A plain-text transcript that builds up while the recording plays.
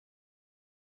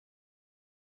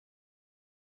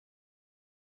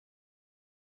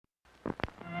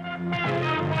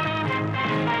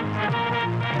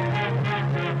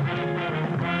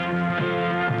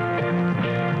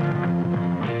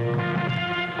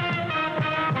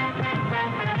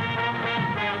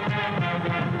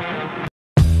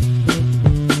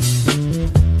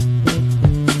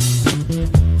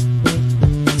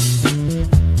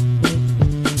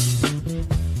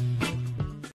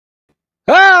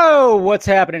Yo, what's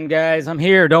happening, guys? I'm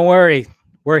here. Don't worry.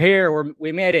 We're here.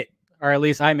 We made it, or at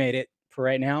least I made it for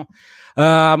right now.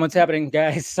 What's happening,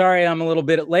 guys? Sorry, I'm a little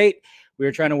bit late. We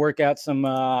were trying to work out some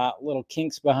little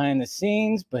kinks behind the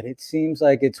scenes, but it seems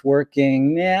like it's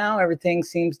working now. Everything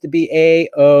seems to be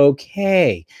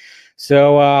a-okay.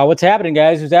 So what's happening,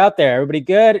 guys? Who's out there? Everybody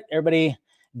good? Everybody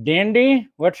dandy?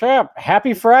 What's up?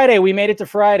 Happy Friday. We made it to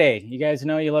Friday. You guys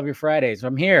know you love your Fridays.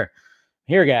 I'm here.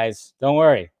 Here, guys. Don't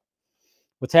worry.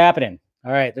 What's happening?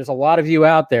 All right. There's a lot of you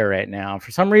out there right now. For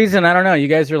some reason, I don't know. You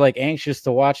guys are like anxious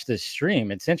to watch this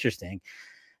stream. It's interesting.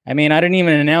 I mean, I didn't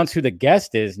even announce who the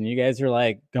guest is, and you guys are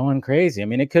like going crazy. I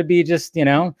mean, it could be just, you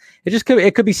know,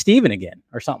 it could be Steven again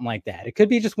or something like that. It could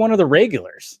be just one of the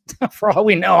regulars for all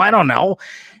we know. I don't know.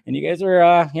 And you guys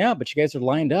are, yeah, but you guys are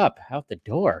lined up out the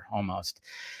door almost.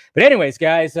 But anyways,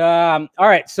 guys, all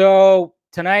right. So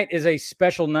tonight is a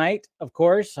special night, of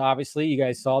course. Obviously, you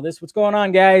guys saw this. What's going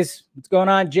on, guys? What's going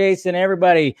on, Jason,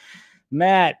 everybody?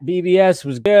 Matt, BBS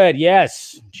was good.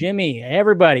 Yes. Jimmy,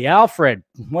 everybody. Alfred,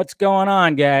 what's going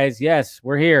on, guys? Yes,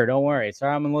 we're here. Don't worry.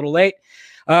 Sorry, I'm a little late.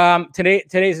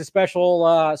 Today's a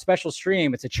special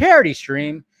stream. It's a charity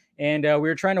stream, and we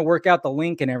were trying to work out the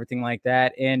link and everything like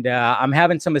that. And I'm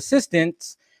having some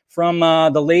assistance from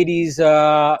the ladies,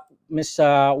 Miss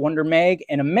Wonder Meg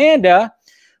and Amanda,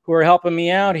 who are helping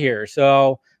me out here.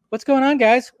 So what's going on,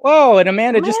 guys? Whoa, and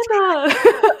Amanda. Just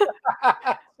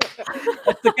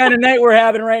that's the kind of night we're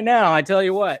having right now. I tell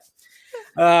you what.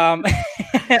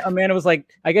 Amanda was like,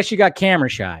 I guess she got camera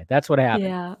shy. That's what happened.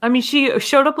 Yeah. I mean, she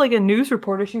showed up like a news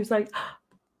reporter. She was like,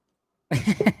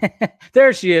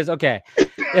 there she is. Okay.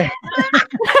 It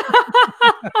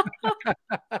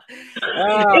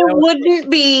wouldn't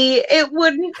be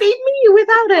me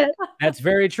without it. That's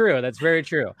very true. That's very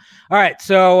true. All right.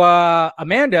 So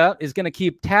Amanda is going to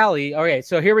keep tally. Okay.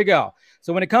 So here we go.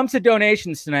 So when it comes to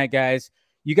donations tonight, guys,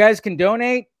 you guys can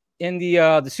donate in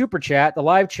the super chat, the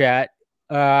live chat,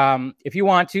 if you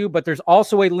want to, but there's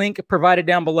also a link provided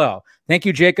down below. Thank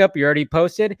you, Jacob. You already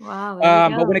posted. wow.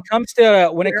 But when it comes to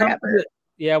when it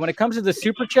comes to the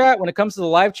super chat, when it comes to the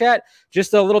live chat,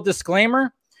 just a little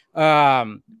disclaimer.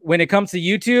 When it comes to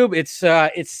YouTube,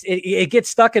 it gets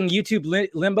stuck in YouTube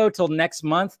limbo till next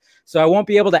month, so I won't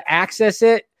be able to access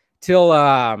it till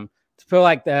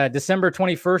like December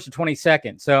 21st or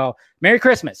 22nd. So Merry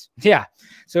Christmas. Yeah.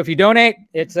 So if you donate,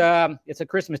 it's a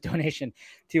Christmas donation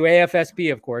to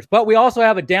AFSP, of course. But we also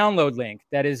have a download link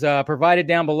that is provided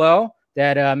down below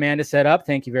that Amanda set up.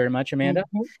 Thank you very much, Amanda.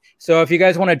 Mm-hmm. So if you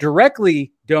guys want to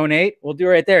directly donate, we'll do it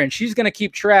right there. And she's going to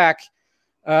keep track.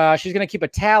 She's going to keep a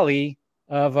tally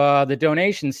of the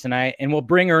donations tonight, and we'll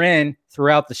bring her in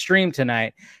throughout the stream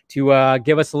tonight to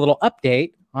give us a little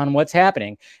update on what's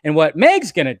happening. And what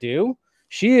Meg's going to do,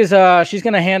 she's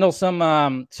going to handle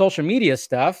some social media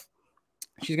stuff.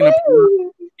 She's going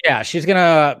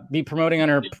to be promoting on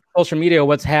her social media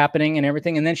what's happening and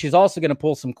everything. And then she's also going to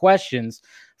pull some questions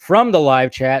from the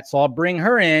live chat. So I'll bring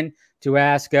her in to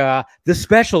ask the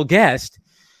special guest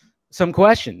some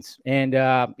questions. And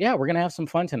yeah, we're going to have some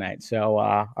fun tonight. So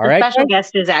all right. The special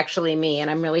guest is actually me,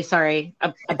 and I'm really sorry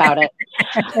about it.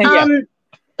 Yeah.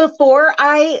 Before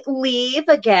I leave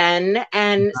again,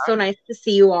 and so nice to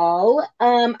see you all,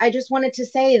 I just wanted to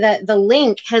say that the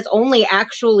link has only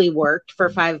actually worked for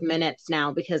 5 minutes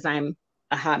now because I'm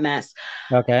a hot mess.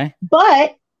 Okay.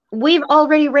 But we've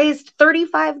already raised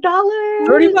 $35.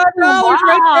 $35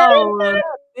 right there.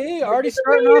 See, already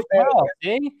starting off well.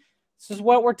 See? This is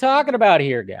what we're talking about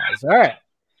here, guys. All right.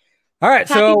 All right.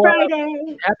 Happy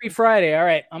Friday. Happy Friday. All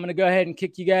right. I'm going to go ahead and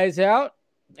kick you guys out.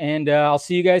 And I'll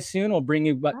see you guys soon. We'll bring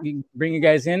you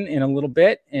guys in a little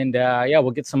bit, and yeah,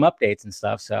 we'll get some updates and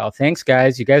stuff. So thanks,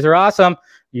 guys. You guys are awesome.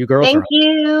 You girls. Thank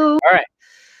you. All right.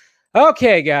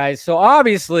 Okay, guys. So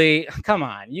obviously, come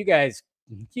on, you guys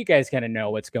kind of know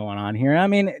what's going on here. I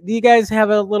mean, do you guys have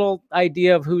a little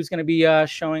idea of who's going to be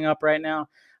showing up right now?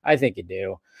 I think you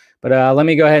do. But let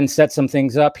me go ahead and set some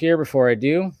things up here before I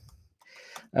do.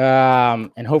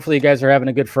 And hopefully you guys are having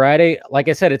a good Friday. Like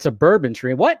I said, it's a bourbon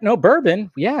stream. What? No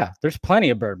bourbon? Yeah, there's plenty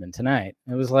of bourbon tonight.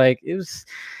 It wasn't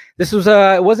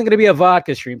going to be a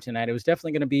vodka stream tonight. It was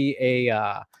definitely going to be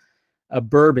a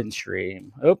bourbon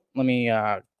stream. Oh, let me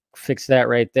fix that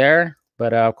right there.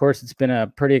 But of course, it's been a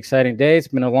pretty exciting day. It's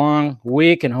been a long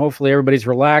week, and hopefully everybody's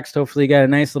relaxed. Hopefully you got a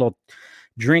nice little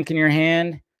drink in your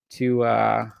hand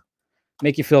to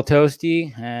make you feel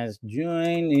toasty as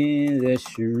join in the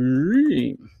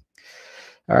stream.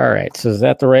 All right. So is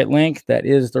that the right link? That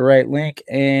is the right link.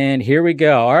 And here we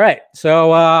go. All right.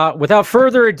 So without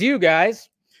further ado, guys,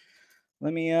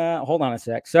 let me hold on a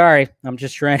sec. Sorry. I'm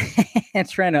just trying to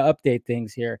update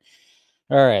things here.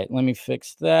 All right, let me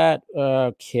fix that.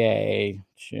 Okay,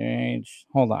 change.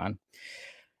 Hold on.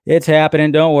 It's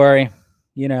happening. Don't worry.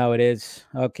 You know how it is.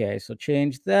 Okay, so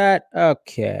change that.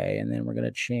 Okay, and then we're going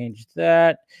to change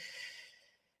that.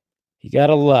 You got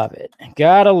to love it.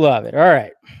 Got to love it. All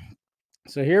right.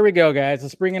 So here we go, guys.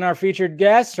 Let's bring in our featured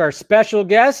guest, our special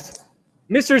guest,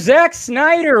 Mr. Zack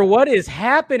Snyder. What is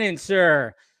happening,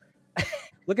 sir?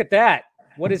 Look at that.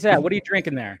 What is that? What are you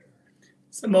drinking there?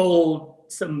 Some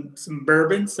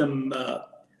bourbon, some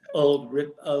old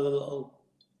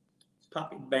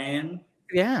poppy band.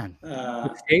 Yeah,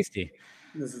 it's tasty.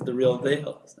 This is the real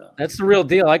deal. So. That's the real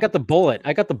deal. I got the bullet.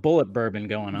 I got the bullet bourbon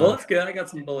going on. Bullet's good. I got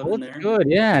some bullet in there. Good.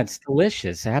 Yeah, it's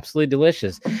delicious. Absolutely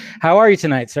delicious. How are you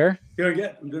tonight, sir? Doing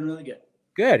good. I'm doing really good.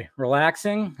 Good.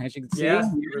 Relaxing, as you can see. Yeah,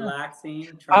 relaxing.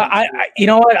 You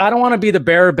know what? I don't want to be the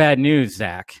bearer of bad news,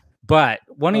 Zach, but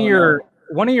one of your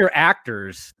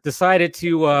actors decided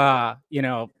to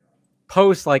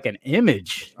post like an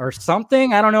image or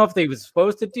something. I don't know if they was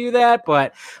supposed to do that,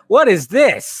 but what is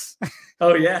this?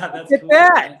 Oh yeah, that's Look cool,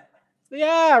 at that. Man.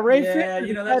 Yeah, Ray. Yeah,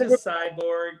 that's a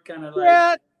cyborg kind of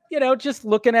like. Yeah, just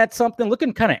looking at something,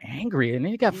 looking kind of angry, and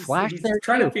then you got flash there. He's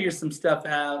trying to figure some stuff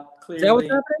out. Clearly, is that what's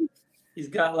happening? He's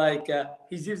got like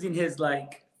he's using his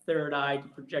like third eye to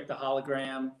project a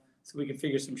hologram, so we can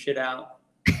figure some shit out.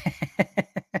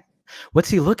 What's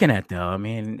he looking at, though? I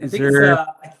mean, I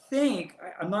think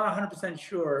I'm not 100%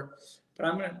 sure,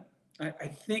 but I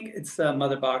think it's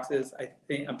mother boxes.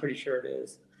 I'm pretty sure it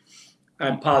is.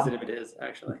 I'm positive it is,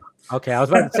 actually. Okay, I was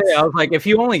about to say, I was like, if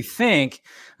you only think,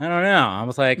 I don't know. I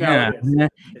was like, no,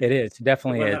 it is.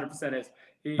 Definitely 100% is.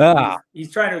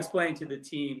 He's trying to explain to the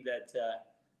team that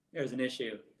there's an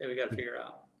issue that we got to figure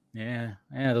out. Yeah,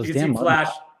 those you damn can see flash,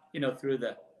 through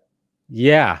the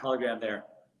hologram there.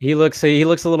 He looks a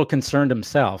little concerned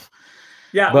himself.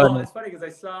 Yeah, but, well, it's funny because I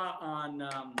saw on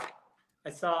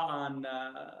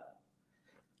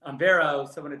Vero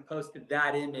someone had posted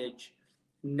that image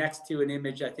next to an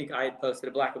image I think I had posted,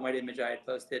 a black and white image I had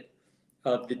posted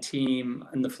of the team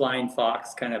and the Flying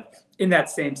Fox kind of in that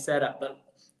same setup, but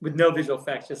with no visual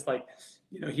effects, just like,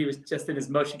 he was just in his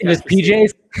motion capture. In his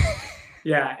PJs?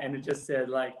 Yeah, and it just said,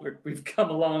 like, we've come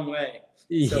a long way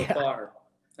so far.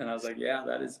 And I was like, yeah,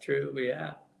 that is true.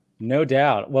 Yeah. No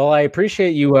doubt. Well, I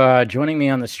appreciate you joining me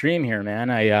on the stream here, man.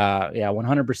 I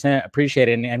 100% appreciate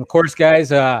it. And of course,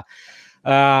 guys, one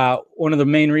of the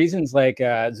main reasons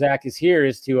Zach is here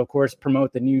is to, of course,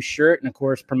 promote the new shirt and, of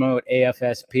course, promote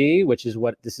AFSP, which is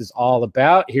what this is all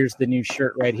about. Here's the new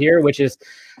shirt right here, which is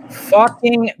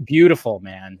fucking beautiful,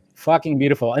 man. Fucking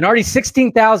beautiful. And already over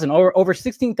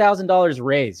 $16,000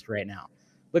 raised right now.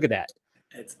 Look at that.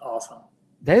 It's awesome.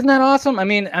 Isn't that awesome? I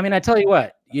mean, I tell you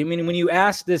what, when you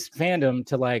ask this fandom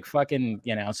to like fucking,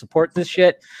 support this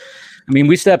shit, I mean,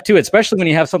 we step to it, especially when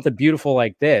you have something beautiful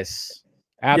like this.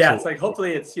 Absolutely. Yeah, it's like,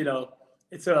 hopefully it's,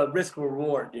 it's a risk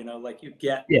reward, like you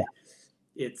get. Yeah.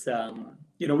 It's,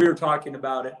 we were talking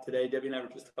about it today. Debbie and I were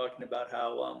just talking about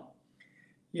how,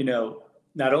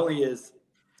 not only is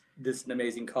this an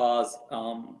amazing cause,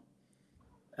 but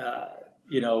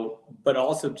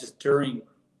also just during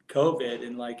COVID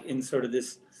and like in sort of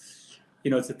this,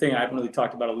 it's a thing I haven't really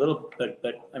talked about a little bit,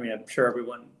 but I mean, I'm sure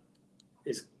everyone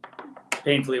is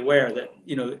painfully aware that,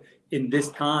 in this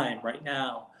time right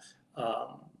now,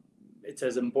 it's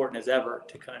as important as ever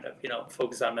to kind of,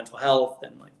 focus on mental health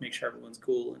and like make sure everyone's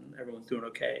cool and everyone's doing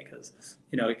okay. Cause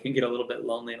it can get a little bit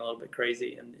lonely and a little bit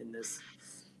crazy in this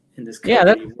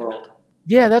COVID world.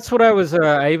 Yeah, that's what I was.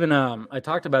 I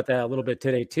talked about that a little bit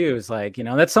today too. Is like,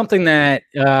 that's something that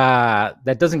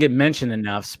that doesn't get mentioned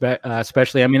enough.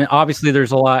 Especially, I mean, obviously,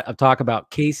 there's a lot of talk about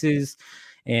cases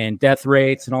and death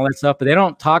rates and all that stuff, but they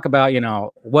don't talk about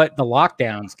what the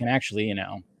lockdowns can actually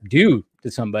do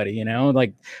to somebody.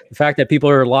 Like the fact that people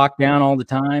are locked down all the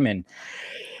time and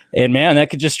man, that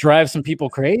could just drive some people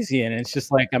crazy. And it's just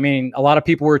like, I mean, a lot of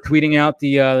people were tweeting out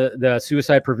the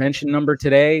suicide prevention number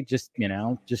today. Just,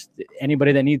 just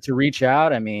anybody that needs to reach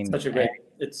out. I mean, such a great,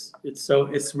 it's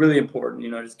really important,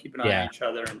 just keep an eye on each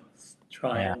other and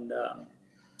try and,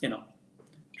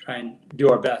 try and do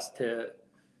our best to,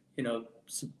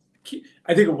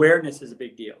 I think awareness is a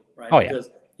big deal, right? Oh, because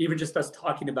even just us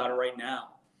talking about it right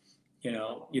now, you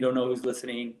don't know who's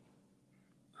listening,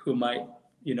 who might,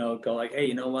 go like, hey,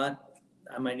 you know what?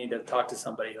 I might need to talk to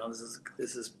somebody.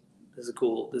 This is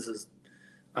cool.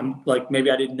 I'm like, maybe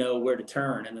I didn't know where to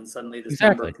turn, and then suddenly this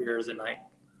number appears, and it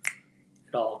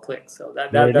all clicks. So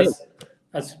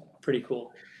that's pretty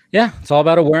cool. Yeah, it's all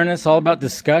about awareness, all about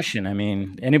discussion. I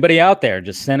mean, anybody out there,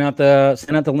 just send out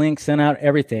the link, send out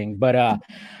everything. But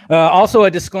also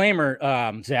a disclaimer,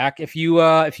 Zach, if you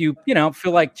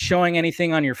feel like showing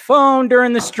anything on your phone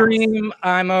during the stream,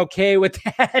 I'm okay with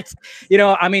that.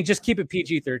 I mean, just keep it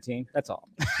PG-13. That's all.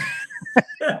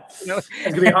 It's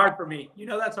gonna be hard for me.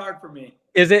 That's hard for me.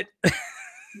 Is it?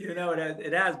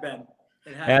 It has been.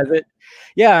 Has it?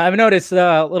 Yeah, I've noticed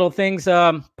little things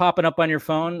popping up on your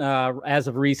phone as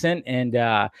of recent and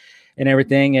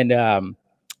everything. And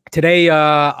today,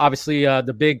 obviously,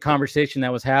 the big conversation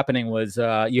that was happening was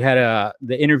you had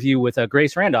the interview with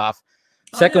Grace Randolph,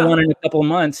 second one in a couple of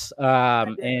months,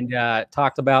 and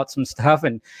talked about some stuff.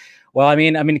 And well, I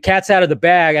mean, the cat's out of the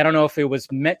bag. I don't know if it was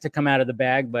meant to come out of the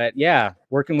bag, but yeah,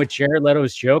 working with Jared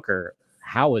Leto's Joker,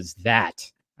 how was that?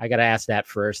 I got to ask that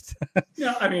first.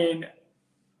 I mean,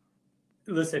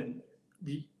 listen,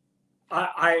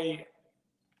 I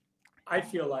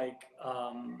feel like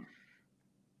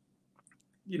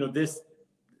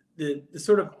the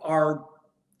sort of our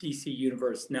DC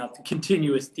universe now, the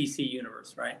continuous DC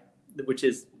universe, right? Which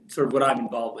is sort of what I'm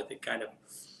involved with. It kind of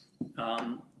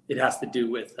it has to do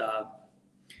with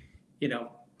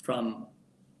from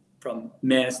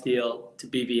Man of Steel to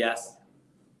BVS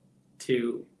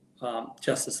to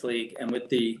Justice League, and with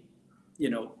the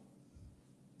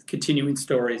continuing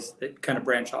stories that kind of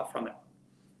branch off from it.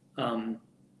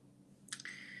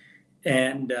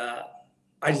 And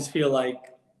I just feel like,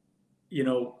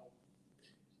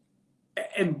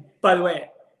 and by the way,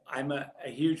 I'm a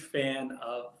huge fan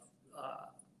of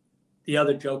the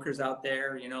other Jokers out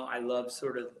there. I love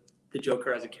sort of the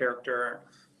Joker as a character,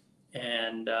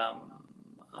 and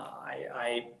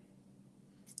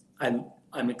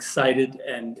I'm excited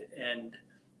and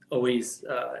always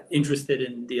interested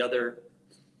in the other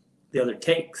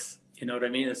takes. You know what I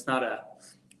mean? It's not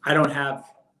I don't have,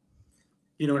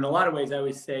 in a lot of ways, I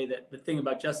always say that the thing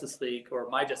about Justice League, or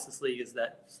my Justice League, is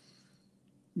that,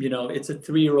 it's a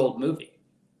 3-year-old movie.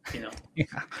 Yeah.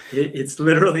 It's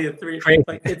literally a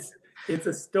like it's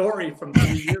a story from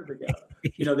 3 years ago.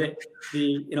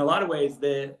 In a lot of ways,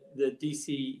 the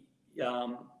DC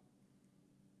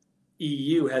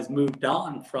EU has moved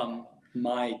on from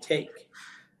my take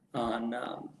on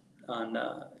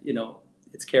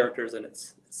its characters and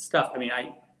its stuff. I mean,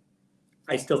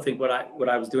 I still think what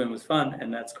I was doing was fun,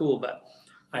 and that's cool. But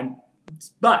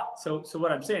so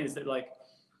what I'm saying is that, like,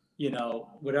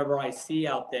 whatever I see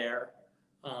out there,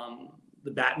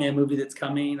 the Batman movie that's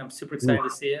coming, I'm super excited to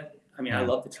see it. I mean, I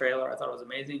love the trailer. I thought it was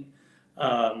amazing.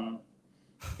 I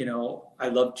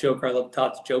love Joker. I love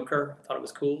Todd's Joker. I thought it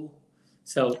was cool.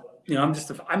 So, in a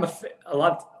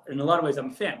lot of ways, I'm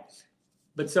a fan.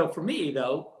 But so for me,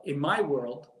 though, in my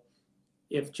world,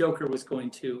 if Joker was going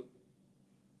to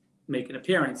make an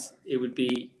appearance, it would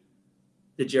be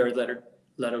the Jared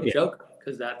Leto Joker,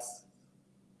 because that's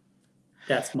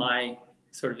my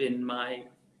sort of in my.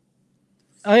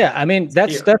 Oh yeah, I mean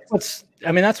that's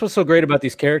what's so great about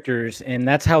these characters, and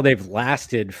that's how they've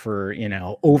lasted for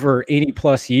over 80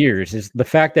 plus years, is the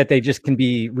fact that they just can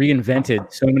be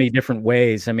reinvented so many different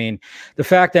ways. I mean, the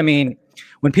fact, when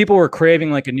people were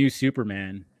craving like a new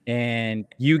Superman, and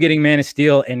you getting Man of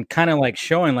Steel and kind of like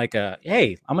showing like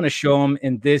hey, I'm going to show him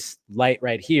in this light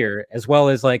right here, as well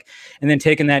as like, and then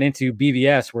taking that into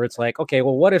BVS, where it's like, okay,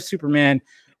 well, what if Superman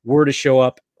were to show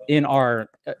up in our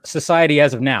society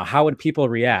as of now? How would people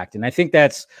react? And I think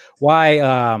that's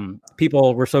why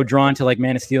people were so drawn to like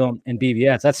Man of Steel and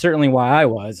BVS. That's certainly why I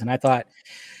was. And I thought,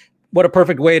 what a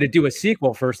perfect way to do a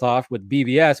sequel, first off, with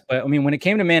BVS. But I mean, when it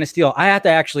came to Man of Steel, I had to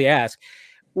actually ask,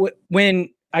 when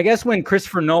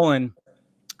Christopher Nolan,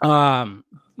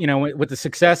 with the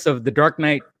success of the Dark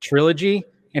Knight trilogy,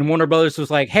 and Warner Brothers was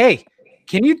like, hey,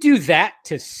 can you do that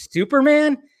to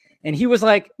Superman? And he was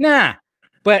like, nah,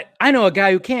 but I know a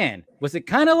guy who can. Was it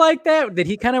kind of like that? Did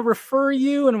he kind of refer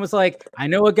you and was like, I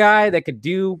know a guy that could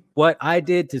do what I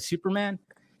did to Superman?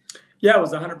 Yeah, it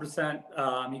was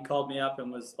 100%. He called me up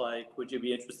and was like, would you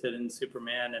be interested in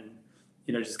Superman? And,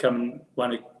 just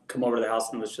want to come over to the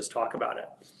house and let's just talk about it.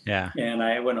 Yeah. And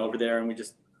I went over there and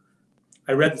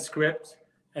I read the script,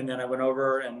 and then I went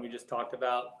over and we just talked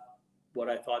about what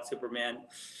I thought Superman.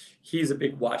 He's a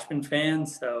big Watchmen fan,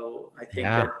 so I think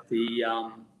that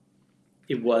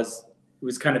it was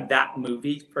kind of that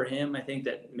movie for him. I think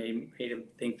that made him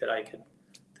think that I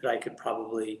could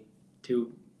probably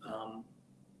do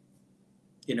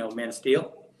Man of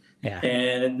Steel. Yeah.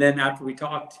 And then after we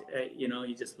talked,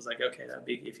 he just was like, okay, that'd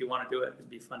be, if you want to do it, it'd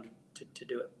be fun to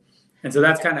do it. And so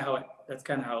that's kind of how it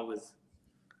was,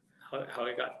 how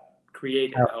it got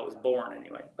created, how it was born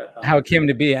anyway. But how it came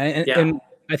to be. And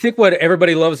I think what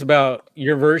everybody loves about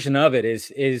your version of it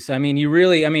is I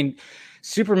mean,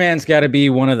 Superman's got to be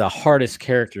one of the hardest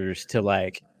characters to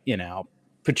like,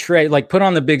 portray, like put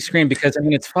on the big screen, because I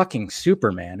mean, it's fucking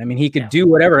Superman. I mean, he could do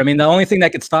whatever. I mean, the only thing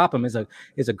that could stop him is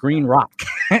a green rock,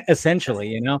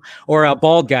 essentially, or a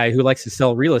bald guy who likes to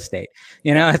sell real estate.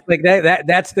 It's like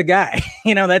that's the guy.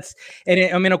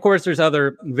 I mean, of course, there's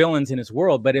other villains in his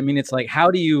world, but I mean, it's like, how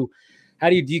do you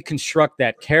deconstruct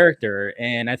that character?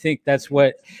 And I think that's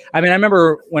what I mean. I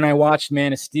remember when I watched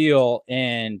Man of Steel,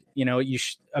 and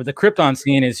the Krypton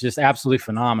scene is just absolutely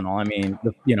phenomenal. I mean,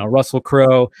 Russell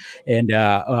Crowe and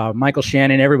Michael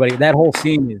Shannon, everybody, that whole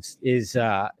scene is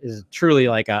truly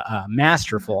like a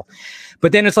masterful.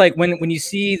 But then it's like when you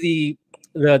see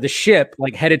the ship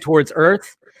like headed towards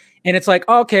Earth, and it's like,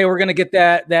 okay, we're gonna get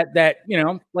that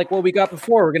like what we got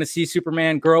before. We're gonna see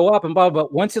Superman grow up and blah, blah.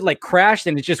 But once it like crashed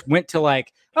and it just went to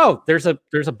like, oh, there's a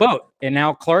boat, and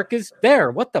now Clark is there.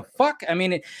 What the fuck? I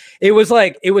mean, it was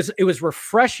like it was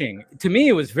refreshing to me.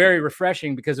 It was very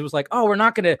refreshing, because it was like, oh, we're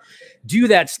not gonna do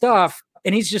that stuff,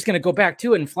 and he's just gonna go back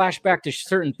to it and flash back to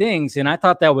certain things. And I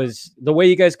thought that was the way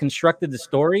you guys constructed the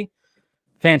story.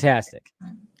 Fantastic,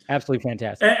 absolutely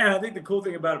fantastic. And I think the cool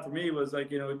thing about it for me was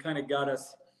like, it kind of got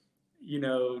us,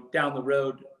 down the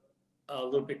road a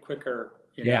little bit quicker.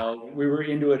 We were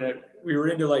into it. We were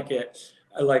into like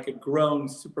a grown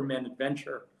Superman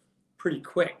adventure pretty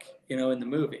quick, in the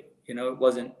movie. It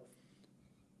wasn't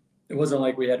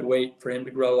like we had to wait for him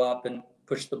to grow up and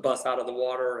push the bus out of the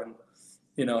water and,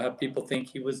 have people think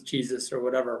he was Jesus or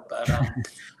whatever. But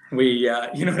we,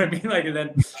 you know what I mean? Like, and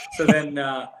then, he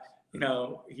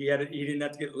didn't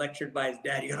have to get lectured by his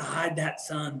dad. You gotta hide that,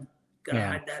 son.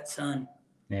 Hide that, son.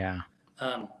 Yeah.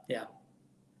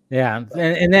 Yeah.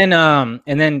 And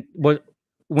then what,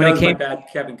 when it came, bad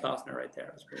Kevin Costner right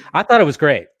there. I thought it was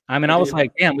great. I mean, I was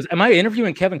like, damn, am I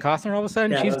interviewing Kevin Costner all of a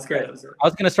sudden? Yeah, that was great. I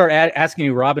was going to start asking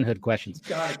you Robin Hood questions.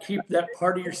 Gotta keep that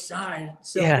part of your side,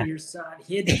 your side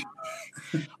hidden.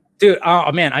 Dude,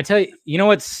 oh man, I tell you,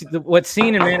 what's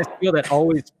seen in Man of Steel that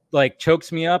always like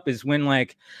chokes me up is when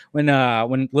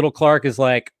little Clark is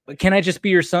like, "Can I just be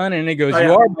your son?" And he goes,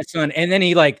 "You are my son." And then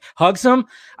he like hugs him.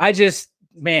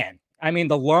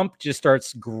 The lump just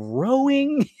starts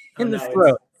growing in the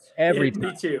throat every time.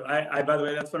 Me too. I by the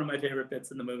way, that's one of my favorite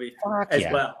bits in the movie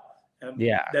well.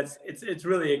 It's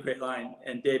really a great line.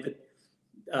 And David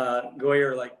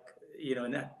Goyer, like,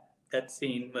 in that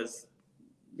scene was,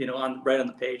 right on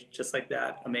the page, just like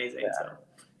that. Amazing. So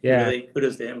really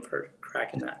kudos to him for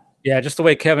cracking that. Yeah, just the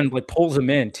way Kevin like pulls him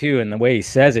in too, and the way he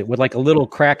says it with like a little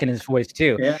crack in his voice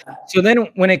too. Yeah. So then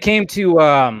when it came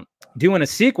to doing a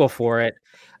sequel for it,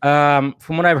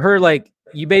 from what I've heard, like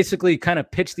you basically kind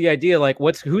of pitched the idea, like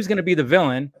who's going to be the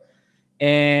villain,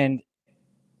 and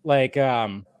like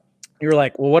you were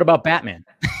like, well, what about Batman?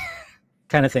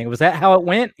 Kind of thing. Was that how it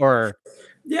went, or?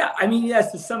 Yeah, I mean,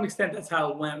 yes, to some extent, that's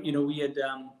how it went. We had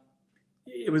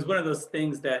it was one of those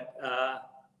things that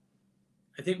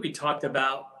I think we talked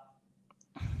about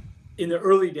in the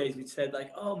early days. We said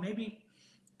like, oh, maybe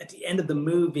at the end of the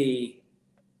movie,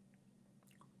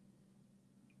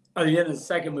 or the end of the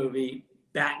second movie,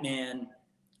 Batman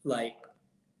like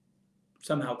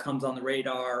somehow comes on the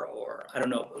radar, or I don't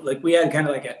know. Like we had kind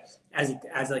of like as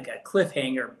like a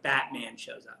cliffhanger, Batman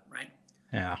shows up, right?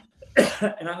 Yeah.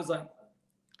 And I was like,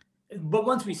 but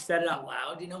once we said it out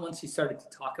loud, once he started to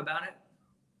talk about it,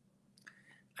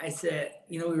 I said,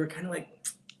 we were kind of like,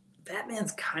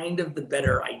 Batman's kind of the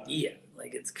better idea.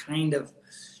 Like it's kind of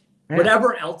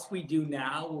whatever else we do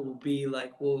now will be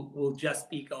like, we'll just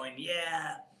be going,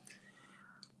 yeah,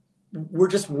 we're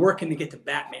just working to get to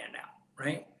Batman now,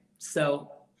 right?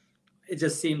 So it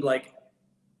just seemed like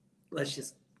let's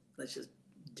just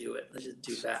do it. Let's just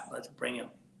do that. Let's bring him.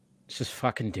 Let's just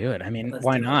fucking do it. I mean,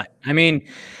 why not? I mean,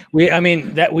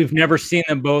 that we've never seen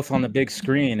them both on the big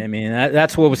screen. I mean,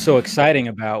 that's what was so exciting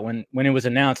about when it was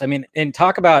announced. I mean, and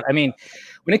talk about, when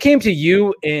it came to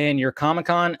you and your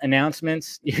Comic-Con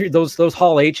announcements, those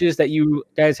Hall H's that you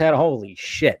guys had, holy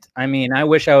shit. I mean, I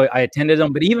wish I attended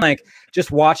them, but even like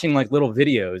just watching like little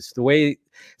videos, the way,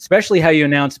 especially how you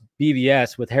announced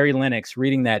BVS with Harry Lennox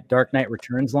reading that Dark Knight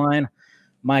Returns line.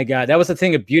 My God, that was a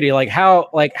thing of beauty. Like how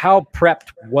prepped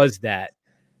was that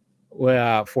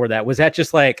for that? Was that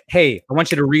just like, hey, I want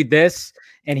you to read this,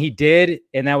 and he did,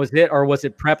 and that was it, or was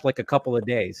it prepped like a couple of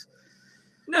days?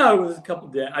 No, it was a couple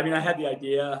of days. I mean, I had the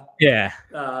idea. Yeah.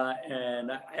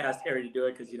 And I asked Harry to do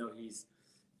it because he's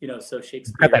so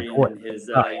Shakespearean, and his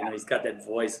he's got that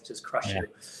voice that just crushes you.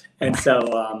 And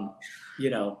so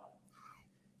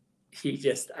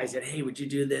I said, hey, would you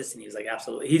do this? And he was like,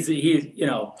 absolutely.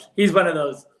 He's one of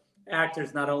those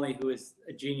actors, not only who is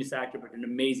a genius actor, but an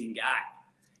amazing guy.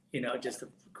 You know, just a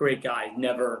great guy.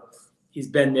 He's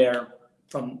been there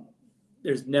from.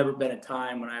 There's never been a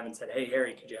time when I haven't said, "Hey,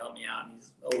 Harry, could you help me out?" And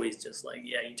he's always just like,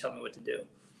 "Yeah, you tell me what to do."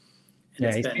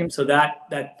 And yeah, so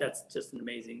that's just an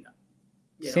amazing.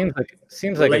 Seems like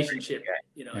relationship.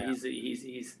 Yeah.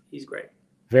 He's great.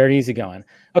 Very easy-going.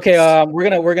 Okay,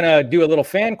 we're gonna do a little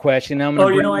fan question.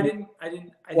 I think I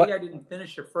didn't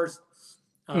finish your first,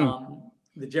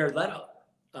 the Jared Leto.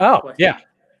 Question. Yeah,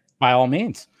 by all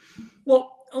means.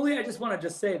 Well, I just want to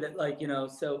say that,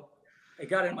 so I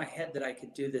got in my head that I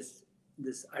could do this.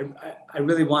 I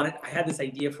really wanted. I had this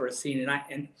idea for a scene, and I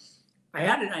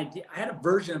had an idea. I had a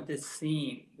version of this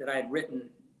scene that I had written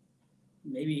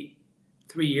maybe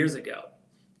 3 years ago,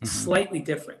 slightly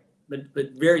different, but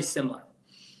very similar.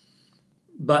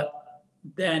 But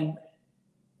then,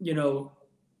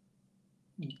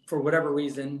 for whatever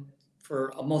reason,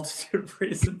 for a multitude of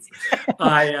reasons,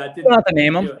 I didn't have to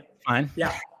name them. Fine.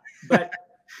 Yeah, but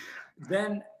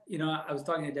then I was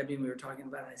talking to Debbie, and we were talking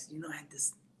about it. And I said, I had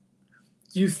this.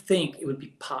 Do you think it would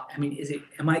be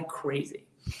am I crazy?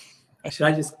 Should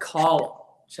I just call him?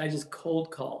 Should I just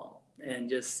cold call him and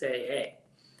just say, hey?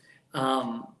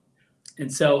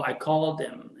 And so I called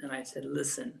him and I said,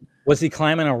 listen. Was he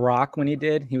climbing a rock when he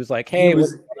did? He was like, hey, where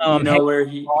I don't know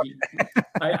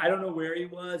where he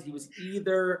was. He was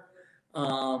either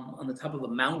on the top of a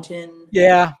mountain.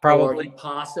 Yeah, probably. Or he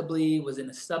possibly was in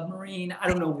a submarine. I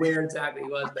don't know where exactly he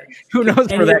was, but who knows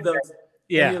for that?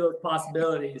 Any of those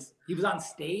possibilities. He was on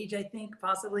stage, I think,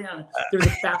 possibly on. There was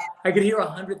I could hear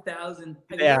 100,000.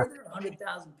 I could hear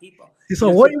 100,000 people. So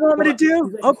what do you want me to do?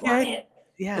 Like, okay. Quiet.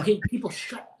 Yeah. Okay, people,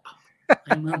 shut up.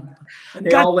 And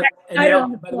they all went.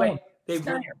 And by the way, they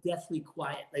went deathly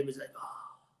quiet. They was like,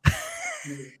 oh.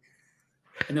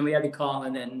 And then we had to call,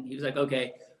 and then he was like,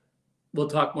 okay, we'll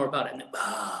talk more about it. And then,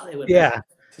 they went. Yeah.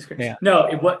 Yeah. No,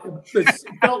 it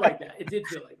felt like that. It did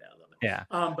feel like that a little bit. Yeah.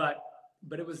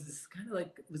 But it was this kind of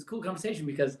it was a cool conversation,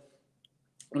 because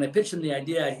when I pitched him the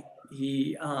idea,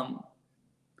 he I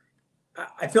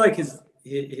feel like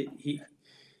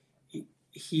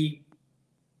he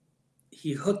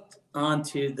hooked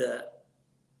onto the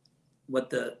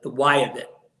why of it,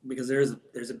 because there's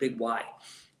a big why,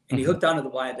 and he hooked onto the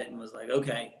why of it and was like,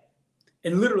 okay,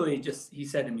 and literally he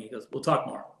said to me, he goes, we'll talk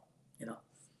more,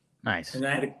 Nice. And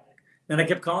then I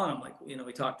kept calling him, like,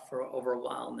 we talked for over a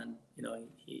while, and then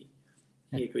he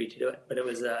agreed to do it. But it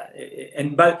was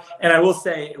and I will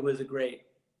say it was a great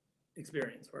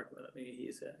experience working with him.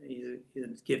 He's a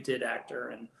gifted actor,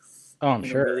 and I'm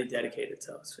sure really dedicated.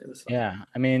 So it was fun. Yeah,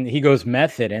 I mean, he goes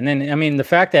method, and then the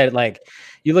fact that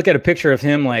you look at a picture of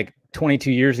him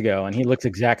 22 years ago and he looks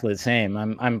exactly the same.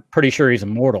 I'm pretty sure he's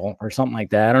immortal or something like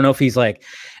that. I don't know if he's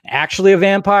actually a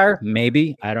vampire,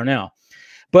 maybe, I don't know.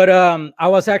 But I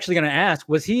was actually going to ask,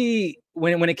 was he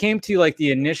when it came to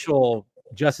the initial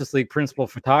Justice League principal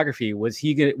photography, was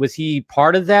he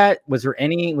part of that? Was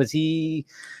he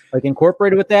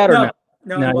incorporated with that, or no?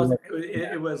 No, it wasn't.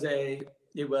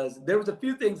 There was a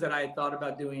few things that I had thought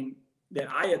about doing, that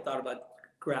I had thought about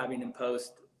grabbing in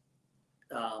post.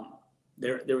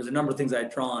 There was a number of things I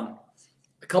had drawn.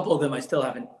 A couple of them I still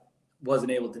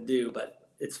wasn't able to do, but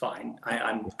it's fine.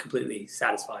 I'm completely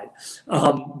satisfied.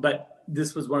 But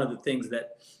this was one of the things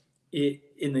that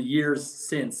in the years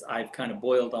since I've kind of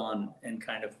boiled on and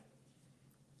kind of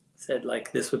said,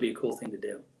 this would be a cool thing to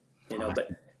do, but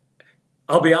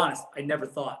I'll be honest, I never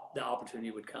thought the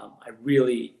opportunity would come. I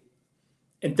really,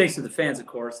 and thanks to the fans, of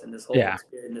course, and this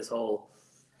whole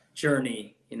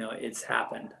journey, it's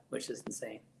happened, which is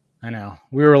insane. I know.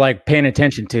 We were paying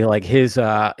attention to his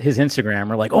Instagram.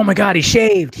 We're like, oh my God, he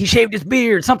shaved his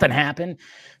beard. Something happened.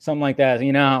 Something like that.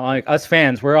 Us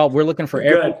fans, we're looking for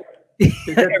every.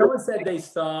 Someone said they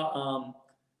saw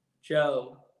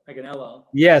Joe Manganiello.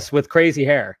 Yes, with crazy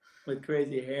hair.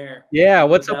 Yeah,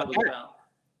 what's up with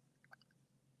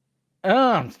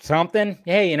that? Something.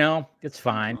 Hey, it's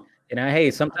fine.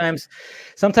 Hey, sometimes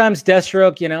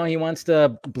Deathstroke, he wants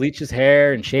to bleach his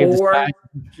hair and shave his back.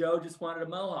 Joe just wanted a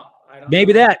mohawk.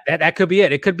 Maybe that could be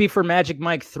it. It could be for Magic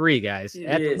Mike 3, guys.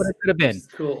 That's what it could have been.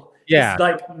 Cool. Yeah. It's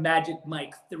like Magic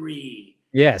Mike 3.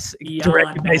 Yes.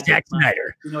 Directed by Zack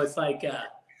Snyder. It's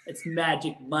it's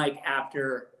Magic Mike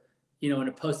after, in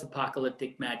a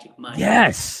post-apocalyptic Magic Mike.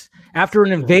 Yes. After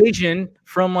an invasion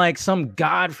from some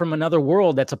god from another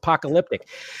world that's apocalyptic.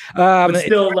 But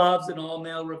still loves an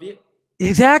all-male review.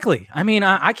 Exactly. I mean,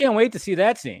 I can't wait to see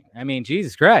that scene. I mean,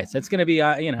 Jesus Christ, that's going to be,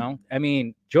 you know, I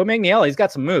mean, Joe Manganiello, he's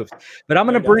got some moves. But I'm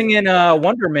going to bring in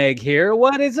Wonder Meg here.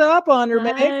 What is up, Wonder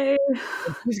Meg? Hi.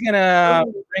 He's going to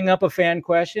bring up a fan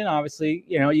question. Obviously,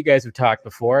 you know, you guys have talked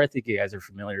before. I think you guys are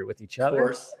familiar with each other. Of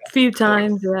course. A few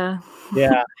times, yeah.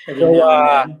 Yeah. Every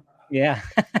now and then. Yeah.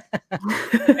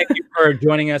 Thank you for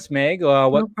joining us, Meg.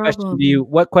 What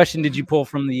question did you pull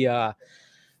from the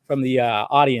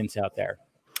audience out there?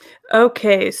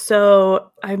 Okay,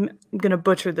 so I'm gonna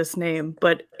butcher this name,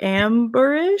 but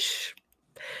Amberish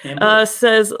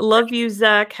says, "Love you,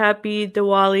 Zach. Happy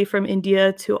Diwali from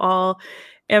India to all.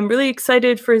 I'm really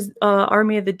excited for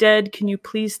Army of the Dead. Can you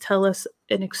please tell us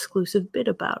an exclusive bit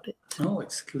about it?" Oh,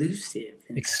 exclusive.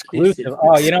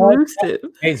 Oh, you know what?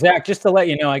 Hey, Zach, just to let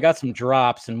you know, I got some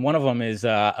drops, and one of them is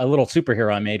a little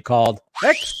superhero I made called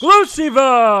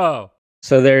Exclusivo.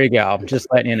 So there you go. I'm just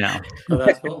letting you know. Oh,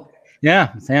 that's cool.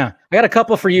 Yeah. I got a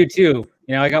couple for you too.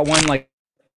 You know, I got one like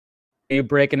you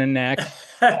breaking a neck.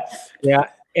 Yeah.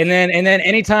 And then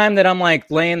anytime that I'm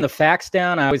like laying the facts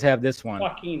down, I always have this one.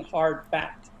 Fucking hard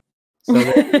fact. So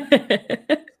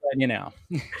you know.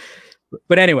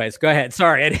 But anyways, go ahead.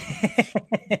 Sorry.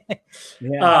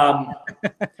 Yeah.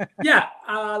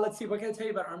 Let's see. What can I tell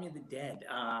you about Army of the Dead?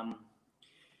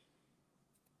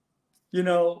 You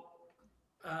know,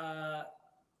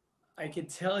 I could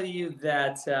tell you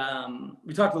that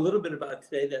we talked a little bit about it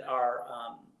today that our,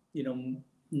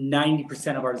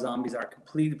 90% of our zombies are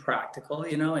completely practical,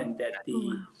 you know, and that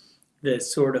the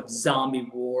sort of zombie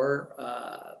war,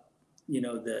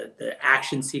 the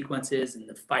action sequences and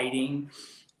the fighting,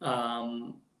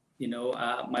 my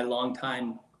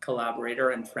longtime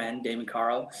collaborator and friend, Damon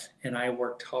Caro, and I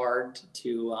worked hard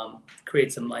to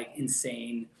create some like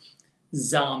insane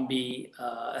zombie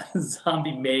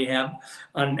mayhem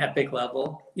on an epic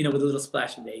level, you know, with a little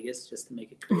splash of Vegas just to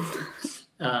make it crazy.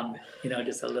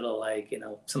 Just a little like,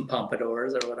 some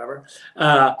pompadours or whatever.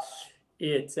 The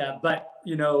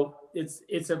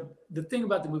thing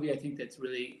about the movie I think that's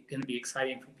really going to be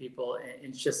exciting for people, and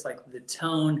it's just like the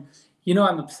tone. You know,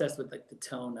 I'm obsessed with like the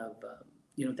tone of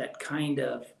that kind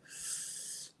of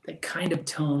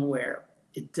tone where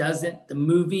the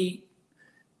movie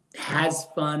has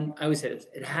fun. I always say this: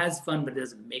 it has fun, but it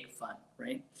doesn't make fun,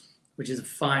 right? Which is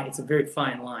it's a very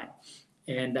fine line.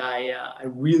 And I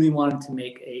really wanted to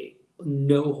make a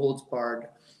no holds barred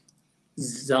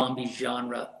zombie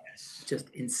genre, just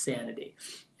insanity.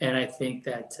 And I think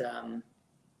that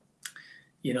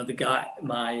the guy,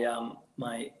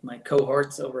 my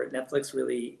cohorts over at Netflix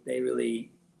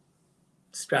really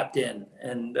strapped in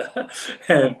and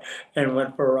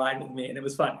went for a ride with me, and it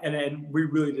was fun. And then we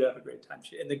really did have a great time.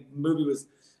 And the movie was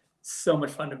so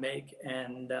much fun to make.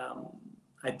 And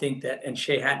I think that, and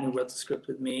Shay Hatton, who wrote the script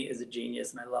with me, is a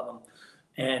genius, and I love him.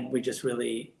 And we just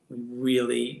we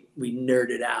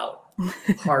nerded out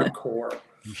hardcore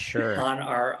on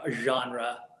our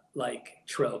genre like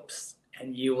tropes,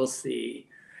 and you will see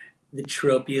the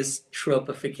tropiest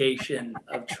tropification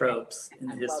of tropes in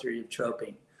the history of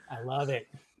troping. I love it.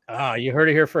 Oh, you heard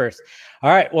it here first.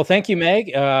 All right. Well, thank you,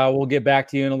 Meg. We'll get back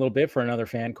to you in a little bit for another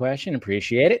fan question.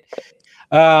 Appreciate it.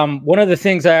 One of the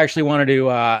things I actually wanted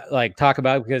to talk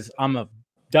about, because I'm a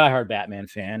diehard Batman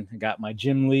fan. I got my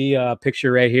Jim Lee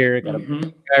picture right here. I got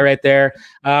a guy right there.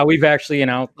 We've actually,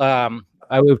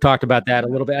 we've talked about that a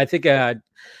little bit. I think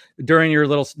during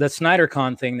the Snyder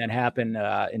Con thing that happened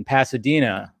in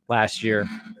Pasadena last year.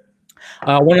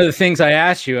 One of the things I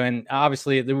asked you, and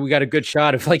obviously we got a good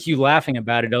shot of like you laughing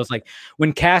about it. I was like,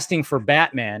 when casting for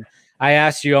Batman, I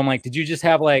asked you, I'm like, did you just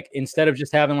have like, instead of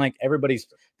just having like everybody's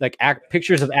like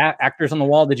pictures of actors on the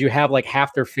wall, did you have like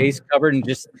half their face covered and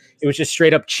it was just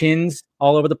straight up chins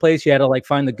all over the place? You had to like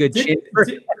find the good chin.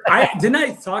 Didn't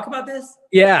I talk about this?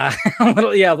 Yeah, a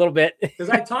little bit. Because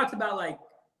I talked about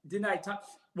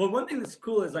well, one thing that's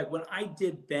cool is like when I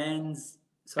did Ben's.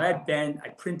 So I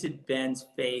printed Ben's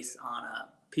face on a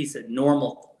piece of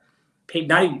normal paper,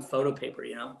 not even photo paper,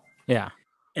 Yeah.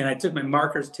 And I took my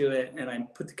markers to it and I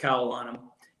put the cowl on him.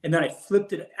 And then I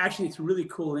flipped it. Actually, it's a really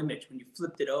cool image. When you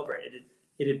flipped it over,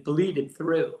 it had bleeded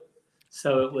through.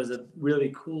 So it was a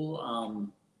really cool,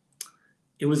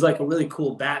 it was like a really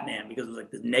cool Batman because it was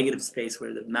like the negative space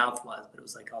where the mouth was. But it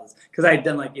was like all this, because I had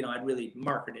done I'd really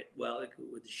markered it well, like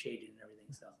with the shading and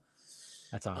everything. So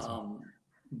that's awesome.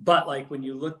 But when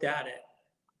you looked at it,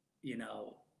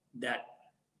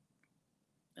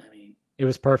 It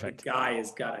was The perfect. guy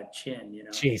has got a chin, you know.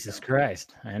 Jesus so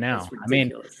Christ. I know. it's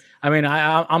ridiculous.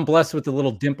 I'm blessed with the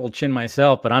little dimple chin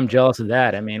myself, but I'm jealous of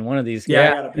that. I mean, one of these, Yeah,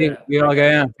 I gotta bet. we all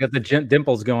got the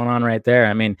dimples going on right there.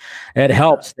 I mean, it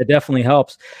helps. It definitely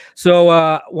helps.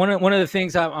 So one of the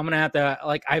things I'm gonna have to,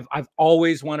 like, I've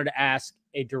always wanted to ask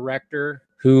a director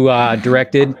who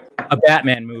directed a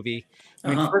Batman movie.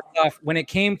 I mean, first off, when it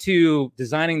came to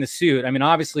designing the suit, I mean,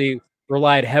 obviously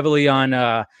relied heavily on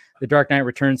the Dark Knight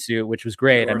Returns suit, which was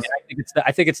great. I mean,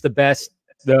 I think it's the best.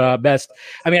 The best.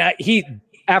 I mean,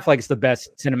 Affleck is the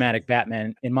best cinematic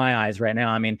Batman in my eyes right now.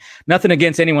 I mean, nothing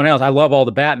against anyone else. I love all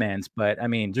the Batmans, but I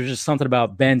mean, there's just something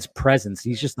about Ben's presence.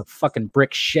 He's just a fucking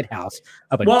brick shithouse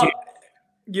of a dude.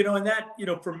 You know, and that, you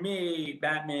know, for me,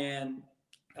 Batman,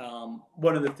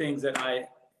 one of the things that I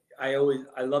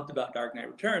loved about Dark Knight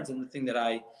Returns, and the thing that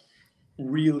I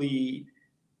really,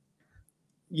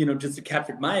 you know, just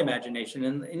captured my imagination.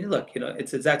 And look, you know,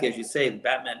 it's exactly as you say, the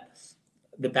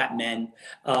Batman,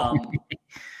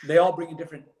 they all bring a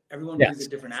different, everyone brings a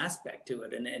different aspect to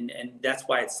it. And that's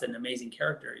why it's an amazing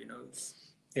character, you know.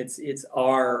 It's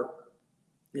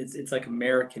like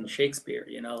American Shakespeare,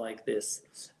 you know, like this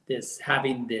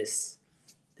having this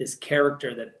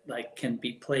character that like can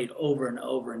be played over and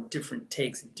over in different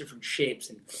takes and different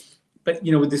shapes, but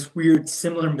you know, with this weird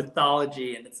similar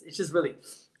mythology, and it's just really,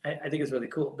 I think it's really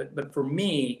cool. But for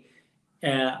me,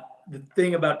 the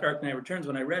thing about Dark Knight Returns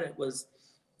when I read it was,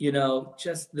 you know,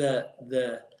 just the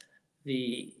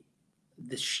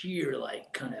sheer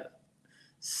like kind of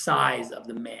size of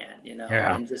the man, you know,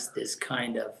 and just this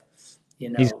kind of, you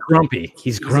know, he's grumpy.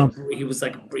 He's grumpy. He's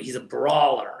a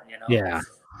brawler, you know. Yeah.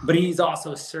 But he's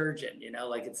also a surgeon, you know,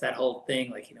 like it's that whole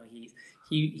thing, like, you know,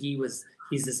 he's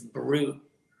this brute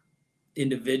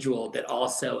individual that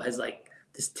also has like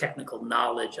this technical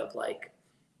knowledge of like,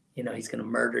 you know, he's going to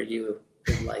murder you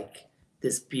with like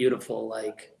this beautiful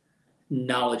like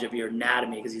knowledge of your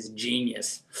anatomy because he's a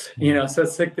genius, you know. So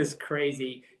it's like this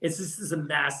crazy, this is a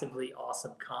massively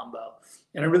awesome combo.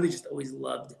 And I really just always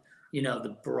loved, you know, the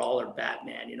brawler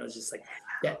Batman, you know, it's just like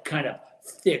that kind of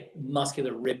thick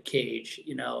muscular rib cage,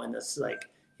 you know, and this like,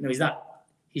 you know,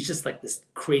 he's just like this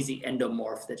crazy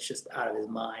endomorph that's just out of his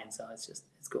mind. So it's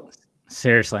cool.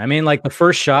 Seriously. I mean, like the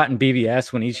first shot in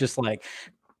BVS when he's just like,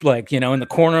 you know, in the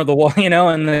corner of the wall, you know,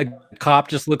 and the cop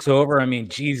just looks over. I mean,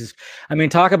 Jesus. I mean,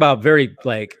 talk about very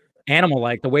like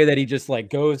animal-like, the way that he just like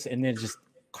goes and then just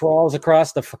crawls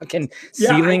across the fucking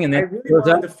ceiling. And then I really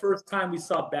wanted the first time we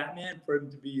saw Batman for him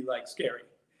to be like scary.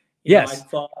 Yes. I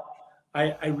thought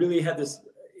I really had this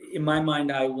in my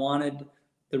mind. I wanted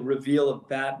the reveal of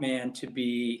Batman to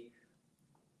be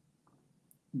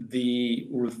the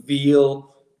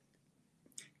reveal.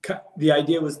 The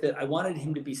idea was that I wanted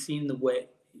him to be seen the way,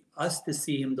 us to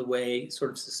see him the way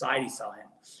sort of society saw him,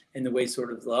 and the way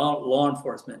sort of law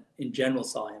enforcement in general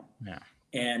saw him. Yeah.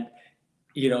 And,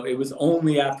 you know, it was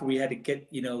only after we had to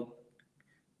get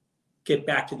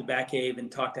back to the Batcave and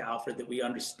talk to Alfred that we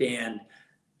understand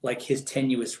like his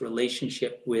tenuous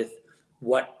relationship with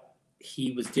what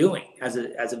he was doing as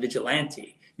a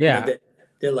vigilante. Yeah. You know,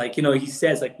 they're like, you know, he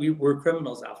says like, we're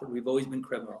criminals, Alfred. We've always been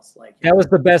criminals. Like that was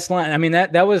the best line. I mean,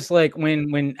 that was like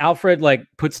when Alfred like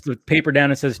puts the paper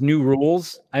down and says new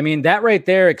rules. I mean, that right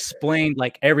there explained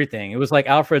like everything. It was like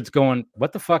Alfred's going,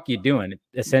 what the fuck you doing?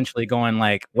 Essentially going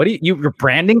like, what are you're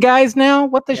branding guys now?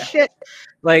 What the shit?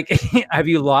 Like, have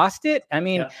you lost it? I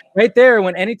mean, right there,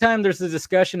 when anytime there's a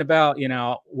discussion about, you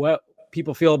know, what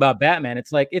people feel about Batman,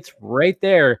 it's like it's right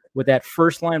there with that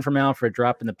first line from Alfred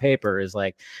dropping the paper is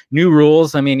like new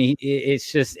rules. I mean,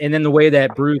 it's just, and then the way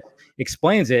that Bruce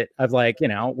explains it of like, you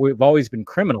know, we've always been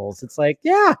criminals. It's like,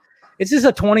 yeah, it's just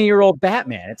a 20-year-old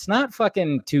Batman. It's not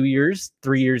fucking 2 years,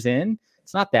 3 years in.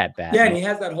 It's not that bad. Yeah, and he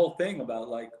has that whole thing about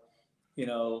like, you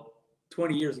know,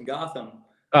 20 years in Gotham.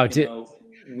 Oh,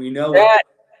 we know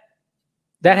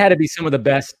that had to be some of the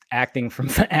best acting from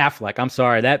Affleck. I'm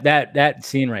sorry, that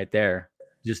scene right there,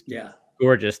 just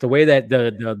gorgeous. The way that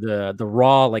the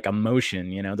raw like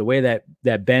emotion, you know, the way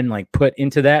that Ben like put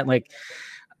into that, like,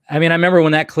 I mean, I remember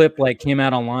when that clip like came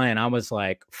out online, I was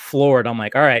like floored. I'm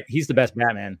like, all right, he's the best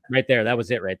Batman right there. That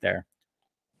was it right there.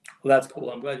 Well, that's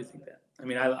cool. I'm glad you think that. I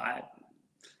mean,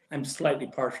 I'm slightly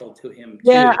partial to him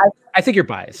too. Yeah, I think you're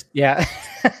biased. Yeah,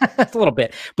 a little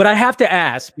bit. But I have to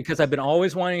ask, because I've been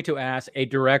always wanting to ask a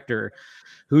director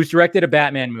who's directed a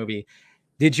Batman movie,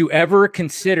 did you ever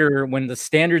consider when the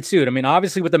standard suit, I mean,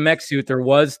 obviously with the mech suit, there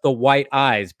was the white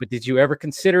eyes, but did you ever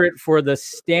consider it for the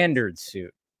standard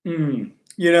suit? You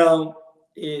know,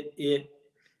 it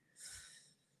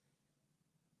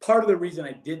part of the reason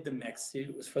I did the mech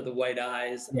suit was for the white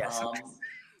eyes. Yes.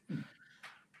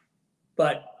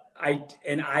 But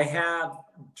I have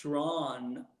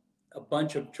drawn a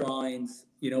bunch of drawings,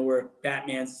 you know, where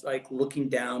Batman's like looking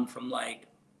down from like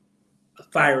a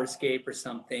fire escape or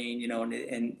something, you know,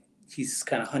 and he's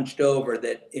kind of hunched over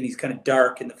that, and he's kind of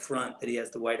dark in the front, that he has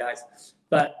the white eyes.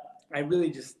 But I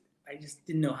just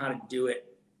didn't know how to do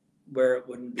it where it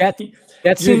wouldn't be.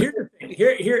 This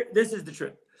is the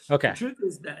truth. Okay. The truth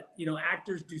is that, you know,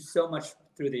 actors do so much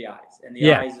through the eyes, and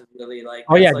the eyes is really like,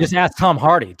 oh yeah, like, just ask Tom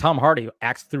Hardy. Tom Hardy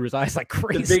acts through his eyes like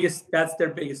crazy. That's their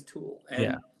biggest tool.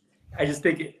 And I just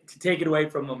think to take it away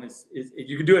from them is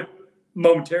you can do it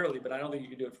momentarily, but I don't think you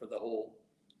can do it for the whole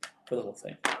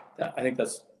thing. I think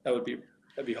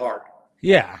that'd be hard.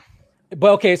 Yeah.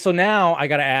 But okay, so now I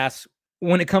gotta ask,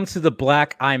 when it comes to the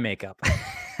black eye makeup.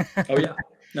 Oh yeah.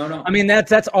 No. I mean,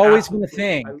 that's always been a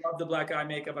thing. I love the black eye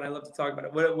makeup, and I love to talk about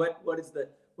it.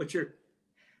 What's your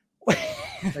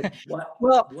like,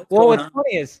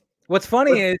 what's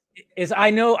funny is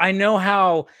I know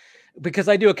how, because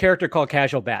I do a character called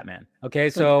Casual Batman. Okay,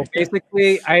 so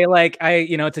basically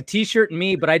it's a t-shirt and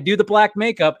me, but I do the black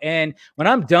makeup, and when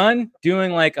I'm done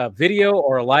doing like a video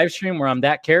or a live stream where I'm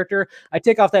that character, I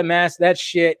take off that mask. That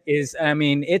shit is, I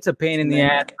mean, it's a pain in the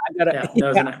ass. I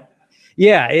gotta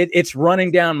it's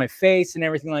running down my face and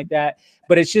everything like that.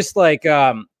 But it's just like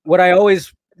what I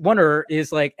always wonder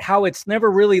is like how it's never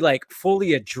really like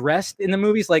fully addressed in the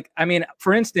movies. Like, I mean,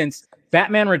 for instance,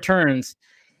 Batman Returns.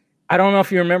 I don't know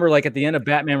if you remember, like at the end of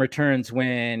Batman Returns,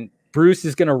 when Bruce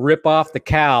is going to rip off the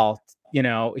cowl, you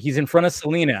know, he's in front of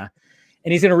Selina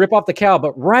and he's going to rip off the cowl.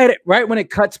 But right when it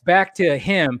cuts back to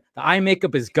him, the eye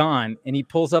makeup is gone and he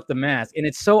pulls up the mask and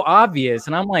it's so obvious.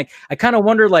 And I'm like, I kind of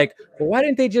wonder, like, well, why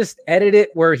didn't they just edit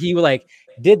it where he like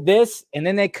did this and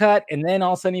then they cut and then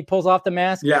all of a sudden he pulls off the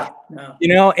mask? Yeah. No.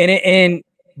 You know,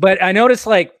 but I noticed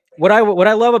like what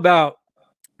I love about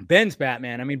Ben's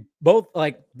Batman, I mean, both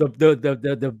like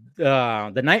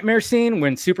the nightmare scene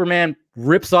when Superman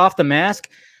rips off the mask.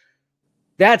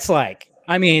 That's like,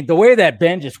 I mean, the way that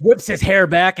Ben just whips his hair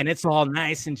back and it's all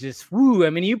nice and just woo.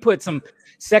 I mean, you put some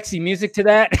sexy music to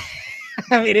that.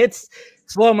 I mean, it's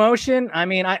slow motion. I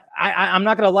mean, I'm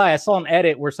not gonna lie. I saw an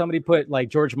edit where somebody put like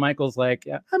George Michael's like,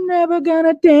 "I'm never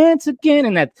gonna dance again,"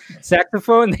 and that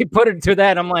saxophone. They put it to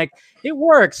that. I'm like, it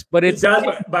works, but it does.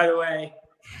 By the way.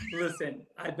 Listen,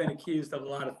 I've been accused of a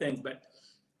lot of things, but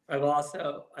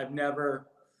I've never,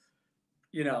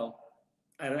 you know,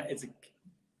 I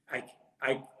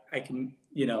can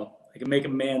make a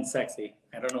man sexy.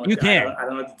 I don't know. I don't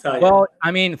know what to tell you. Well,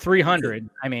 I mean, 300.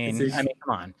 I mean, come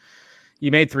on.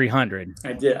 You made 300.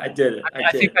 I did. I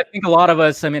think a lot of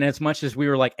us, I mean, as much as we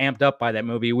were like amped up by that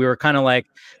movie, we were kind of like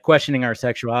questioning our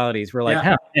sexualities. We're like,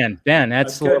 Ben,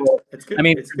 that's good. I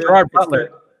mean,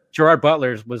 Gerard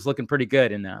Butler was looking pretty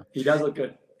good in that. He does look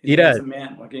good. He does. A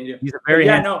man. What can you do? He's a very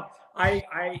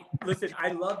I listen.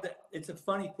 I love that. It's a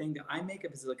funny thing. The eye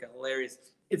makeup is like a hilarious.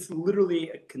 It's literally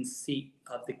a conceit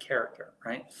of the character,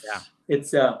 right? Yeah.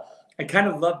 It's I kind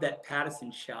of love that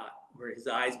Pattinson shot where his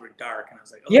eyes were dark, and I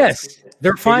was like, oh, yes, cool.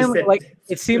 They're finally like.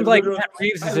 It seems like Matt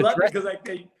Reeves is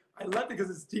addressing. I love it because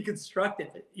it's deconstructed.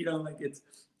 You know, like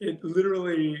it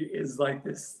literally is like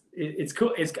this. It's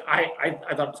cool. I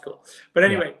thought it was cool. But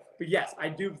anyway, but yes, I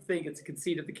do think it's a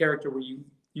conceit of the character where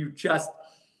you just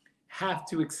have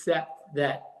to accept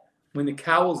that when the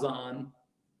cowl's on,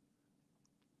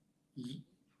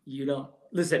 you don't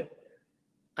listen.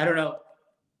 I don't know.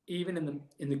 Even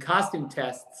in the costume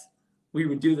tests, we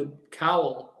would do the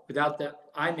cowl without the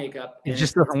eye makeup. It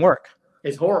just doesn't work.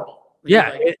 It's horrible.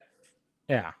 Yeah.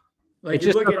 Like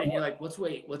you look at it and you're like,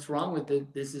 what's wrong with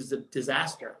it? This is a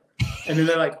disaster. And then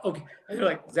they're like, okay. And they're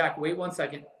like, Zach, wait 1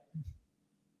 second.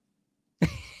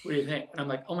 What do you think? And I'm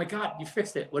like, oh my God, you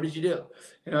fixed it. What did you do?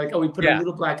 And they're like, oh, we put a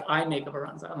little black eye makeup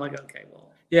around. I'm like, okay, well.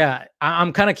 Yeah,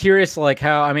 I'm kind of curious, like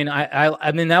how, I mean,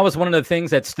 I mean, that was one of the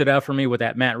things that stood out for me with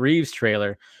that Matt Reeves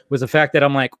trailer was the fact that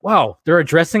I'm like, wow, they're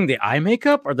addressing the eye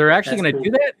makeup? Are they actually going to do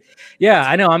that? Yeah,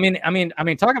 I know. I mean,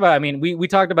 talk about, I mean, we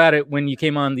talked about it when you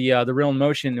came on the Real in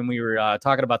Motion and we were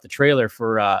talking about the trailer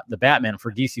for the Batman for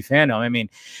DC Fandom. I mean,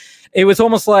 it was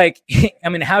almost like, I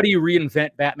mean, how do you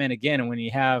reinvent Batman again? And when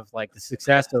you have like the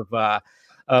success of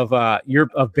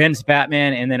Ben's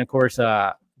Batman, and then of course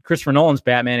Christopher Nolan's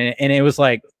Batman, and it was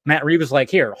like Matt Reeves was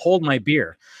like, here, hold my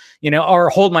beer, you know, or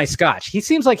hold my scotch. He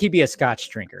seems like he'd be a scotch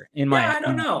drinker in my. I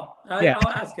don't know. I'll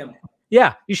ask him.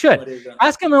 Yeah, you should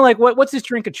ask him. Like, what's his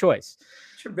drink of choice?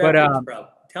 What's your beverage, bro?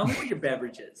 Tell me what your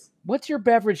beverage is. What's your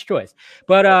beverage choice?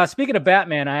 But speaking of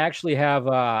Batman, I actually have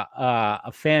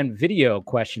a fan video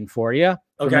question for you.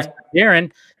 Okay,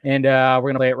 Darren, and we're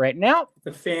gonna play it right now.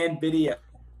 The fan video.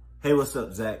 Hey, what's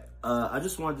up, Zach? I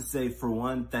just wanted to say, for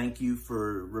one, thank you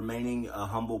for remaining a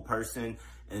humble person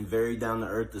and very down to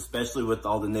earth, especially with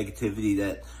all the negativity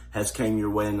that has came your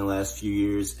way in the last few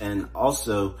years. And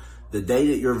also, the day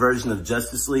that your version of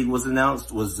Justice League was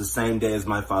announced was the same day as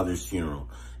my father's funeral.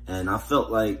 And I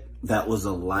felt like that was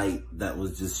a light that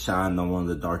was just shined on one of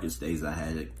the darkest days I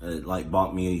had. It like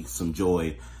brought me some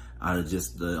joy out of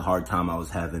just the hard time I was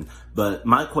having. But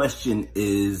my question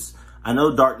is, I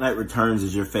know Dark Knight Returns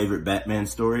is your favorite Batman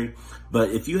story, but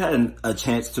if you had a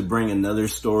chance to bring another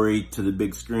story to the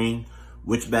big screen,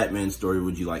 which Batman story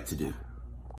would you like to do?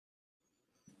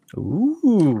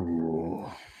 Ooh.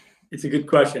 It's a good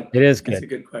question. It is good. It's a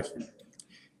good question.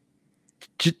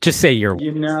 Just say your.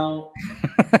 You know,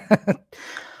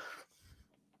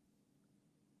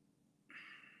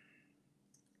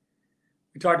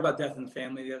 we talked about Death in the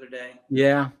Family the other day.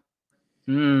 Yeah.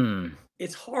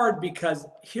 It's hard because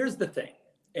here's the thing,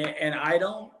 and I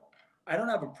don't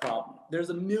have a problem. There's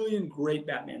a million great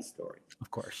Batman stories. Of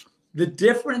course. The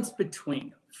difference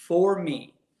between, for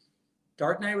me,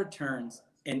 Dark Knight Returns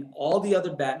and all the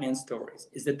other Batman stories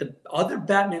is that the other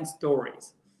Batman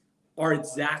stories are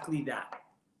exactly that,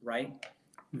 right?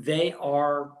 They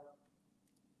are,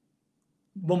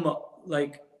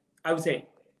 like, I would say,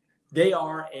 they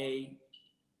are a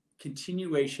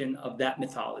continuation of that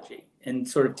mythology and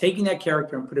sort of taking that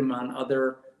character and putting him on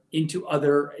into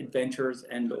other adventures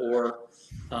and or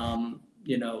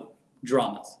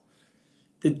dramas.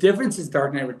 The difference is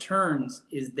Dark Knight Returns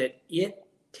is that it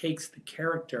takes the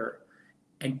character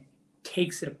and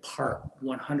takes it apart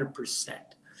 100%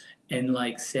 and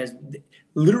like says,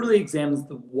 literally examines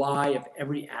the why of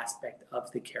every aspect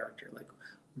of the character. Like,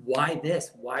 why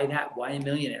this, why that, why a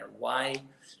millionaire, why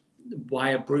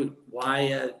a brute, why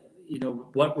a,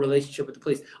 what relationship with the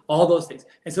police, all those things.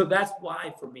 And so that's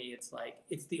why for me, it's like,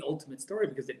 it's the ultimate story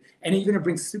because and even it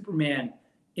brings Superman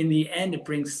in the end, it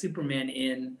brings Superman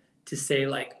in to say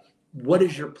like, what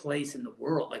is your place in the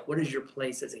world? Like, what is your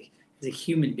place as a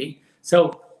human being?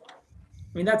 So,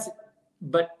 I mean,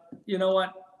 but you know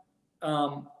what?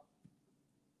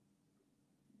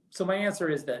 So my answer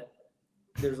is that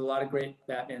there's a lot of great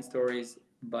Batman stories,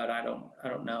 but I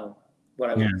don't know what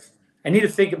I would. Yeah. I need to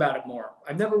think about it more.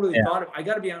 I've never really thought of. I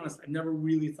got to be honest. I've never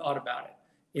really thought about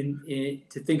it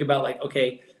to think about like,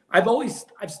 okay, I've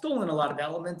stolen a lot of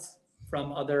elements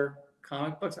from other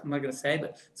comic books. I'm not going to say,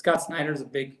 but Scott Snyder's a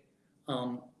big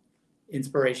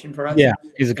inspiration for us. Yeah,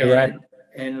 he's a good writer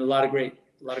and a lot of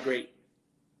great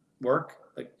work.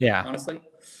 Like, honestly,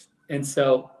 and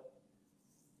so,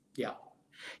 yeah.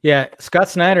 Yeah, Scott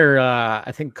Snyder.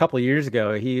 I think a couple of years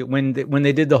ago, when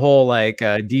they did the whole like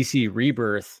DC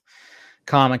Rebirth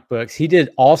comic books, he did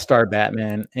All-Star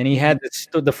Batman, and he had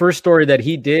the first story that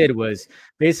he did was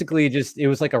basically it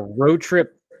was like a road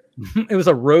trip. It was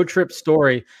a road trip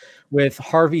story with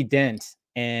Harvey Dent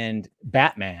and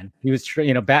Batman. He was,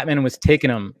 Batman was taking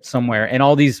him somewhere, and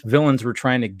all these villains were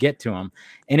trying to get to him,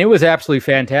 and it was absolutely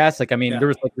fantastic. I mean, there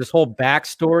was like this whole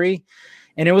backstory.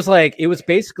 And it was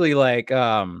basically like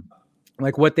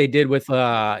what they did with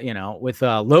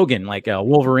Logan, like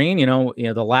Wolverine,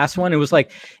 the last one. It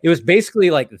was basically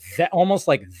like that, almost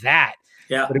like that.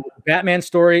 Yeah. But it was a Batman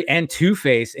story and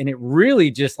Two-Face, and it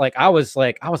really just like I was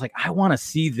like, I want to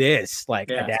see this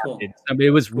adapted. Cool. I mean,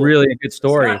 it was really a good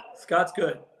story. Scott's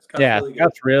good.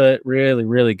 Scott's really, really,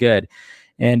 really good,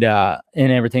 and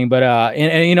everything. But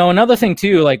and another thing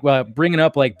too, like bringing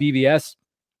up like BVS.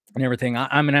 And everything.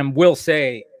 I will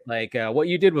say like what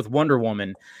you did with Wonder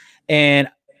Woman, and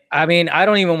I mean I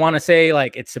don't even want to say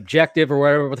like it's subjective or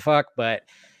whatever the fuck, but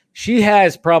she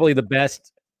has probably the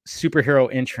best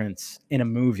superhero entrance in a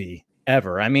movie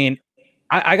ever. I mean,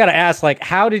 I gotta ask, like,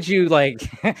 how did you like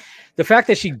the fact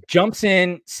that she jumps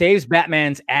in, saves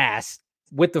Batman's ass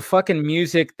with the fucking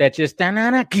music that just I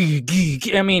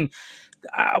mean,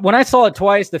 when I saw it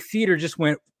twice, the theater just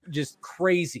went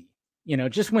crazy.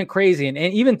 Just went crazy. And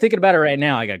even thinking about it right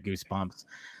now, I got goosebumps.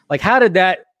 Like, how did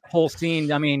that whole scene,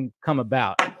 come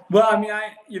about? Well, I mean,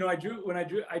 I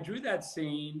drew that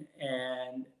scene,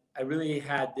 and I really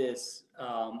had this,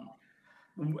 and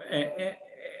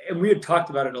we had talked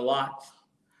about it a lot.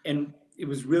 And it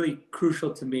was really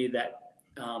crucial to me that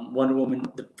Wonder Woman,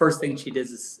 the first thing she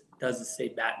does is say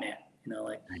Batman,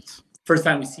 nice. First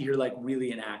time we see her like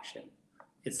really in action.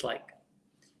 It's like,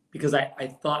 because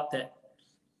I thought that,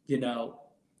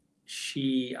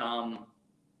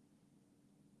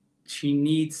 she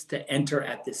needs to enter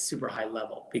at this super high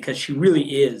level because she really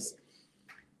is.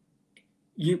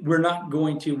 We're not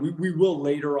going to. We will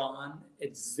later on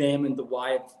examine the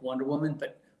why of Wonder Woman,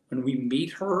 but when we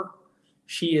meet her,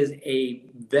 she is a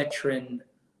veteran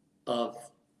of,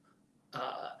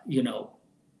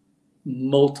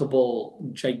 multiple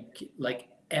like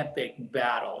epic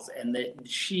battles, and that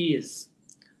she is,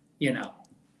 you know,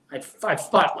 I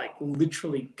fought like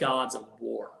literally gods of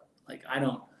war. Like I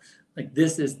don't like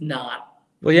this is not.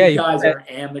 Well, yeah, you guys are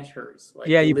amateurs. Like,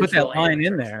 yeah, you put that line amateurs.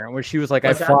 in there where she was like,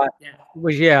 What's "I fought." that? Yeah.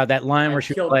 Was that line I where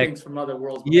she was killed like, things from other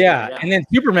worlds. yeah, and then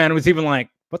Superman was even like,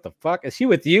 "What the fuck is she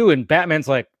with you?" And Batman's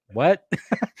like, "What?"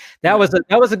 that was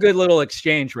a good little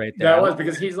exchange right there. That was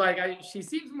because he's like, she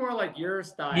seems more like your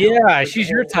style. Yeah, she's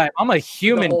your type. I'm a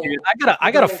human, dude.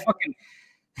 I got a fucking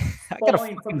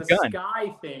falling from the gun.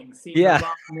 sky thing. Seems a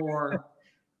lot more.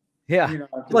 Yeah, you know,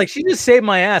 like she just saved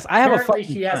my ass. I have a fucking.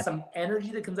 She has some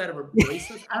energy that comes out of her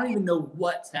bracelets. I don't even know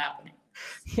what's happening.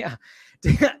 Yeah,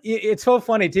 it's so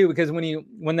funny too because when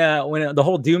the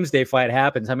whole Doomsday fight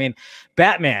happens, I mean,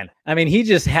 Batman. I mean, he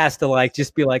just has to like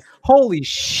just be like, "Holy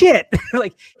shit!"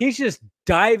 Like he's just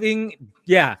diving.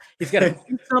 Yeah, he's got to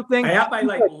do something. I have my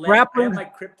I have my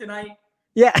kryptonite.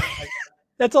 Yeah,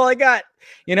 that's all I got.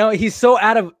 You know, he's so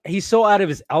out of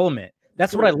his element.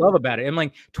 That's what I love about it. And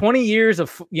like 20 years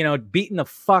of, you know, beating the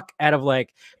fuck out of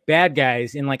like bad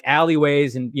guys in like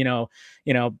alleyways and, you know,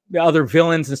 other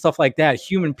villains and stuff like that,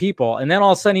 human people. And then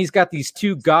all of a sudden he's got these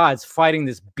two gods fighting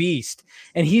this beast.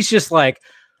 And he's just like,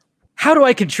 how do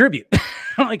I contribute?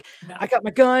 I'm like, I got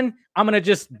my gun. I'm going to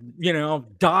just, you know,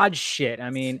 dodge shit. I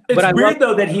mean, it's weird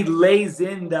though that he lays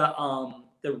in the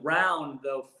round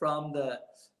though from the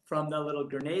little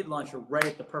grenade launcher right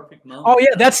at the perfect moment. Oh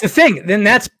yeah, that's the thing. Then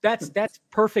that's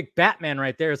perfect Batman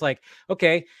right there. It's like,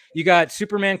 okay, you got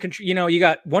Superman, you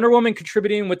got Wonder Woman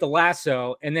contributing with the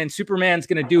lasso, and then Superman's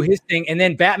gonna do his thing, and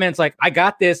then Batman's like, I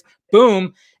got this,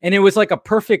 boom, and it was like a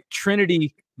perfect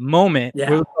Trinity moment.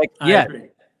 Yeah, it was like,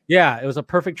 yeah, it was a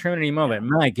perfect Trinity moment.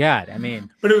 My God, I mean,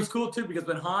 but it was cool too because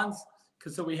when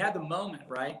so we had the moment,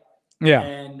 right? Yeah.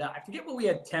 And I forget what we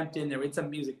had temped in there. We had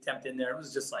some music temped in there. It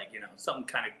was just like, you know, something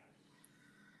kind of,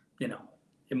 you know,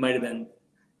 it might have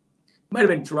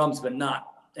been drums, but not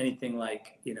anything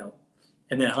like, you know.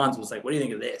 And then Hans was like, "What do you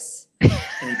think of this?" And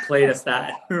he played us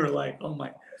that. We were like, "Oh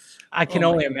my." I can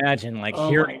only imagine like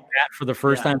hearing that for the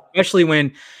first time, especially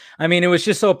when, I mean, it was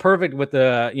just so perfect with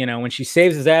the, you know, when she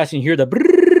saves his ass and you hear the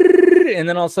brrrr, and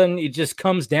then all of a sudden it just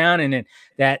comes down and then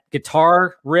that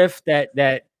guitar riff that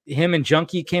him and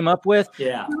Junkee came up with.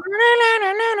 Yeah.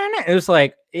 It was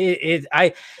like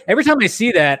every time I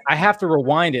see that, I have to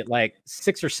rewind it like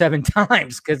 6 or 7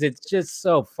 times because it's just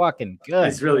so fucking good.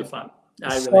 It's really fun.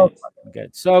 Fucking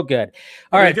good. So good.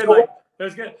 All right. Good, like, it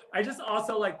was good. I just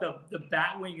also like the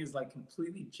Batwing is like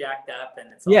completely jacked up and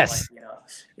it's all like, you know,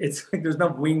 it's like there's no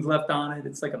wings left on it.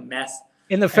 It's like a mess.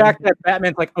 And the fact that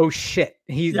Batman's like, oh shit.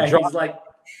 He's like,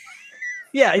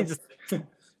 yeah, he's just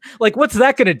like, what's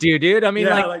that gonna do, dude? I mean,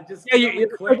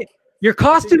 your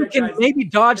costume can maybe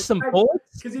dodge some bullets.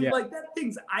 Because he's like, that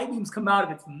thing's eye beams come out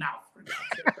of its mouth.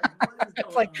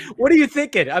 It's like, what are you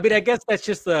thinking? I mean, I guess that's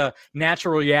just the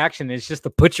natural reaction. It's just to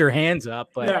put your hands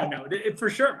up. But yeah, no, for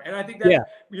sure. And I think that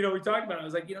you know, we talked about it. I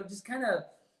was like, you know, just kind of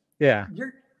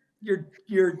you're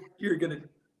gonna,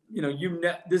 you know,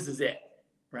 this is it.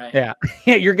 Right. Yeah.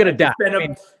 You're gonna die.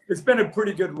 It's been a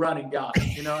pretty good running guy.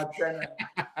 You know,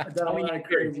 I've done a lot of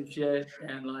crazy shit,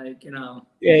 and like, you know.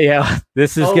 Yeah.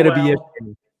 This is gonna be it.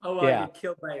 I get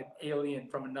killed by an alien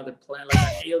from another planet, like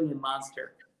an alien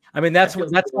monster. I mean, that's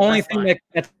the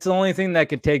only thing that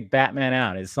could take Batman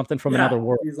out is something from another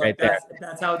world. He's like,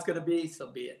 that's how it's gonna be. So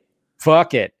be it.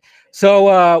 Fuck it.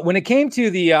 So when it came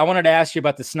to I wanted to ask you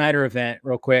about the Snyder event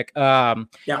real quick. When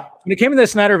it came to the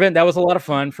Snyder event, that was a lot of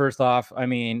fun. First off, I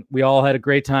mean, we all had a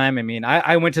great time. I mean,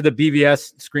 I went to the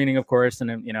BVS screening, of course,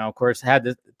 and you know, of course, had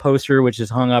the poster which is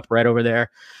hung up right over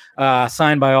there,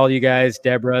 signed by all you guys,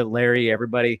 Deborah, Larry,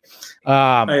 everybody.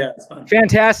 It's fun.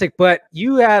 Fantastic. But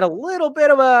you had a little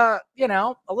bit of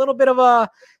a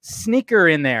sneaker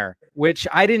in there, which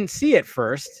I didn't see at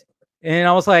first, and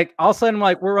I was like, all of a sudden,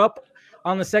 like, we're up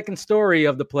on the second story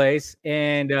of the place,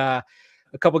 and a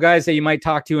couple guys that you might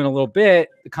talk to in a little bit,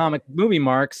 the comic movie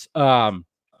marks,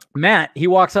 Matt, he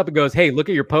walks up and goes, "Hey, look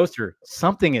at your poster.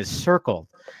 Something is circled."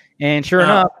 And sure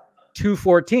enough,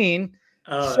 214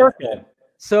 circled.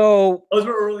 So those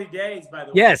were early days, by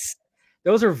the way. Yes,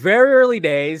 those are very early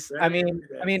days. I mean,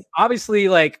 obviously,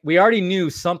 like, we already knew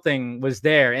something was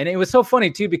there, and it was so funny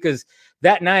too because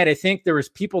that night I think there was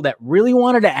people that really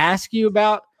wanted to ask you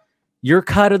about your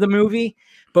cut of the movie,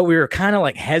 but we were kind of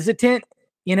like hesitant,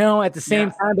 you know, at the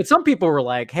same time. But some people were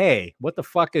like, "Hey, what the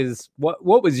fuck is what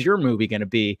was your movie going to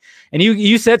be?" And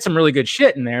you said some really good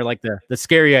shit in there, like the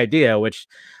scary idea, which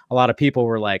a lot of people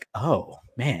were like, "Oh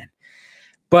man."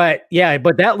 But yeah,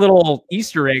 but that little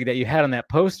Easter egg that you had on that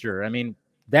poster, I mean,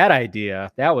 that idea?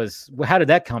 How did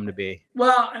that come to be?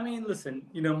 Well, I mean, listen,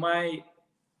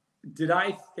 did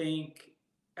I think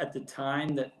at the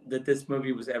time that this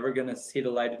movie was ever going to see the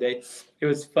light of day? It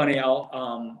was funny.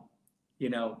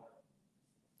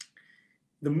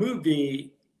 The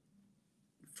movie,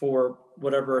 for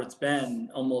whatever it's been,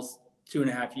 almost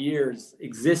 2.5 years,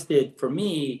 existed for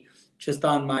me just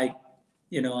on my,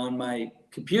 on my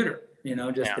computer,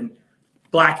 just in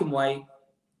black and white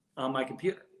on my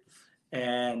computer.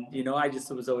 And, I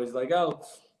just was always like, oh,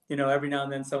 every now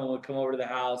and then someone would come over to the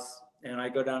house and I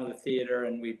go down to the theater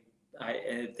and and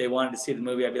if they wanted to see the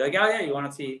movie, I'd be like, oh yeah, you want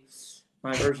to see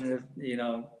my version of,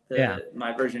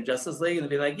 my version of Justice League? And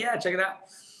they'd be like, yeah, check it out.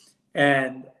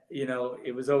 And,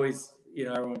 it was always,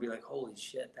 everyone would be like, holy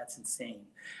shit, that's insane.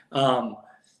 But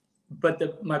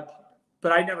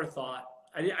I never thought,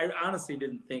 I honestly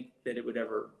didn't think that it would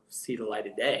ever see the light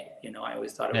of day. I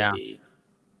always thought it would be,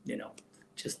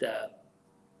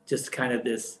 just kind of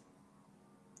this,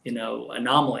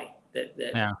 anomaly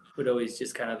that would always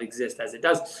just kind of exist as it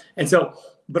does. And so,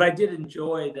 but I did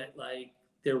enjoy that, like,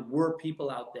 there were people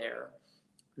out there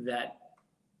that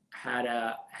had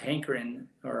a hankering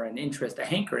or an interest. A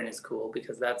hankering is cool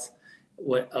because that's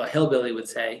what a hillbilly would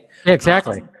say. Yeah,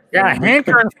 exactly.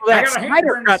 Hankering for that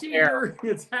Snyder cut there.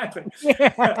 Exactly.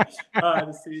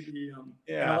 To see the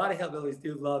and a lot of hillbillies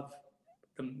do love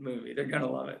the movie. They're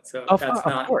gonna love it. So that's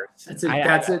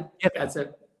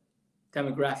a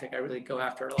demographic I really go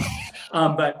after a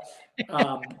lot. But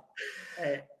to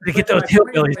get those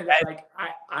hillbillies, like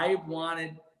I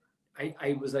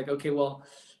was like, okay, well,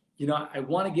 I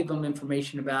want to give them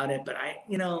information about it, but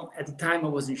at the time I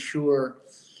wasn't sure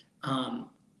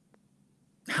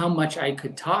how much I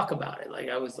could talk about it. Like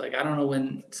I was like, I don't know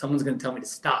when someone's going to tell me to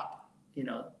stop.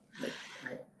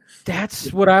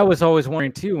 That's what I was always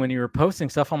wondering too. When you were posting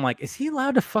stuff, I'm like, is he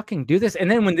allowed to fucking do this? And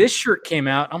then when this shirt came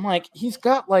out, I'm like, he's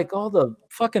got like all the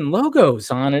fucking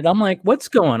logos on it. I'm like, what's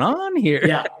going on here?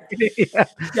 Yeah.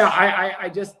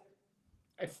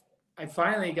 I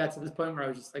finally got to this point where I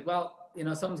was just like, well,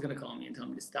 someone's going to call me and tell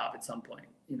me to stop at some point,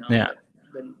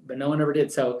 but no one ever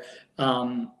did. So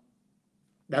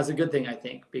that's a good thing, I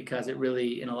think, because it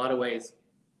really, in a lot of ways,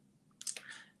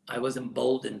 I was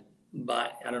emboldened by,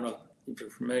 I don't know if you're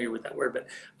familiar with that word, but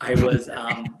I was,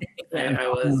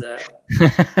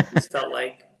 just felt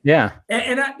like, and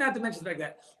not to mention the fact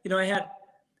that,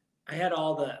 I had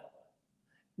all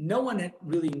no one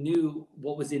really knew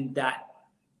what was in that.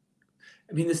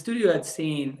 I mean, the studio had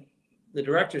seen the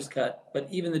director's cut, but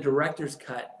even the director's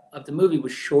cut of the movie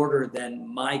was shorter than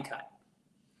my cut.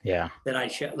 Yeah. That I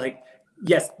showed. Like,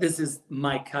 yes, this is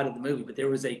my cut of the movie, but there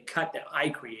was a cut that I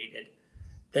created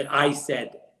that I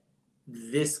said,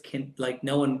 this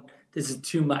is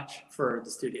too much for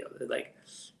the studio. Like,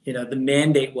 the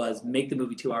mandate was make the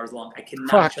movie 2 hours long. I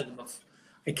cannot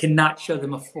show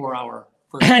them a 4-hour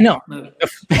version. I know. Movie.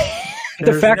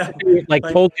 The fact that they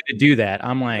told you to do that,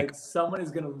 I'm like someone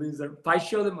is going to lose their. If I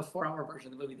show them a 4-hour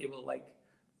version of the movie, they will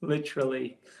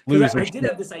literally lose. I did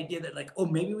have this idea that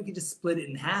maybe we could just split it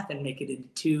in half and make it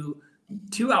into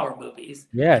 2-hour movies.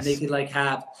 Yes. And they could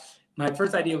have. My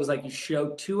first idea was you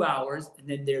show 2 hours, and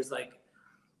then there's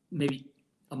maybe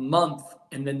a month,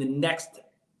 and then the next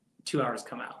 2 hours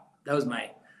come out. That was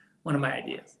one of my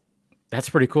ideas. That's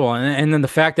pretty cool. And then the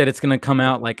fact that it's going to come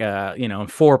out in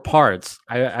 4 parts.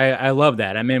 I love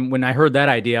that. I mean, when I heard that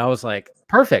idea, I was like,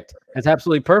 perfect. That's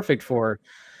absolutely perfect for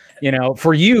you. Well,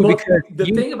 because the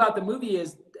thing about the movie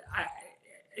is, I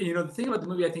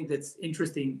think that's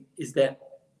interesting is that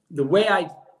the way I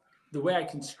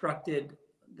constructed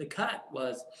the cut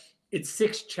was it's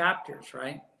 6 chapters,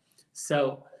 right?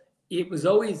 So it was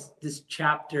always this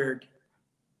chaptered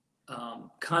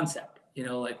concept,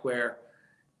 where,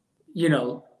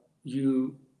 the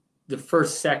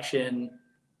first section,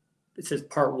 it says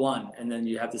part 1, and then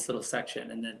you have this little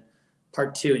section, and then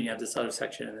part 2, and you have this other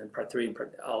section, and then part 3, and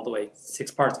all the way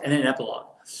 6 parts, and then an epilogue.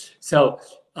 So,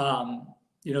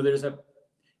 there's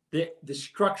the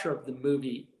structure of the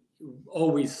movie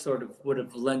always sort of would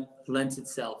have lent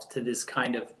itself to this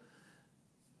kind of,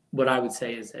 what I would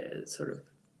say is a sort of,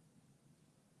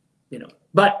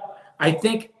 but I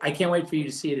think I can't wait for you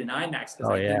to see it in IMAX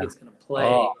because think it's going to play.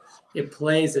 Oh. It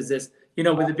plays as this,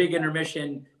 with a big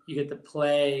intermission, you get to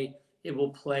play. It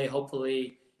will play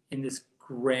hopefully in this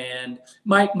grand.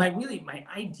 My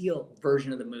ideal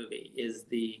version of the movie is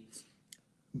the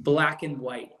black and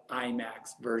white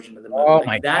IMAX version of the movie. Oh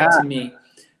my God.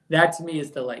 That to me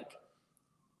is the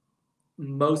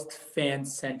most fan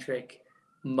centric,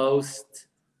 most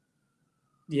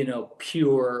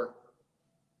pure,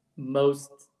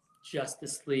 most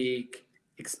Justice League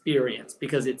experience,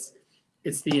 because it's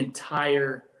it's the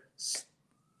entire,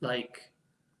 like,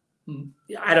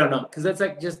 I don't know, because that's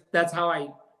like that's how I,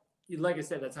 like I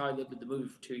said, that's how I lived with the movie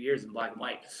for 2 years in black and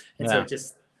white, and so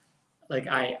just like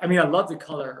I mean, I love the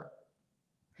color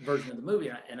version of the movie,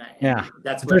 and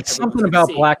that's what there's something about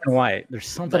black and white. There's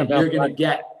something about you're gonna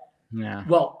get. Yeah.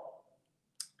 Well,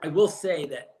 I will say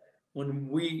that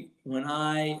when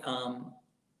I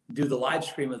do the live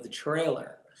stream of the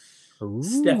trailer,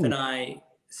 Steph and I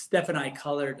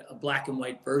colored a black and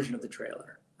white version of the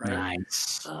trailer. Right.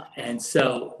 Nice. And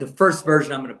so the first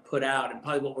version I'm going to put out, and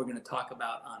probably what we're going to talk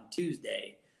about on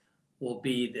Tuesday, will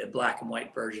be the black and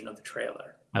white version of the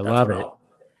trailer. I love it.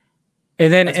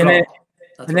 And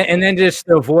then just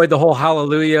to avoid the whole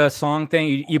Hallelujah song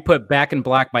thing, you put Back in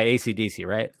Black by AC/DC,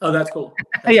 right? Oh, that's cool.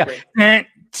 That's yeah. great.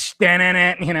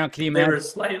 You know, can you imagine? They were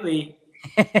slightly,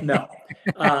 no.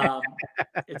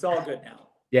 It's all good now.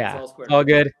 Yeah, it's all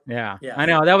good. Yeah, I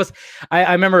know. That was,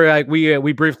 I remember like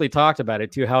we briefly talked about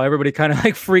it too, how everybody kind of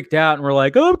like freaked out and we're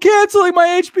like, oh, I'm canceling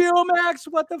my HBO Max.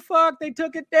 What the fuck? They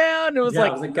took it down. It was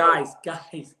like, guys,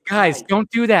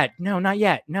 don't do that. No, not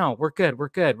yet. No, we're good. We're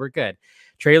good.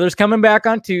 Trailer's coming back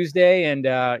on Tuesday, and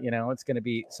you know, it's going to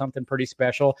be something pretty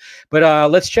special.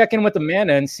 But let's check in with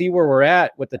Amanda and see where we're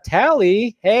at with the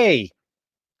tally. Hey,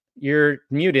 you're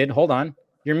muted. Hold on.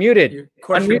 You're muted. Of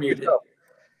course you're muted.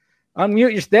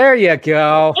 Unmute. There you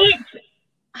go.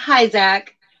 Hi,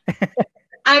 Zach.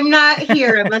 I'm not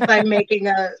here unless I'm making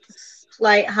a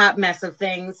slight hot mess of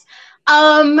things.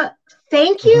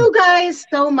 Thank you guys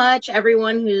so much.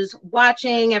 Everyone who's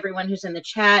watching, everyone who's in the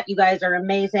chat. You guys are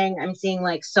amazing. I'm seeing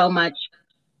like so much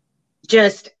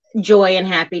just joy and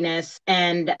happiness.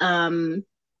 And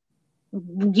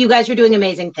you guys are doing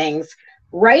amazing things.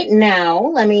 Right now,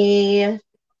 let me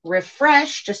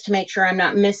refresh just to make sure I'm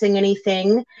not missing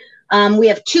anything. We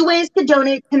have 2 ways to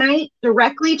donate tonight: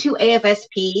 directly to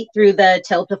AFSP through the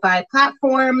Tiltify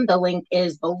platform. The link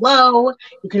is below.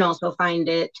 You can also find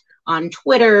it on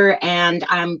Twitter, and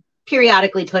I'm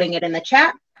periodically putting it in the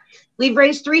chat. We've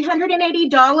raised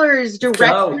 $380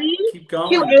 directly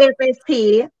to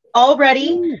AFSP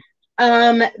already.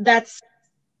 That's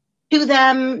to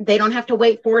them. They don't have to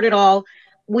wait for it at all.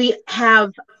 We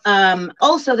have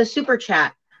also the super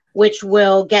chat, which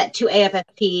will get to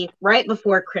AFSP right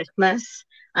before Christmas.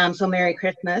 So Merry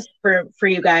Christmas for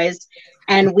you guys.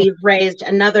 And we've raised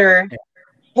another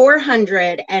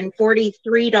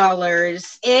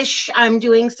 $443-ish. I'm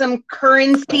doing some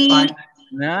currency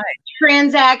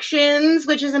transactions,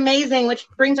 which is amazing, which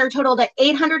brings our total to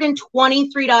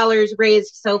 $823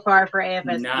 raised so far for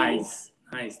AFSP. Nice.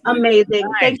 Amazing.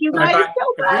 Nice. Thank you guys so much.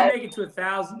 If we make it to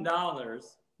 $1,000,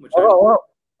 which you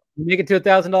make it to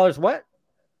 $1,000, what?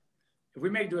 If we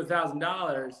make it to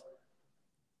 $1,000,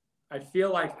 I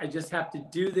feel like I just have to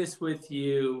do this with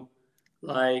you,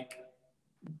 like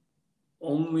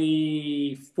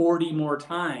only 40 more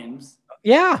times.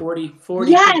 Yeah. 40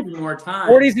 yes. 50 more times.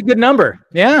 40 is a good number.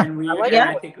 Yeah. And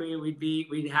I think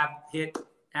we'd have hit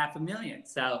 500,000.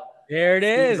 So there it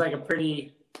is. Like a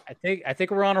pretty. I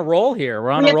think we're on a roll here. We're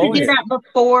on a roll. We have to do that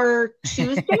before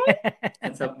Tuesday.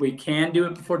 And so we can do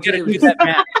it before Tuesday.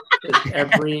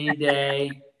 Every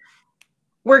day.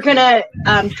 We're gonna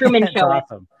Truman show it.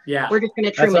 Awesome. Yeah. We're just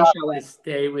gonna Truman show it.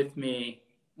 Stay with me.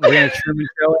 We're gonna Truman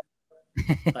show it.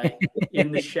 Like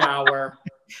in the shower.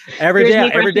 Every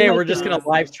day we're just gonna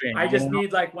live stream. I just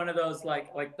need like one of those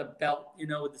like the belt, you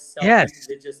know, with the selfie. Yes.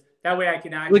 That way I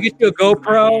can actually. We'll get you a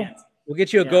GoPro. We'll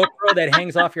get you a GoPro that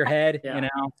hangs off your head. You know,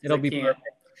 it'll be perfect.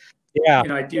 Yeah. You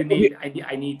know,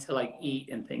 I need to like eat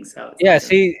and things. So yeah.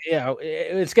 See,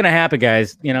 it's gonna happen,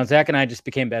 guys. You know, Zach and I just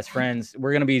became best friends.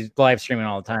 We're gonna be live streaming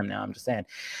all the time now. I'm just saying.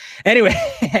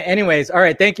 Anyways, all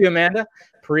right. Thank you, Amanda.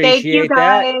 Appreciate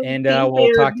that, and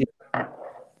we'll talk to you.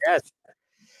 Yes,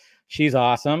 she's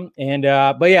awesome. And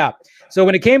but yeah, so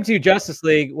when it came to Justice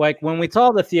League, like when we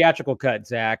saw the theatrical cut,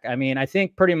 Zach, I mean, I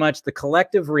think pretty much the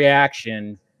collective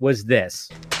reaction was this.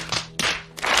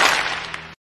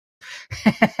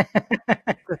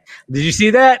 Did you see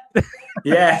that?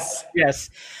 Yes. Yes.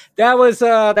 That was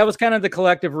kind of the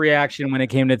collective reaction when it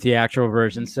came to the theatrical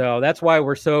version. So that's why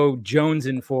we're so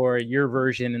jonesing for your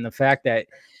version, and the fact that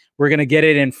we're going to get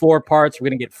it in 4 parts. We're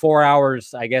going to get 4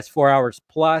 hours, I guess 4 hours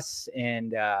plus,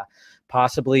 and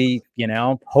possibly, you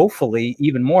know, hopefully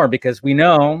even more, because we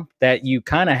know that you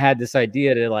kind of had this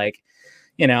idea to, like,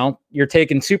 you know, you're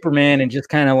taking Superman and just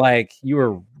kind of like you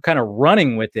were kind of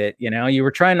running with it. You know, you were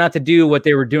trying not to do what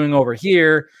they were doing over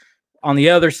here on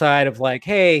the other side of like,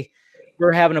 hey,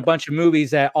 we're having a bunch of movies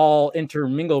that all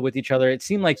intermingle with each other. It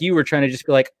seemed like you were trying to just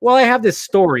be like, well, I have this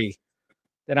story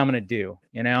that I'm going to do,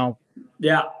 you know?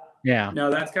 Yeah. Yeah. No,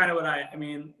 that's kind of what I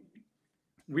mean,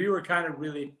 we were kind of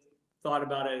really thought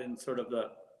about it in sort of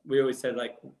we always said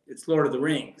like it's Lord of the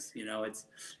Rings, you know, it's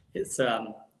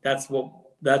that's what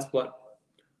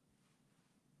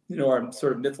you know, our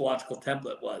sort of mythological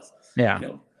template was. Yeah. You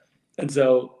know, and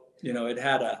so, you know, it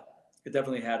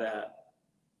definitely had a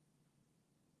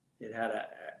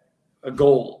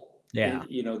goal. Yeah.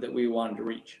 You know, that we wanted to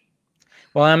reach.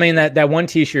 Well, I mean, that one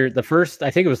T-shirt, I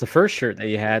think it was the first shirt that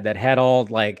you had that had all,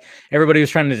 like, everybody was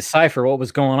trying to decipher what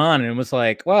was going on, and it was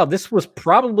like, wow, this was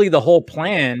probably the whole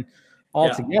plan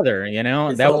altogether, you know?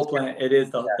 It's that the whole plan. It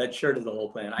is that shirt is the whole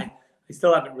plan. I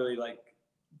still haven't really like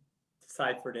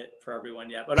deciphered it for everyone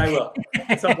yet, but I will.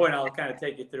 At some point, I'll kind of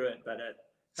take you through it. But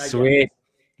sweet.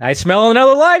 I smell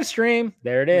another live stream.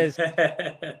 There it is.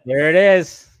 There it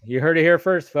is. You heard it here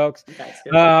first, folks.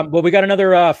 Well, we got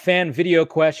another fan video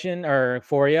question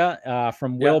for you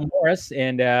from Will Morris,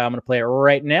 and I'm going to play it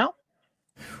right now.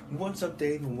 What's up,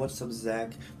 Dave, and what's up,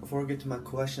 Zach? Before I get to my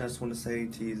question, I just want to say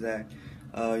to you, Zach,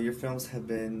 your films have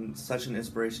been such an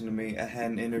inspiration to me. I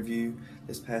had an interview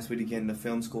this past week again in the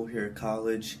film school here at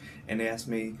college, and they asked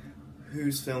me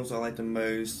whose films I like the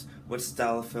most, what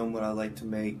style of film would I like to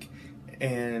make,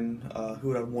 and who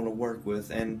would I want to work with.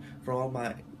 And for all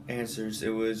my answers, it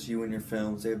was you and your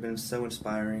films. They've been so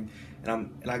inspiring,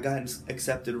 and I got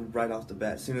accepted right off the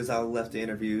bat. As soon as I left the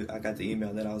interview, I got the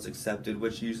email that I was accepted,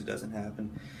 which usually doesn't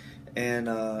happen. And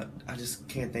I just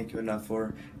can't thank you enough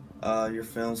for your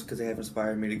films, because they have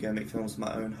inspired me to go make films of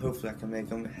my own. Hopefully I can make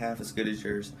them half as good as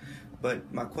yours.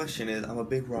 But my question is, I'm a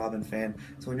big Robin fan,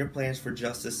 so in your plans for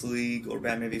Justice League or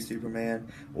Batman v Superman,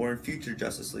 or in future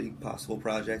Justice League possible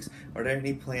projects, are there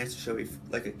any plans to show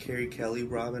like a Carrie Kelly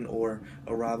Robin or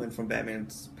a Robin from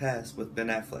Batman's past with Ben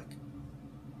Affleck?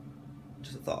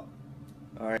 Just a thought.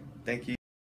 Alright, thank you.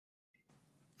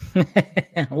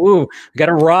 Ooh, we got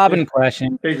a Robin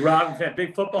question. Big Robin fan,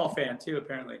 big football fan too,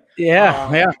 apparently.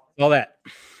 Yeah, all that.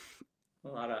 A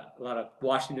lot of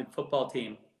Washington football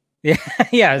team. Yeah,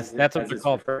 yeah, that's what they're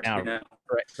called now.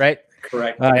 Right?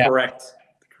 Correct. Yeah. Correct.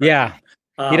 Yeah,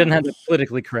 he doesn't have the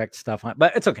politically correct stuff on,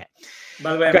 but it's okay.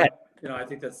 By the way, you know, I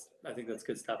think that's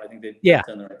good stuff. I think they've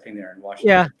done the right thing there in Washington.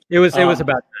 Yeah, it was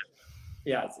about that.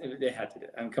 Yeah, they had to do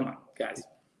it. I mean, come on, guys.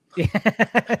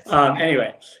 Yeah.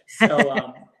 Anyway,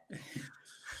 so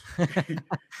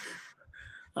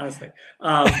honestly,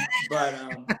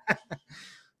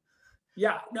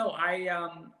 yeah, no,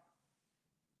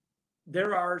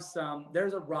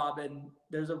 there's a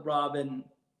Robin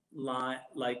line,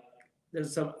 like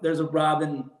there's a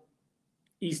Robin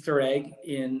Easter egg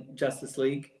in Justice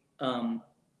League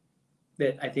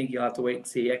that I think you'll have to wait and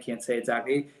see. I can't say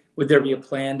exactly. Would there be a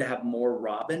plan to have more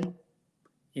Robin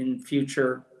in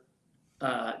future,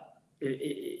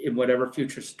 in whatever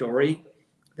future story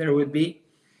there would be?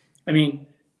 I mean,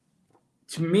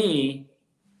 to me,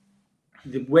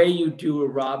 the way you do a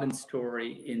Robin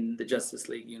story in the Justice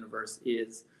League universe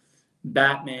is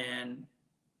Batman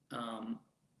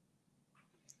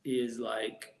is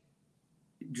like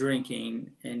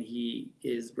drinking and he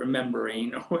is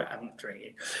remembering. I'm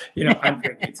drinking, you know, I'm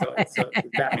drinking, so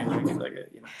Batman drinking like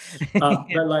it, you know.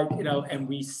 But like, you know, and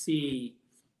we see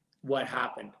what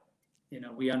happened. You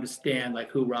know, we understand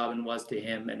like who Robin was to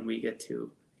him, and we get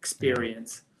to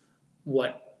experience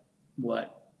what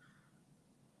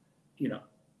you know,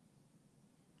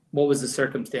 what was the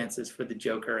circumstances for the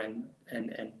Joker and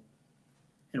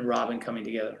Robin coming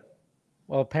together.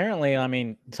 Well, apparently, I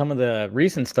mean, some of the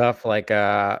recent stuff, like,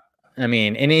 I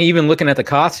mean, and even looking at the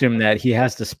costume that he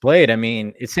has displayed, I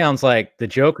mean, it sounds like the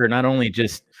Joker not only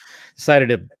just decided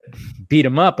to beat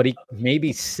him up, but he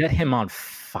maybe set him on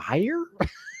fire,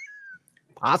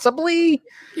 possibly.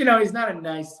 You know, he's not a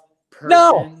nice person.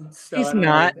 No, so he's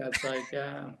not. That's like,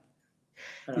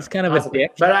 he's kind of a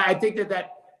dick. But I think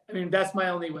that I mean, that's my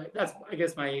only way. That's, I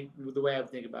guess, the way I would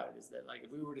think about it is that, like,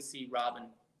 if we were to see Robin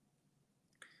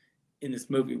in this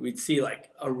movie, we'd see like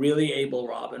a really able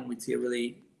Robin. We'd see a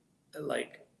really,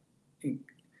 like,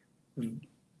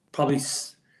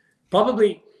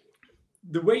 probably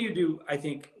the way you do, I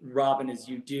think, Robin is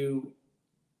you do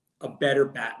a better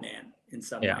Batman in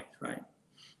some ways, right?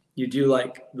 You do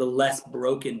like the less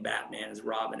broken Batman as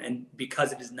Robin, and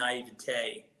because of his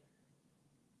naivete,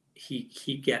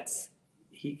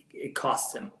 it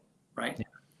costs him, right? Yeah.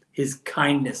 His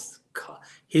kindness,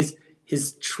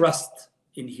 his trust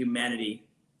in humanity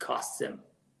costs him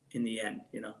in the end,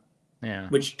 you know? Yeah.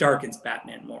 Which darkens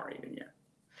Batman more even, yeah.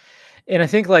 And I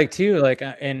think like too, like,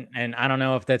 and I don't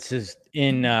know if that's just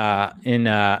in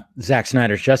Zack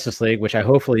Snyder's Justice League, which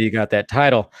hopefully you got that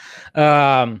title.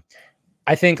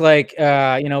 I think like,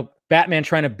 you know, Batman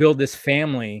trying to build this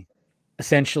family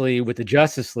essentially with the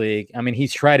Justice League. I mean,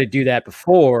 he's tried to do that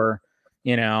before,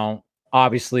 you know,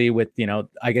 obviously with, you know,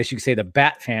 I guess you could say the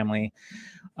Bat family.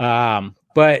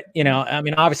 But, you know, I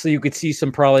mean, obviously you could see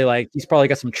some probably like, he's probably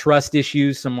got some trust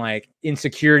issues, some like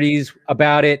insecurities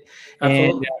about it.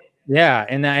 Absolutely. And yeah.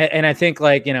 And I think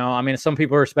like, you know, I mean, some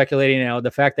people are speculating, you know,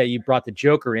 the fact that you brought the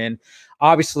Joker in,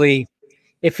 obviously,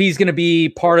 if he's going to be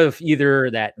part of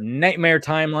either that nightmare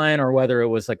timeline or whether it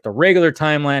was like the regular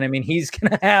timeline, I mean, he's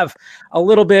going to have a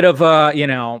little bit of, you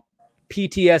know,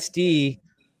 PTSD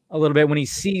a little bit when he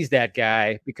sees that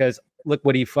guy, because look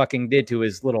what he fucking did to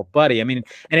his little buddy. I mean,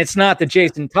 and it's not the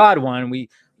Jason Todd one.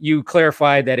 You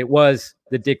clarified that it was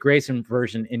the Dick Grayson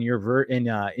version in your version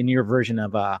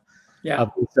of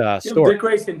this story. Dick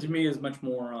Grayson to me is much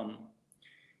more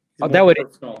that would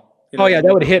personal. You know,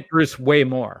 that would hit Bruce way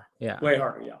more. Yeah. Way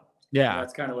harder. Yeah. Yeah.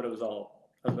 That's kind of what it was all.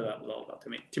 That's what that was all about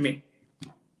to me.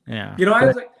 Yeah. You know, I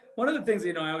was like, one of the things,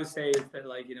 you know, I always say is that,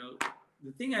 like, you know,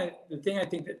 the thing I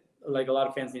think that like a lot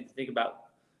of fans need to think about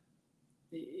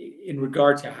in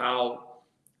regard to how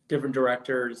different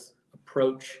directors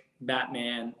approach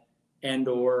Batman and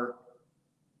or,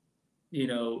 you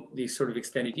know, these sort of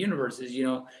extended universes, you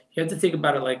know, you have to think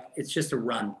about it like it's just a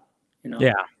run, you know?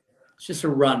 Yeah. It's just a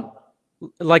run.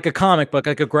 Like a comic book,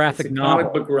 like a graphic novel.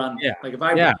 Comic book run. Yeah. Like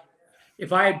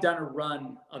if I had done a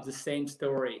run of the same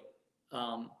story,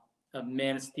 of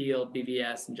Man of Steel,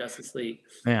 BVS, and Justice League,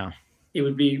 yeah, it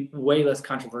would be way less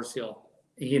controversial.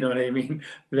 You know what I mean?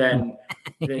 Than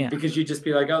because you'd just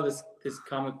be like, oh, this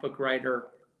comic book writer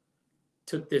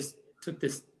took this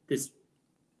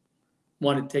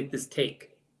wanted to take this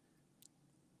take,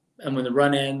 and when the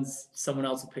run ends, someone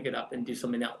else will pick it up and do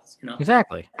something else. You know?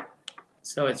 Exactly.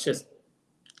 So it's just,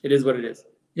 it is what it is.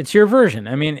 It's your version.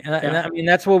 I mean, I mean,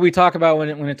 that's what we talk about when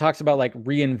it talks about like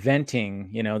reinventing,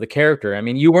 you know, the character. I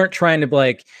mean, you weren't trying to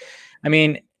like, I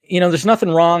mean, you know, there's nothing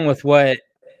wrong with what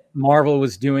Marvel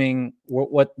was doing,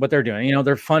 what they're doing. You know,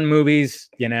 they're fun movies.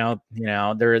 You know,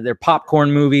 they're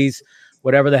popcorn movies,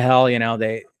 whatever the hell. You know,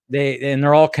 and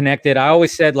they're all connected. I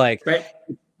always said like, right.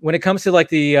 When it comes to like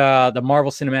the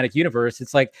Marvel Cinematic Universe,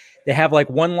 it's like they have like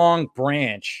one long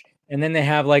branch, and then they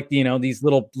have like, you know, these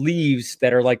little leaves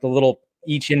that are like the little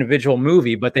each individual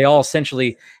movie, but they all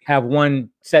essentially have one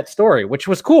set story, which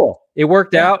was cool. It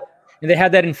worked out, and they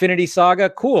had that Infinity Saga,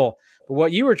 cool. But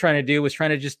what you were trying to do was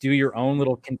trying to just do your own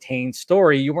little contained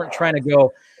story. You weren't trying to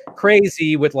go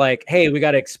crazy with like, hey, we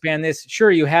got to expand this.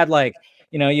 Sure, you had like,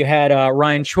 you know, you had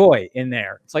Ryan Choi in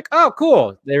there. It's like, oh,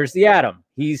 cool. There's the Atom.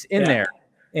 He's in there.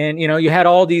 And, you know, you had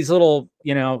all these little,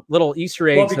 you know, little Easter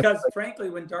eggs. Well, because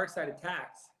frankly, when Darkseid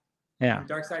attacks, when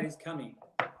Darkseid is coming,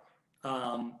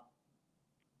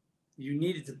 you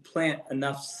needed to plant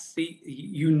enough seed.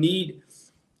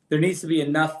 There needs to be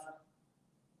enough,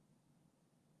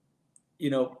 you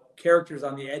know, characters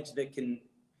on the edge that can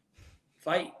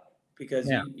fight,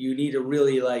 because you need to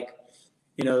really, like,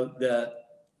 you know, the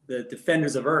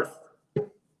defenders of Earth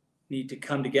need to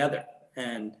come together,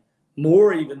 and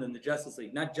more even than the Justice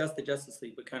League, not just the Justice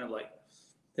League, but kind of like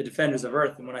the defenders of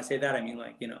Earth. And when I say that, I mean,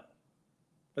 like, you know,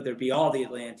 but there'd be all the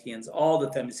Atlanteans, all the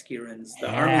Themyscirans, the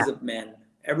armies of men,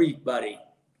 everybody,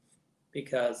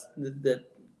 because the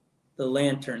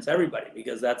Lanterns, everybody,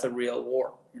 because that's a real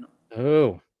war, you know.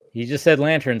 Oh, you just said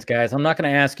Lanterns, guys. I'm not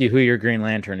going to ask you who your Green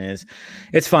Lantern is.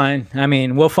 It's fine. I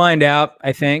mean, we'll find out,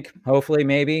 I think, hopefully,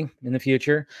 maybe in the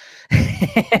future.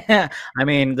 I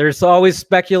mean, there's always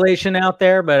speculation out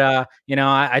there, but, you know,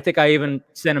 I think I even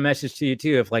sent a message to you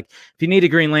too. If you need a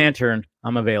Green Lantern,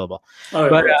 I'm available. Oh,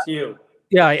 but it's you.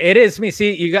 Yeah, it is me.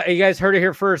 See, you guys heard it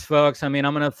here first, folks. I mean,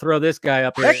 I'm going to throw this guy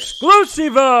up here.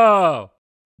 Exclusivo!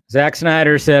 Zack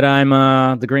Snyder said I'm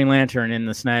the Green Lantern in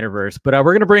the Snyderverse. But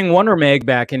we're going to bring Wonder Meg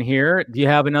back in here. Do you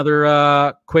have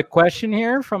another quick question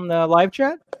here from the live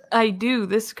chat? I do.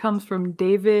 This comes from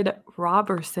David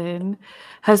Robertson.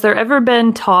 Has there ever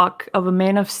been talk of a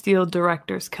Man of Steel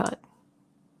director's cut?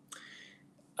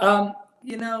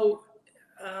 You know,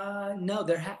 no.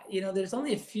 There's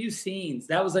only a few scenes.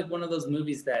 That was like one of those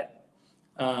movies that,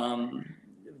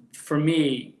 for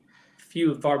me,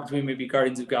 few and far between, maybe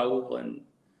Guardians of Gaul and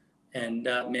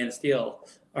Man of Steel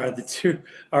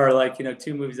are like, you know,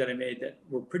 two movies that I made that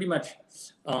were pretty much,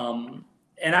 and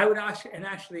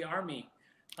actually Army,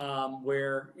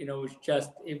 where, you know,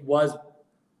 it was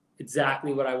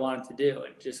exactly what I wanted to do.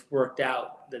 It just worked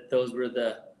out that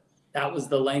that was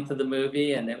the length of the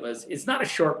movie, and it's not a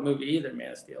short movie either,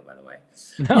 Man of Steel, by the way.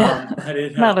 No,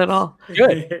 not at all.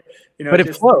 Good. You know, but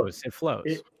it flows. It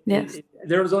flows. Yes.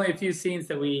 There was only a few scenes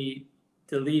that we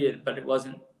deleted, but it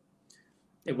wasn't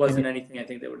anything I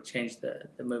think that would have changed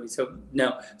the movie. So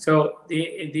no. So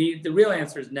the real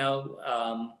answer is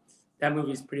no. That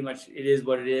movie is pretty much, it is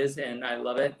what it is, and I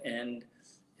love it, and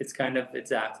it's kind of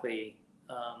exactly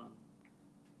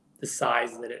the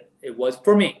size that it was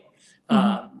for me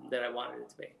that I wanted it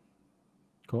to be.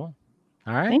 Cool.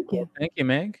 All right. Thank you. Thank you,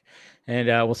 Meg. And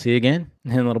we'll see you again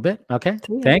in a little bit. Okay.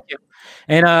 Thank you.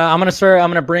 And I'm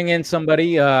gonna bring in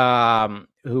somebody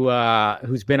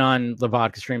who's been on the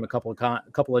Vodka stream a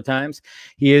couple of times.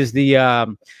 He is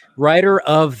the writer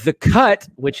of The Cut,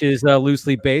 which is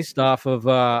loosely based off of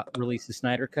Release the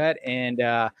Snyder Cut, and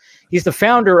he's the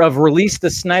founder of Release the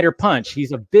Snyder Punch.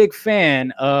 He's a big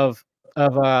fan of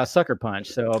Sucker Punch.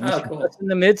 So Mr. Cool. That's in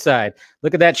the mid side.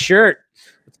 Look at that shirt.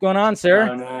 What's going on, sir?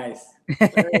 Oh, nice.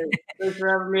 Hey, thanks for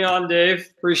having me on, Dave.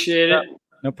 Appreciate it.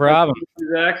 No problem.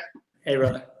 Zach. Hey,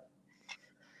 brother.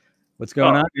 What's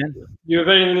going on, man? You have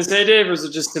anything to say, Dave, or is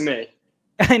it just to me?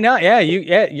 I know.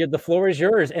 Yeah, the floor is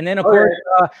yours. And then of course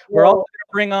we're also going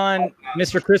to bring on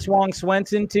Mr. Chris Wong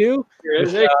Swenson too.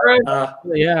 Hey, Chris.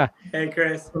 Yeah. Hey,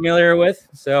 Chris. Familiar with.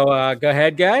 So go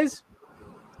ahead, guys.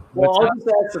 Well, I'll just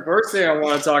ask the first thing I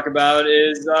want to talk about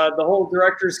is the whole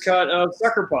director's cut of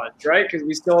Sucker Punch, right? Because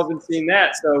we still haven't seen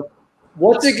that. So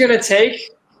what's it going to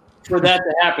take for that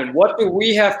to happen? What do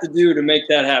we have to do to make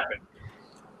that happen?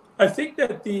 I think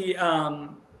that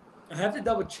I have to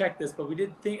double check this, but we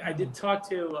did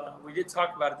talk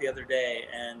about it the other day,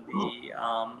 and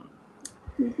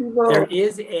there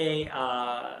is a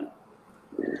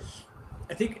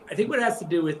I think what it has to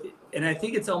do with, and I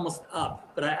think it's almost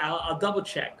up, but I'll double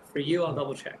check for you. I'll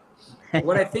double check.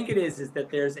 What I think it is that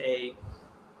there's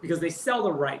because they sell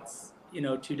the rights,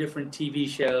 to different TV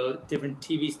shows, different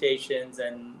TV stations,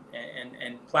 and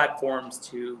platforms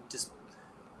to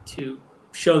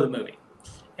show the movie.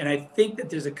 And I think that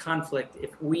there's a conflict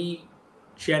if we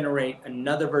generate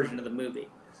another version of the movie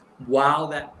while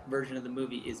that version of the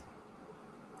movie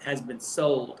has been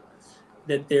sold,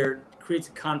 that there creates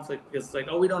a conflict because it's like,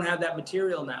 oh, we don't have that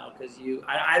material now because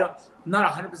I'm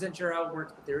not 100% sure how it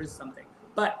works, but there is something.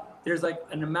 But there's like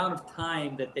an amount of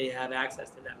time that they have access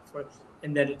to that before,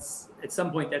 and that it's at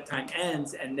some point that time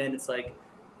ends, and then it's like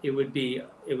it would be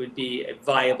a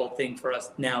viable thing for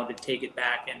us now to take it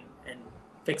back and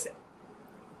fix it.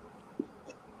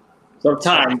 So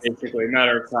time, basically, a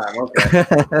matter of time. Okay.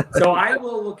 So I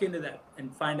will look into that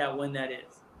and find out when that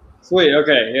is. Sweet.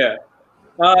 Okay. Yeah.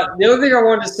 The other thing I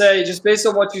wanted to say, just based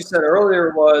on what you said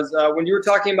earlier, was when you were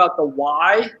talking about the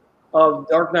why of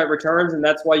Dark Knight Returns, and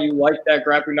that's why you like that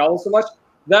graphic novel so much.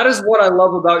 That is what I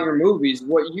love about your movies.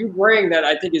 What you bring that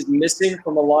I think is missing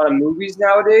from a lot of movies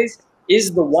nowadays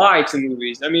is the why to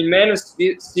movies. I mean, Man of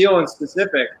Steel in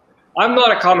specific. I'm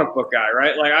not a comic book guy,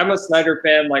 right? Like, I'm a Snyder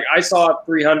fan. Like, I saw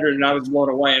 300 and I was blown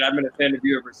away, and I've been a fan of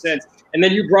you ever since. And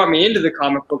then you brought me into the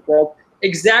comic book world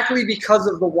exactly because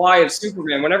of the why of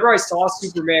Superman. Whenever I saw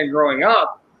Superman growing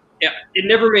up, it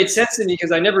never made sense to me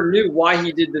because I never knew why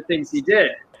he did the things he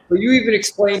did. But you even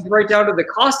explained right down to the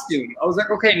costume. I was like,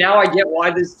 okay, now I get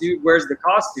why this dude wears the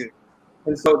costume.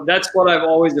 And so that's what I've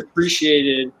always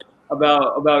appreciated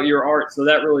about your art. So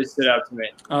that really stood out to me.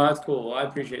 Oh, that's cool. I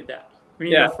appreciate that. I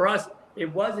mean, for us,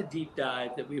 it was a deep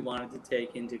dive that we wanted to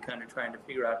take into kind of trying to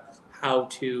figure out how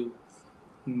to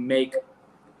make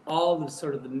all the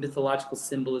sort of the mythological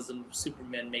symbolism of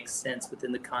Superman make sense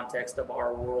within the context of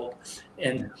our world.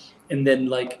 And then,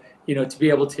 like, to be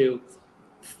able to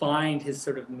find his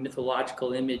sort of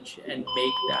mythological image and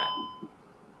make that.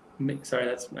 Sorry,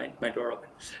 that's my door open.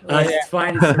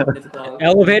 Find his sort of mythological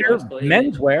elevator, image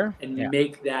menswear, and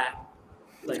make that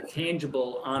like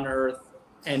tangible on Earth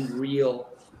and real.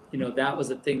 That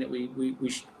was a thing that we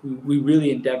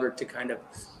really endeavored to kind of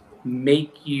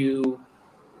make you.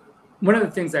 One of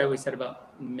the things I always said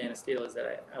about Man of Steel is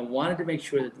that I wanted to make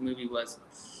sure that the movie was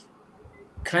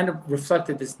kind of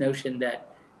reflected this notion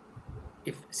that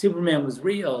if Superman was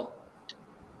real,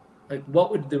 like, what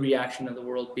would the reaction of the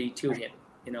world be to him?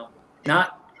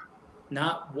 Not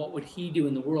what would he do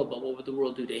in the world, but what would the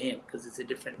world do to him? Because it's an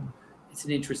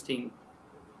interesting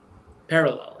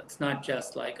parallel. It's not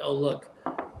just like, oh, look,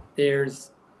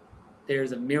 there's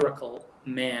a miracle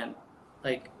man,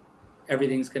 like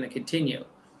everything's going to continue.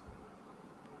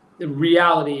 The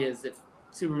reality is, if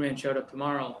Superman showed up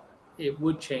tomorrow, it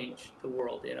would change the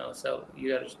world, So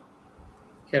you got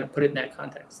to put it in that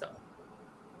context. So.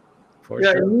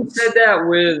 Yeah, sure. You said that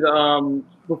with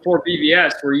before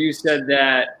BVS, where you said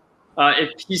that if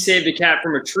he saved a cat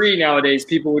from a tree nowadays,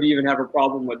 people would even have a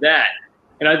problem with that.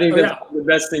 And I think that's one of the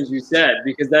best things you said,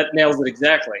 because that nails it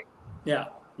exactly. Yeah,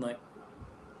 like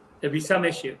there'd be some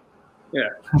issue. Yeah.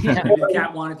 Maybe the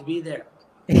cat wanted to be there.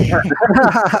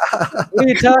 What are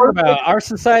you talking about? Our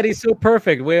society's so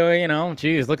perfect.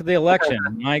 Geez, look at the election.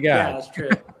 My God. Yeah, that's true.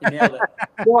 You nailed it.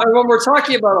 Well, and when we're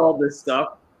talking about all this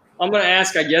stuff, I'm going to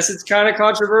ask, I guess it's kind of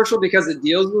controversial because it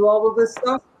deals with all of this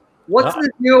stuff. What's the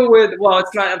deal with, well,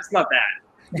 it's not that.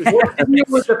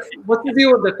 What's the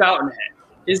deal with the Fountainhead?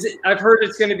 Is it, I've heard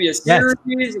it's going to be a series,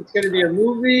 it's going to be a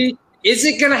movie. Is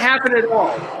it going to happen at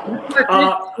all?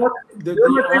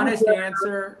 The honest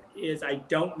answer is I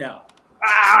don't know.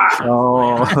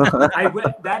 Oh.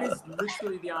 That is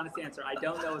literally the honest answer. I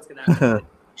don't know what's going to happen.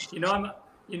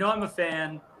 I'm a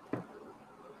fan.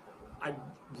 I've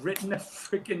written a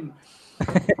freaking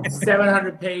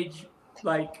 700-page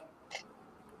like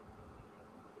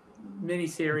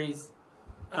miniseries.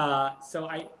 So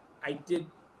I did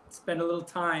spend a little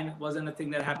time. It wasn't a thing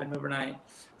that happened overnight.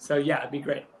 So yeah, it'd be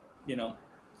great.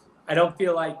 I don't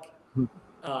feel like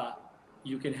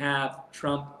you can have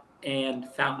Trump and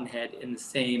Fountainhead in the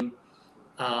same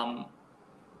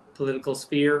political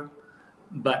sphere,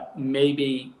 but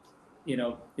maybe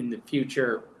in the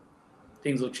future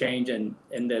things will change and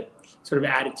the sort of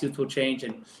attitudes will change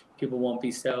and people won't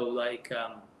be so like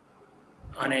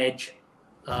on edge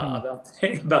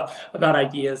about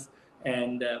ideas,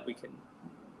 and we can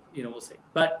we'll see.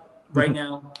 But right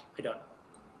now I don't know.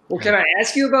 Well, can I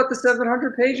ask you about the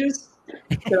 700 pages?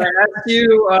 Can I ask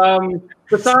you,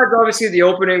 besides obviously the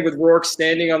opening with Rourke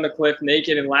standing on the cliff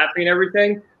naked and laughing and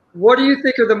everything, what do you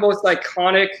think are the most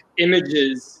iconic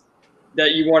images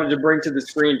that you wanted to bring to the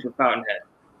screen for Fountainhead?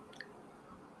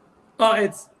 Well,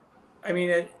 it's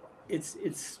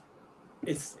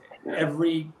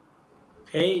every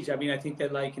page. I mean, I think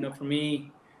that for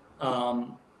me,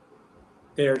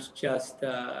 there's just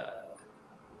the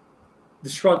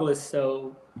struggle is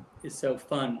so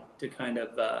fun to kind of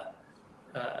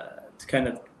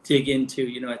dig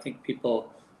into. I think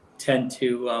people tend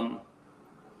to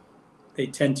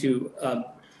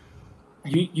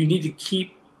you need to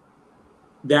keep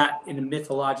that in a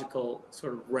mythological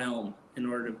sort of realm in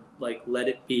order to let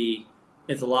it be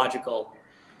mythological.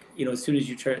 As soon as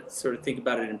you try to sort of think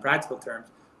about it in practical terms,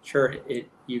 sure,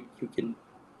 you can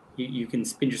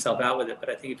spin yourself out with it, but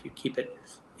I think if you keep it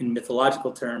in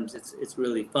mythological terms, it's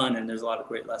really fun and there's a lot of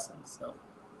great lessons. So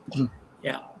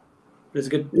yeah, it's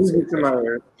good. It's good.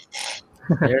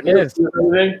 There it is.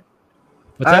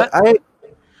 What's that?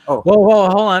 Whoa,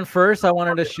 hold on. First, I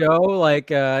wanted to show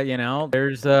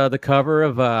there's the cover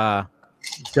of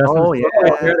Justin's book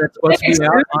right here that's supposed to be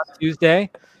out on Tuesday.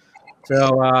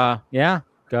 So yeah,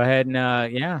 go ahead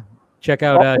and check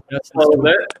out Justin's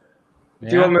book.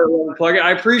 Do you want me to plug it?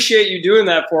 I appreciate you doing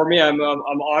that for me. I'm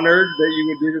honored that you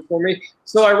would do this for me.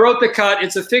 So I wrote the cut.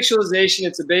 It's a fictionalization.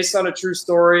 It's based on a true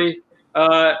story.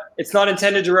 It's not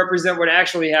intended to represent what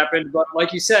actually happened, but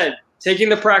like you said, taking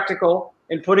the practical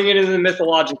and putting it into the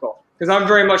mythological. Because I'm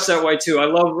very much that way too. I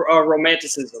love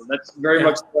romanticism. That's very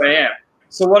much the way I am.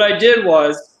 So what I did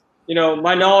was,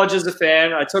 my knowledge as a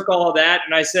fan, I took all of that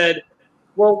and I said,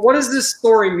 well, what does this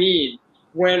story mean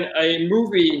when a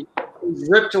movie is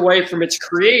ripped away from its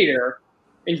creator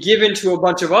and given to a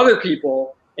bunch of other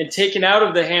people and taken out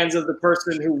of the hands of the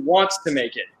person who wants to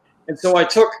make it? And so I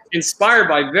took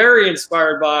very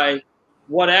inspired by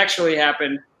what actually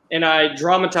happened, and I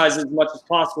dramatized as much as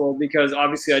possible because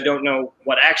obviously I don't know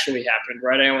what actually happened,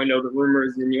 right? I only know the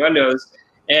rumors and innuendos.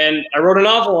 And I wrote a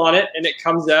novel on it, and it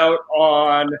comes out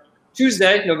on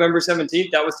Tuesday, November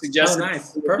 17th. That was suggested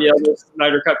to the other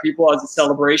Snyder Cut people as a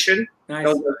celebration. Nice.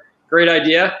 That was a great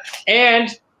idea. And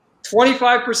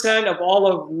 25% of all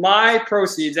of my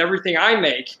proceeds, everything I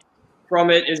make from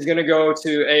it, is going to go to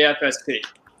AFSP.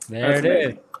 There it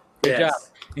is. Good job.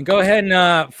 And go ahead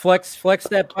and flex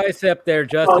that bicep there,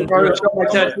 Justin.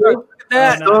 Look at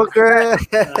that.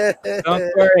 Okay.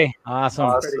 Don't worry.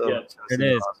 Awesome. Good. There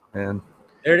it is. Man.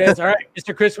 There it is. All right,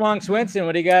 Mr. Chris Wong Swinson,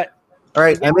 what do you got? All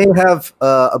right, I may have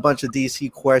a bunch of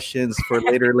DC questions for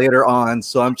later on,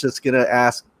 so I'm just gonna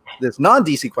ask this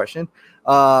non-DC question.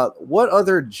 What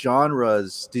other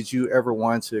genres did you ever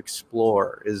want to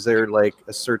explore? Is there like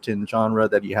a certain genre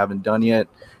that you haven't done yet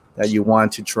that you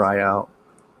want to try out?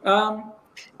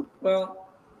 Well,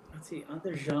 let's see,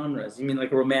 other genres. You mean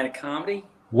like a romantic comedy?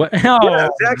 What? Oh, yeah,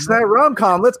 Zack Snyder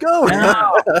rom-com. Let's go.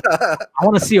 No. I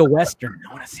want to see a Western.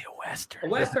 A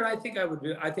Western, I think I would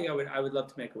do. I would love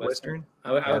to make a Western.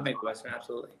 I would make a Western,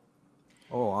 absolutely.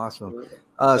 Oh, awesome.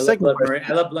 Second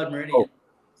question. I love Blood Meridian.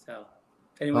 So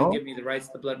if anyone give me the rights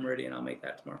to the Blood Meridian, I'll make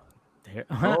that tomorrow.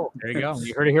 There you go.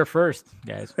 You heard it here first,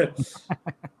 guys.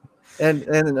 And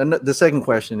the second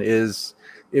question is,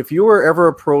 if you were ever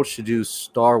approached to do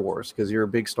Star Wars, because you're a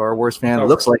big Star Wars fan, it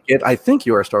looks like it. I think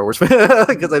you are a Star Wars fan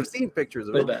because I've seen pictures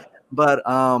of it. But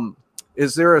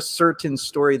is there a certain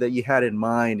story that you had in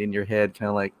mind in your head, kind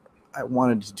of like, I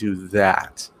wanted to do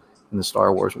that in the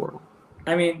Star Wars world?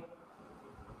 I mean,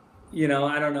 I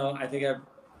don't know. I think I've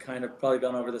kind of probably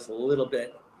gone over this a little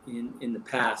bit in the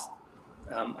past.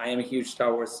 I am a huge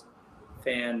Star Wars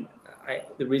fan.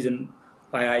 The reason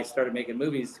why I started making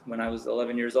movies when I was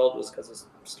 11 years old was because of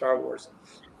Star Wars.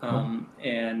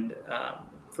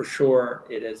 For sure,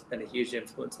 it has been a huge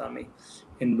influence on me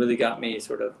and really got me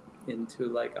sort of into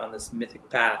like on this mythic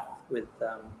path with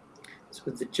the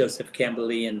Joseph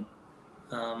Campbellian,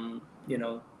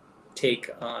 take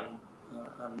on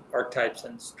archetypes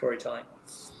and storytelling.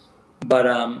 But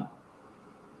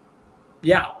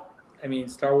yeah, I mean,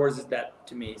 Star Wars is that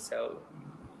to me. So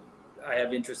I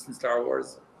have interest in Star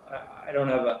Wars. I don't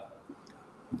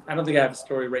think I have a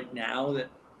story right now that,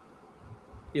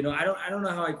 I don't know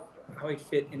how I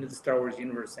fit into the Star Wars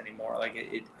universe anymore. Like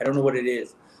I don't know what it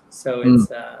is. So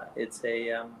it's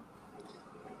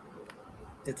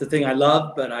a thing I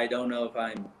love, but I don't know if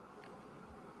I'm,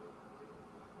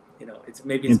 it's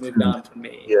moved on from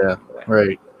me. Yeah,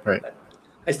 right. But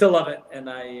I still love it, and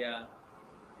I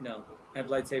have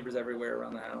lightsabers everywhere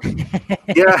around the house.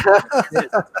 Yeah.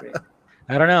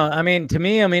 I don't know. I mean, to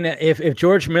me, if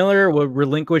George Miller would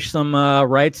relinquish some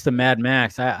rights to Mad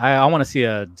Max, I want to see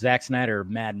a Zack Snyder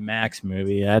Mad Max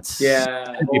movie.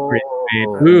 That'd be pretty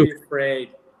I'd be afraid.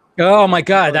 Oh my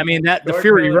God! I mean, the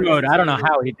Fury Miller Road. I don't know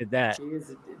how he did that.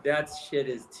 That shit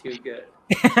is too good.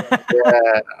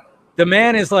 Yeah. The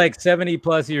man is like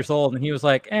 70+ years old, and he was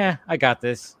like, I got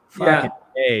this. Fucking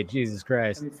hey, Jesus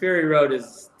Christ. I mean, Fury Road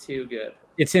is too good.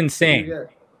 It's insane. Too good.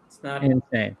 It's not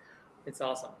insane. It's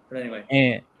awesome. But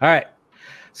anyway. All right.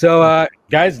 So,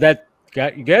 guys, that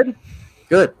got you good?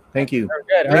 Good. Thank you.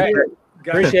 Good. All right.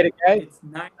 Appreciate it, guys. It's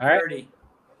 9:30. Right.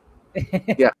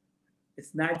 Yeah.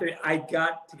 It's 9:30. I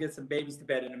got to get some babies to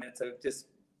bed in a minute, so just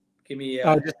give me.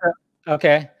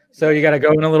 Okay. So you got to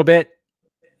go in a little bit.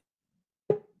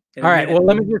 All right. Well,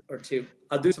 let me just or two.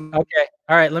 I'll do some. Okay.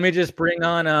 All right. Let me just bring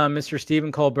on Mr.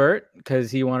 Stephen Colbert because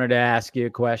he wanted to ask you a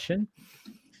question.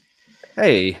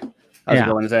 Hey, how's it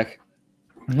going, Zach?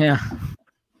 Yeah.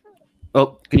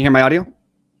 Oh, can you hear my audio?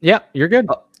 Yeah, you're good.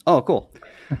 Oh, cool.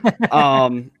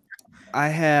 I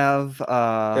have.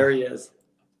 There he is.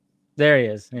 There he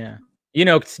is. Yeah. You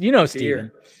know,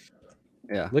 Stephen.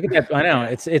 Yeah. Look at that. I know.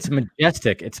 It's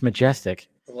majestic. It's majestic.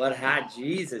 What hat?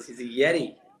 Jesus, he's a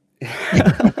Yeti.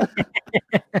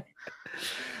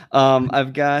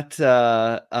 I've got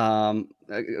a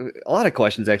lot of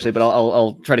questions actually, but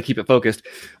I'll try to keep it focused.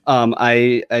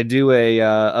 I do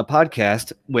a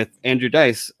podcast with Andrew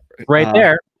Dice right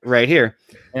here.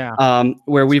 Yeah.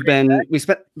 Where we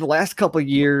spent the last couple of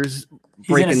years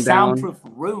breaking in a down soundproof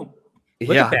room.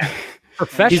 Look at that.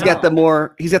 Professional.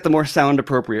 He's got the more sound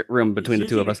appropriate room between the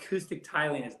two of us. Acoustic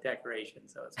tiling is decoration,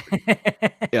 so it's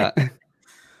yeah.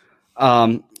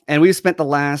 And we've spent the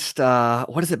last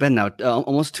what has it been now?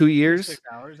 Almost 2 years. 6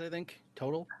 hours, I think,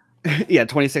 total. Yeah,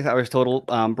 26 hours total.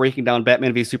 Breaking down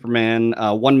Batman v Superman,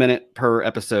 1 minute per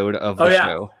episode of the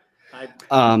show.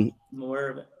 I'm aware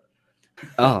of it.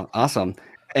 Oh, awesome!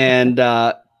 And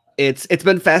it's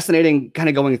been fascinating, kind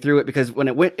of going through it because when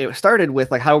it started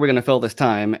with like how are we going to fill this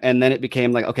time, and then it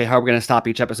became like okay, how are we going to stop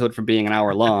each episode from being an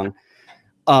hour long?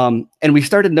 And we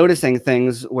started noticing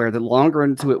things where the longer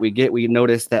into it we get, we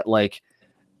notice that like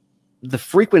the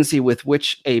frequency with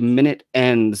which a minute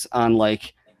ends on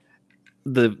like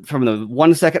from the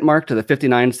 1 second mark to the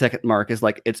 59-second mark is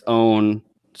like its own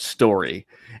story,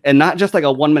 and not just like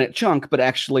a 1 minute chunk, but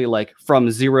actually like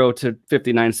from 0 to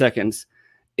 59 seconds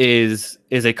is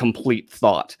a complete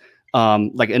thought.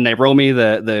 Like in Nairobi,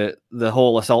 the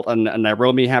whole assault on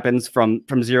Nairobi happens from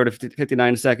 0 to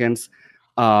 59 seconds.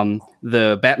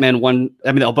 The Batman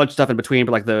a bunch of stuff in between,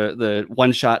 but like the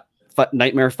one shot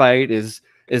nightmare fight is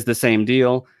the same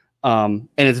deal. And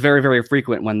it's very, very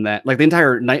frequent when that, like the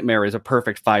entire nightmare is a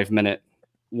perfect 5 minute,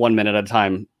 1 minute at a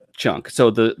time chunk.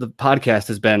 So the podcast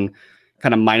has been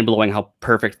kind of mind blowing how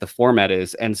perfect the format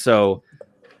is. And so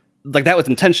like that was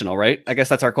intentional, right? I guess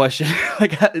that's our question.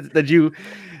 Like did you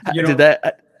did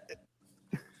that?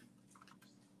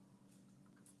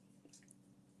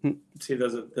 See,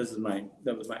 that was mine.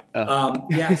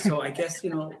 Yeah. So I guess, the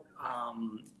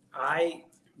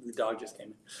dog just came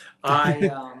in.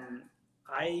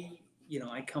 I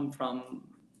come from,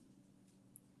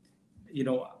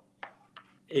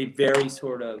 a very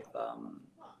sort of,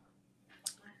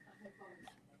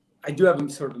 I do have a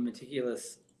sort of a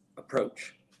meticulous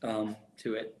approach to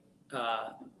it,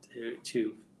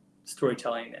 to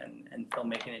storytelling and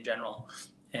filmmaking in general.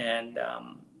 And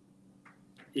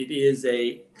it is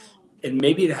and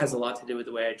maybe it has a lot to do with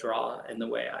the way I draw and the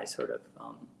way I sort of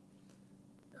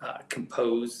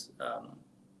compose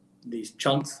these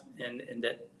chunks, and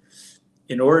that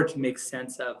in order to make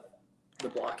sense of the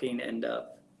blocking and of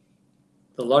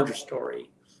the larger story,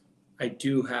 I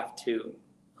do have to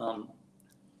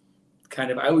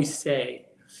kind of, I always say,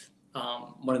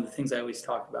 one of the things I always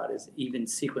talk about is even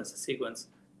sequence to sequence,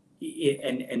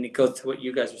 and it goes to what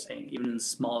you guys are saying, even in the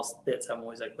smallest bits, I'm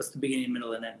always like, what's the beginning,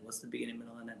 middle, and end? What's the beginning,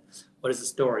 middle, and end? What is the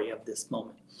story of this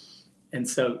moment? And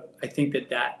so I think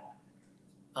that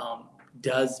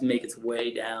does make its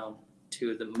way down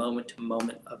to the moment to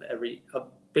moment of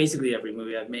basically every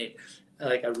movie I've made.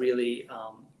 Like I really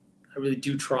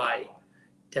do try.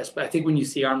 I think when you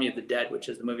see Army of the Dead, which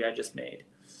is the movie I just made,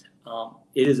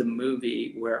 it is a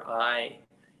movie where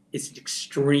it's an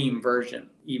extreme version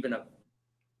even of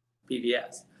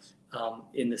BVS,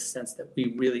 in the sense that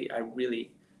I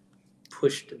really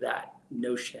pushed that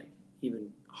notion even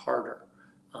harder.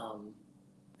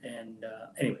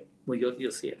 Anyway, well,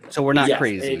 you'll see it. So we're not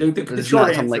crazy. It's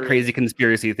not some like crazy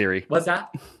conspiracy theory. What's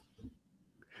that?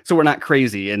 So we're not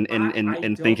crazy in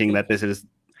thinking that this is.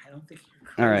 I don't think you're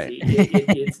crazy. All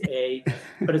right.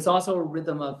 But it's also a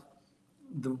rhythm of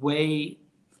the way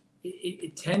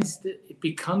it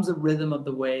becomes a rhythm of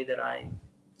the way that I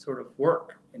sort of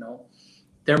work.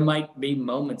 There might be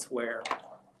moments where,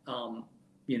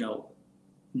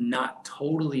 not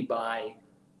totally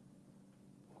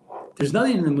there's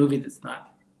nothing in the movie that's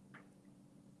not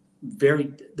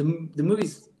the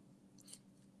movies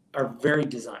are very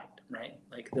designed, right?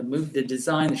 Like the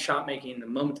design, the shot making, the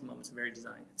moment to moments are very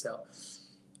designed. So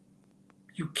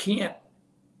you can't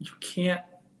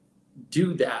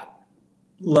do that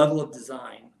level of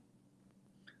design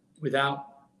without,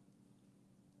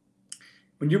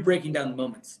 when you're breaking down the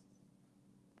moments,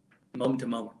 moment to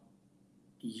moment,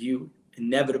 you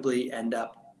inevitably end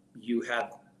up,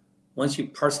 once you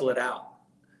parcel it out,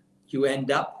 you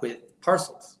end up with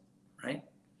parcels, right?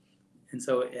 And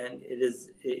so,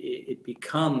 it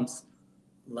becomes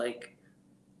like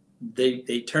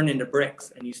they turn into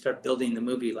bricks, and you start building the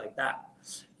movie like that,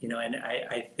 and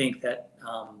I think that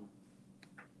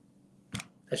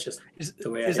that's just the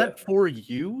way is that for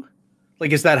you?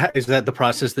 Like, is that the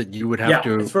process that you would have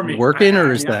to it's for me. work in,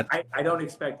 or is that? I don't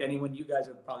expect anyone. You guys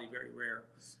are probably very rare,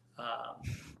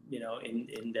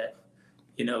 in that,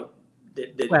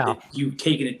 that you've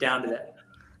taken it down to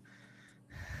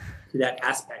that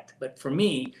aspect. But for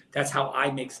me, that's how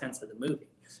I make sense of the movie.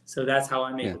 So that's how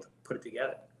I'm able to put it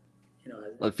together.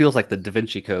 Well, it feels like the Da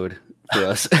Vinci Code for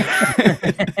us.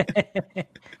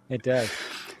 It does.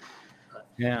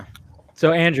 Yeah.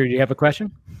 So Andrew, do you have a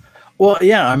question? Well,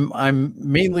 yeah, I'm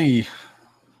mainly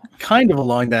kind of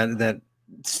along that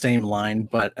same line,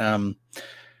 but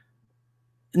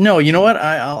no, you know what?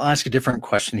 I'll ask a different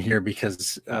question here,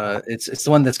 because it's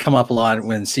the one that's come up a lot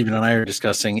when Steven and I are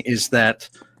discussing, is that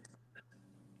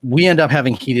we end up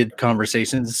having heated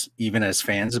conversations even as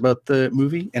fans about the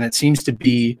movie, and it seems to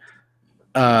be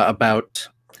about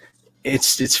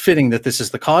it's fitting that this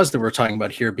is the cause that we're talking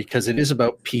about here, because it is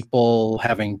about people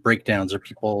having breakdowns, or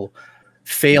people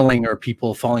failing, or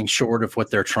people falling short of what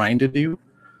they're trying to do.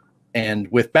 And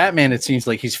with Batman, it seems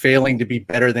like he's failing to be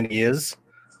better than he is.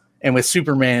 And with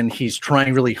Superman, he's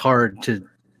trying really hard to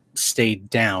stay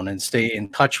down and stay in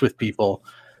touch with people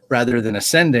rather than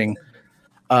ascending.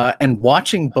 And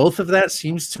watching both of that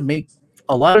seems to make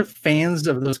a lot of fans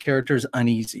of those characters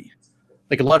uneasy.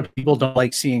 Like, a lot of people don't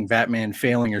like seeing Batman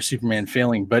failing or Superman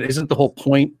failing, but isn't the whole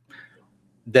point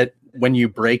that when you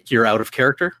break, you're out of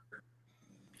character?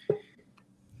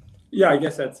 Yeah, I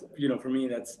guess that's, for me,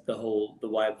 that's the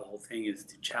why of the whole thing, is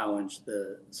to challenge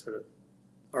the sort of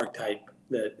archetype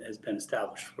that has been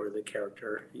established for the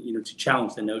character, to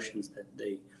challenge the notions that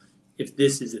if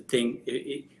this is a thing,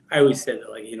 I always said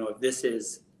that, like,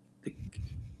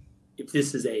 if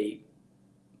this is a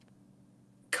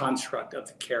construct of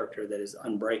the character that is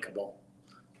unbreakable,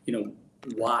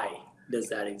 why does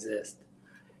that exist?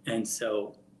 And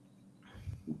so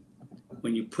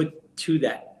when you put to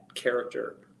that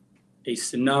character a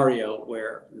scenario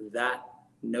where that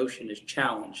notion is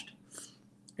challenged,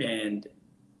 and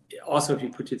also if you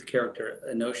put to the character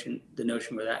the notion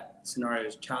where that scenario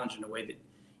is challenged in a way that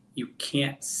you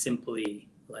can't simply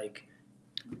like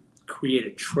create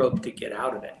a trope to get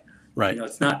out of it. Right.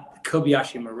 It's not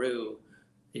Kobayashi Maru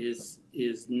is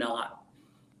not,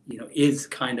 is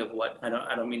kind of what I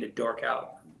don't mean to dork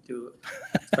out, do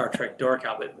Star Trek dork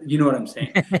out, but you know what I'm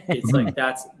saying. It's like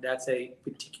that's a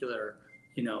particular,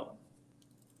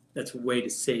 that's a way to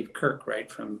save Kirk, right,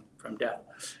 from death.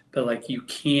 But like you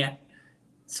can't.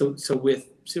 So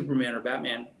with Superman or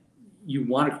Batman, you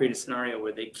want to create a scenario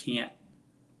where they can't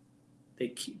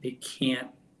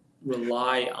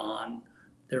rely on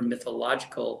their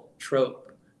mythological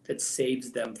trope that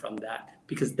saves them from that,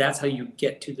 because that's how you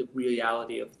get to the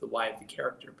reality of the why of the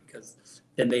character, because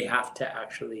then they have to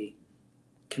actually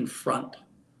confront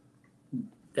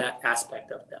that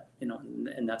aspect of them, you know,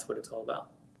 and that's what it's all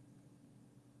about.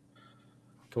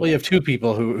 Well, you have two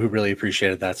people who really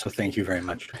appreciated that, so thank you very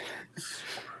much.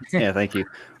 Yeah, thank you.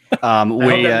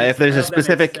 If there's a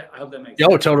specific, oh,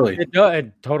 totally, it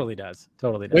totally does,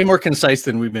 totally does. Way more concise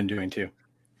than we've been doing too.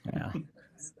 Yeah.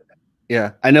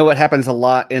 Yeah, I know what happens a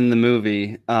lot in the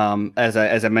movie. As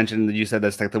I mentioned, you said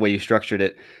that's like the way you structured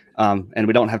it, and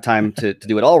we don't have time to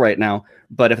do it all right now.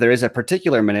 But if there is a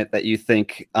particular minute that you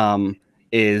think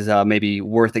is maybe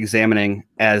worth examining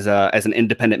as an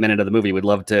independent minute of the movie, we'd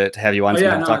love to have you on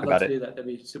to talk about it. That'd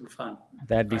be super fun.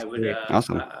 That'd be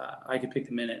awesome. I could pick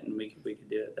the minute and we could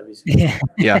do it. That'd be super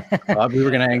yeah. We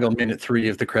were gonna angle minute 3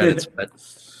 of the credits, but.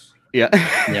 Yeah.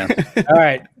 All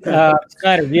right.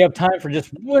 Snyder, do you have time for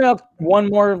just one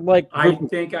more I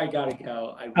think I gotta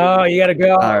go. You gotta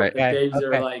go. All right. The babes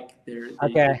are like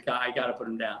I gotta put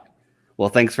them down. Well,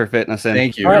 thanks for fitting us in.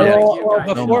 Thank you. All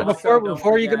right,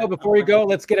 before you go,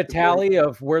 let's get a tally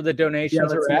of where the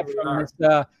donations are at from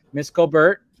Miss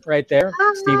Colbert right there,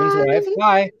 Stephen's wife.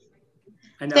 Hi.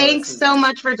 Thanks so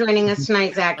much for joining us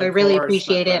tonight, Zach. I really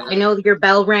appreciate it. I know your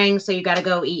bell rang, so you got to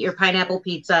go eat your pineapple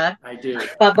pizza. I do.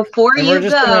 But before you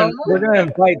go, we're gonna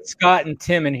invite Scott and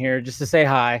Tim in here just to say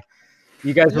hi.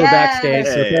 You guys were backstage,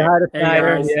 so say hi to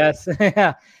Snyder. Yes,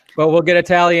 yeah. But we'll get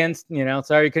Italians. You know,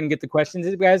 sorry you couldn't get the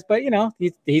questions, guys. But you know,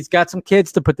 he's got some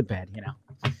kids to put to bed. You know.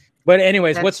 But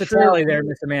anyways, what's the tally there,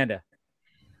 Miss Amanda?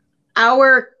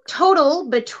 Our total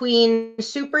between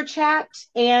Super Chat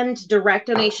and direct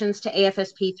donations to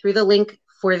AFSP through the link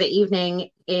for the evening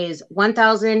is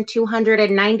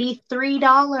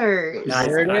 $1,293.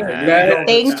 Nice.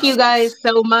 Thank you guys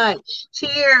so much.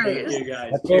 Cheers. You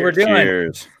guys. That's what we're doing.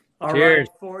 Cheers. All right,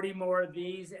 40 more of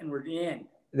these and we're in.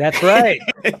 That's right.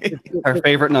 Our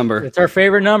favorite number. It's our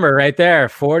favorite number right there.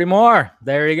 40 more.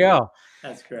 There you go.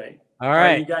 That's great. All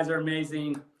right. You guys are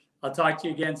amazing. I'll talk to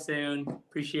you again soon.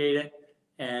 Appreciate it.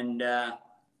 And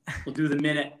we'll do the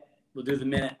minute.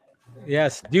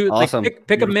 Yes. Do awesome.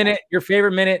 Pick a minute, your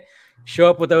favorite minute. Show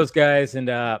up with those guys and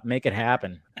make it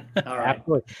happen. All right.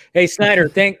 Absolutely. Hey, Snyder,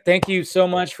 thank you so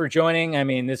much for joining. I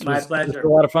mean, this was a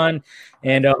lot of fun.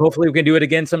 And hopefully we can do it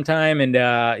again sometime. And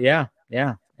yeah.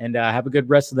 And have a good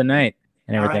rest of the night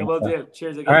and everything. All right, we'll do.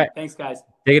 Cheers again. All right. Thanks, guys.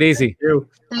 Take it easy.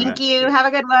 Thank you. Have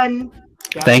a good one.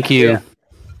 Thank you.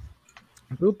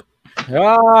 Boop.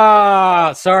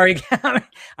 Sorry.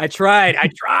 I tried,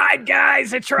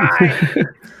 guys. I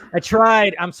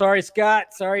tried. I'm sorry, Scott.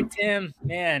 Sorry, Tim.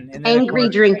 Man. And angry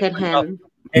drink at him.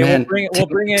 Hey, we'll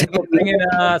bring in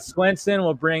Swenson.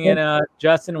 We'll bring in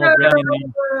Justin. We'll bring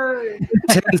in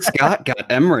Tim and Scott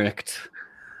got Emmericked.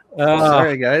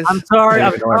 Sorry, guys. I'm sorry. I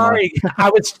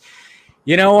was.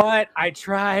 You know what? I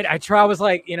tried. I was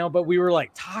like, but we were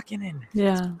like talking and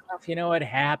stuff. You know, it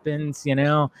happens.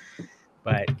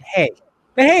 But hey,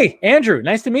 Andrew,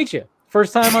 nice to meet you.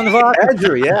 First time on the Vodka.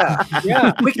 Andrew, yeah.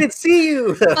 We can see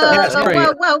you. Whoa.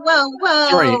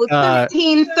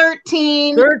 13.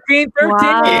 13.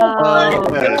 Wow.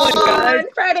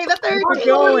 Friday the 13th.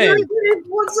 Going.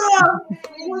 What's up?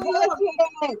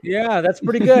 Yeah, that's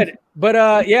pretty good.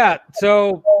 But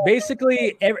so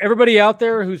basically everybody out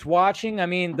there who's watching, I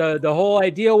mean, the whole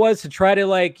idea was to try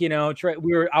to I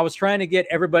was trying to get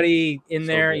everybody in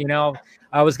there,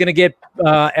 I was gonna get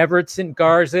Everett and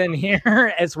Garza in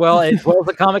here as well as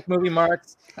the comic movie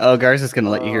marks. Oh, Garza's gonna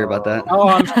let you hear about that. Oh,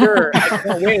 I'm sure.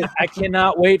 I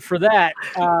cannot wait for that.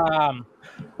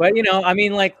 But I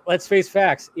mean, let's face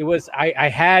facts. It was I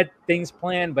had things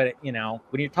planned, but when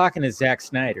you're talking to Zack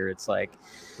Snyder, it's like,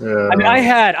 I mean, I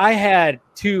had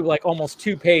almost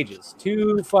 2 pages,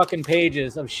 2 fucking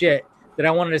pages of shit that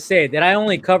I wanted to say that I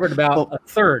only covered about a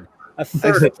third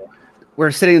of it. We're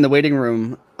sitting in the waiting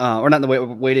room, or not in the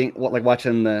waiting,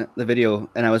 watching the video,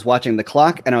 and I was watching the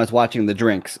clock and I was watching the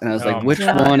drinks, and I was like, which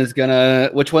one's gonna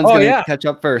catch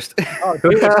up first? Oh,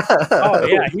 dude. Oh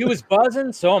yeah, he was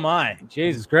buzzing. So am I.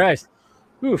 Jesus Christ.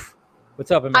 Oof.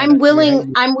 What's up, Amanda?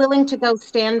 I'm willing to go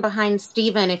stand behind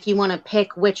Steven if you want to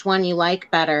pick which one you like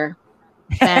better,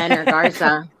 Ben or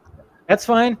Garza. That's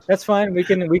fine. We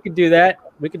can do that.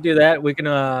 We can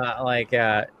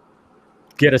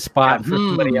get a spot for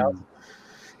somebody else.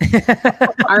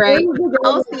 All right.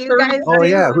 I'll see you guys. Oh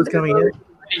yeah, who's coming in?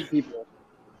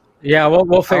 Yeah,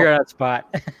 we'll figure out a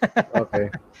spot. Okay.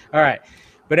 All right.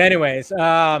 But anyways,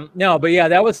 no, but yeah,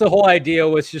 that was the whole idea,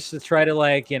 was just to try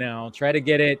to try to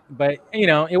get it, but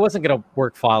it wasn't gonna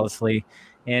work flawlessly.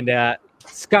 And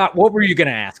Scott, what were you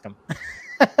gonna ask him?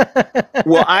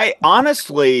 Well, I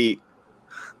honestly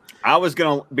I was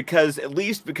gonna because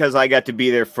I got to be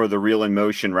there for the Real in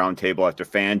Motion roundtable after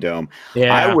Fandom.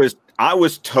 Yeah, I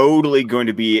was totally going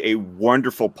to be a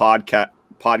wonderful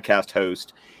podcast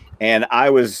host, and I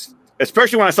was,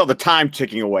 especially when I saw the time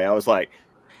ticking away, I was like,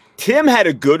 Tim had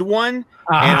a good one,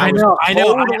 and I was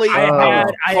totally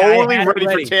ready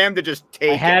for Tim to just take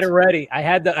it. I had it ready. I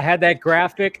had that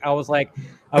graphic. I was like,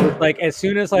 as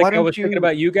soon as I was thinking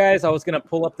about you guys, I was gonna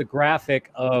pull up the graphic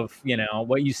of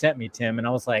what you sent me, Tim, and I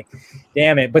was like,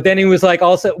 damn it. But then he was like,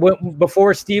 also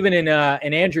before Steven and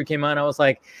Andrew came on, I was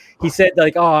like, he said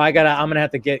like, oh, I'm gonna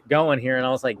have to get going here, and I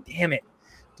was like, damn it,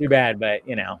 too bad, but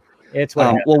it's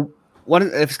what. Well,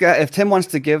 if Tim wants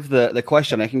to give the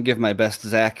question, I can give my best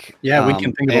Zach. Yeah, we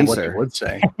can think answer. about what he would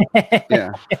say.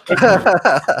 Yeah.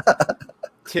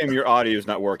 Tim, your audio is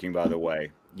not working, by the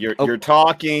way. You're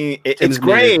talking. It's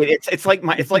great. It's like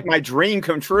my dream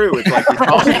come true. It's like you're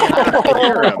talking. I don't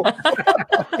hear him.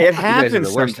 It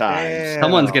happens sometimes.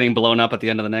 Someone's getting blown up at the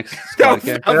end of the next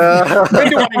podcast. When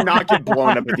do I not get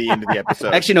blown up at the end of the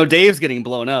episode? Actually, no. Dave's getting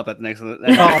blown up at the next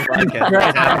podcast.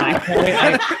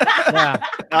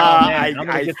 I'm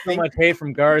gonna get so much hate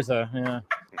from Garza. Yeah.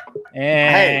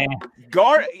 Hey,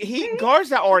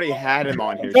 Garza already had him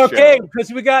on his okay, show.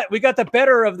 because we got the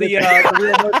better of the you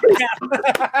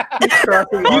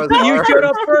showed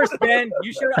up first, Ben.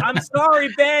 I'm sorry,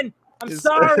 Ben. I'm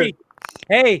sorry.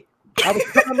 Hey, I was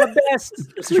trying my best.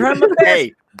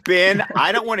 Hey, Ben,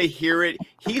 I don't want to hear it.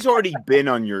 He's already been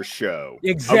on your show.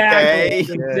 Exactly.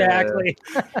 Okay? Exactly.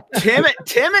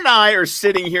 Tim and I are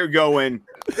sitting here going,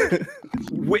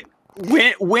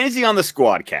 when is he on the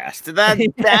Squadcast?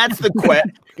 That's the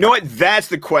question. You know what? That's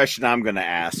the question I'm going to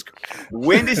ask.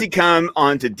 When does he come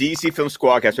on to DC Film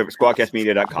Squadcast over at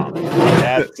squadcastmedia.com?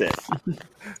 That's it.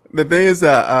 The thing is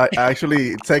that I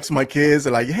actually text my kids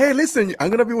like, "Hey, listen,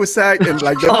 I'm gonna be with Zack," and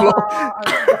like,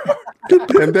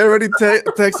 and they're already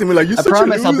texting me like, "You such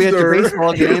promise a I'll be at your loser."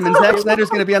 baseball game, and Zack Snyder's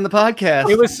gonna be on the podcast.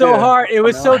 It was so hard. It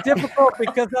was so difficult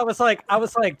because I was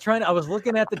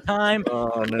looking at the time,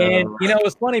 and it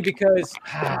was funny because,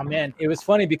 it was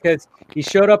funny because he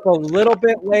showed up a little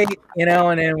bit late, and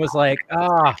then it was like,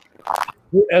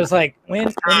 it was like, when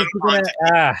is he gonna,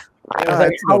 it was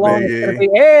like, how long is it gonna be?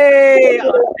 Hey!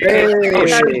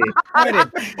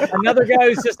 Another guy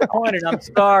who's disappointed. I'm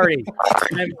sorry.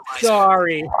 Hey,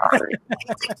 Marty.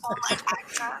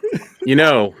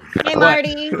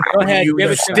 Go ahead.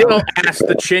 You still asked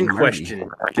the chin question,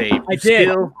 Dave. I did.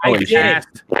 I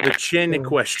asked the chin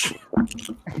question.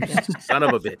 Son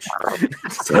of a bitch.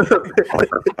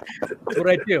 What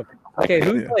I do? Okay,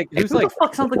 who's like? Who the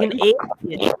fuck sounds like an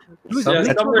alien?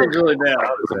 Something's really bad.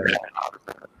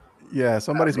 Yeah,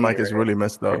 somebody's mic is really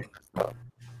messed up.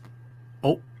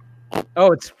 Oh,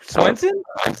 it's Swenson?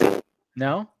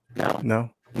 No.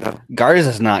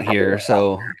 Garza's not here,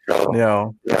 so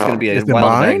no. It's gonna be a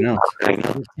wild bag now.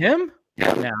 Tim?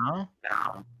 No.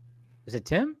 Is it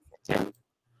Tim?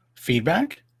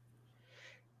 Feedback?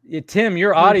 Yeah, Tim,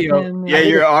 your audio. Yeah,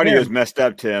 your audio is messed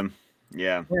up, Tim.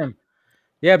 Yeah. Tim.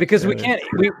 Yeah, because we can't.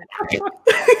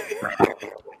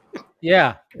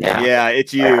 Yeah,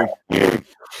 it's you.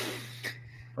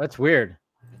 That's weird.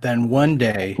 Then one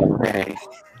day,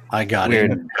 I got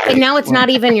it. And now it's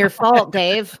not even your fault,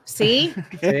 Dave. See?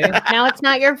 Now it's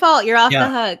not your fault. You're off the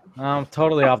hook. I'm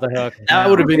totally off the hook. That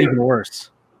would have been even worse.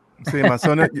 See, my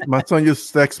son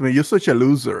just texted me, "You're such a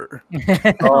loser."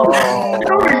 Well,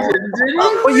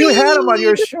 you had him on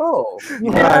your show.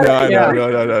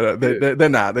 No. They're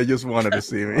not. They just wanted to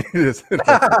see me.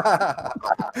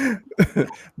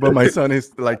 But my son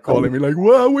is like calling me, like,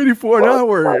 "Well, I'm waiting for an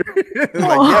hour." It's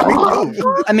like, yeah, me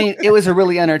too. I mean, it was a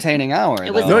really entertaining hour.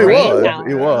 It was. No, it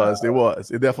was.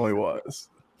 It definitely was.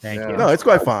 Thank you. No, it's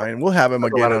quite fine. We'll have him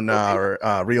again on our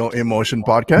Real Emotion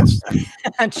podcast.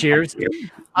 Cheers.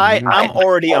 I'm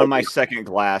already on my second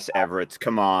glass, Everett.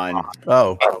 Come on.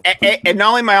 Oh. And not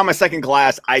only am I on my second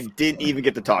glass, I didn't even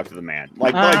get to talk to the man.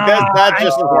 That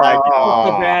just like,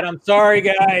 so bad. I'm sorry,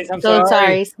 guys. I'm so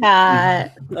sorry,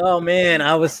 Scott. Oh man,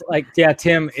 I was like, yeah,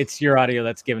 Tim, it's your audio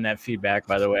that's giving that feedback.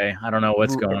 By the way, I don't know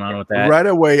what's going on with that. Right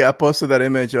away, I posted that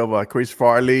image of Chris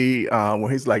Farley when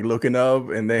he's like looking up,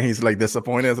 and then he's like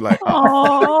disappointed. It's like, man.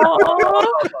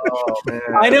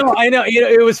 I know.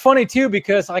 It was funny too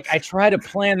because like I try to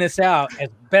plan this out as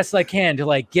best I can to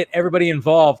like get everybody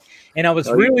involved, and I was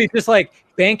really just like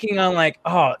banking on like,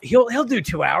 oh, he'll do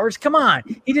 2 hours. Come on,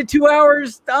 he did 2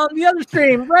 hours on the other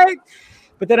stream, right?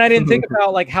 But then I didn't think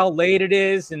about like how late it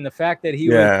is and the fact that he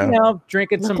was, you know,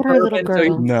 drinking some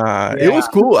bourbon. Nah, it was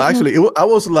cool actually. I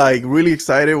was like really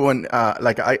excited when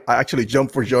like I actually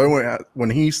jumped for joy when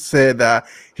he said that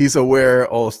he's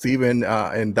aware of Steven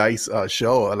and Dice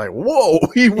show. I'm like, whoa,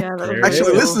 he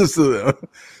actually listens to them.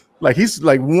 Like he's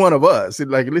like one of us.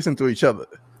 Like listen to each other.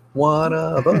 One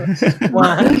of us.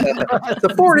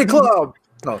 The 40 Club.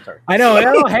 No, sorry. I know.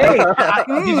 Oh, hey,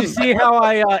 did you see how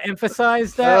I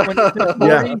emphasized that when you said 40?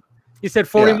 Yeah. You said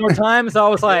 40 more times. I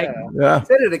was like,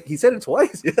 He said it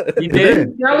twice. Yeah. He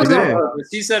did. That was on purpose.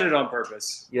 He said it on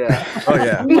purpose. Yeah. Oh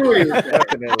yeah.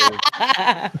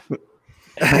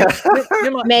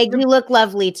 Meg, you look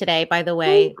lovely today, by the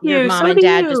way. Your mom and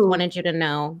dad just wanted you to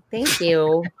know. Thank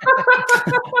you.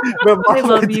 I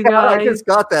love you guys. I just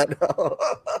got that now.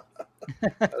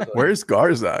 Where's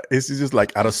Garza? Is he just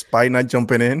like out of spite not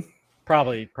jumping in?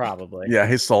 Probably. Yeah,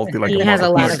 he's salty like he has a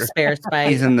lot of spare spite.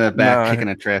 He's in the back kicking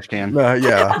a trash can.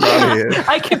 Yeah.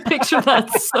 I can picture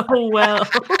that so well.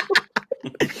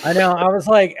 I know. I was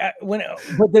like,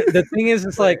 but the thing is,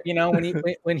 it's like, you know,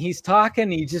 when he's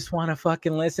talking, you just want to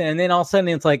fucking listen, and then all of a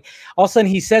sudden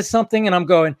he says something, and I'm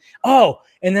going, oh,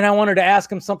 and then I wanted to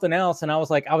ask him something else, and I was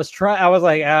like,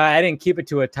 I didn't keep it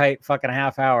to a tight fucking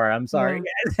half hour. I'm sorry,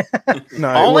 guys.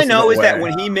 All I know is that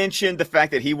when he mentioned the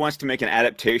fact that he wants to make an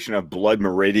adaptation of Blood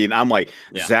Meridian, I'm like,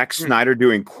 Zack Snyder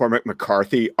doing Cormac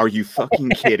McCarthy? Are you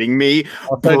fucking kidding me?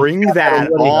 Bring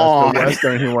that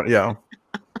on. Yeah.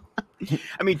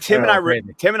 I mean, Tim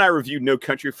and I reviewed No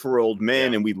Country for Old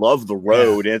Men, and we love The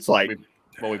Road. And it's like,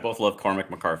 we both love Cormac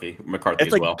McCarthy it's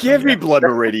as like, well. give me Blood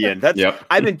Meridian. That's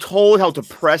I've been told how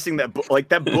depressing that book, like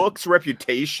that book's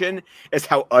reputation is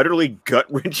how utterly gut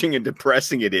wrenching and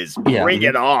depressing it is. Bring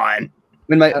it on. I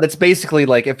mean, that's basically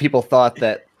like if people thought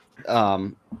that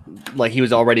like he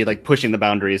was already like pushing the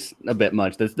boundaries a bit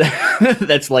much.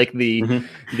 That's like the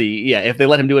if they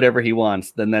let him do whatever he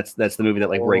wants, then that's the movie that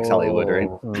like breaks Hollywood, right?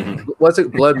 Was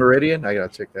it Blood Meridian? I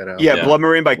gotta check that out. Yeah, Blood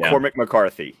Meridian by Cormac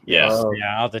McCarthy. Yes.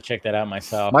 Yeah, I'll have to check that out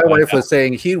myself. My wife was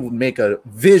saying he would make a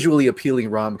visually appealing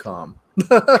rom-com.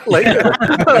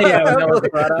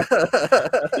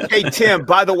 Hey Tim,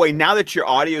 by the way, now that your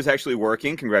audio is actually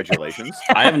working, congratulations.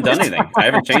 I haven't done anything. I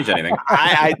haven't changed anything.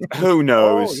 Who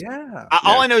knows? Oh,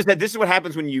 All I know is that this is what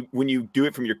happens when you do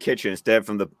it from your kitchen instead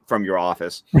of from your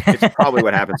office. It's probably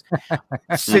what happens.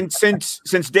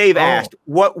 Since Dave asked,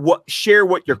 share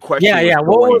what your question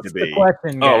was going to be. The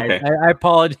question, guys? Oh, okay. I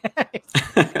apologize.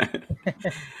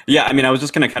 Yeah, I mean, I was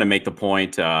just going to kind of make the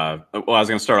point. I was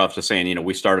going to start off just saying, you know,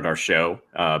 we started our show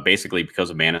basically because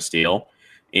of Man of Steel.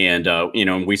 And, you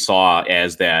know, we saw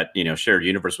as that, you know, shared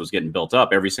universe was getting built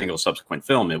up, every single subsequent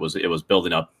film, it was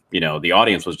building up, you know, the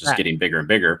audience was just getting bigger and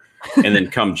bigger. And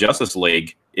then come Justice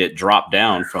League, it dropped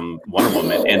down from Wonder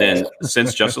Woman. And then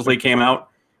since Justice League came out,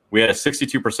 we had a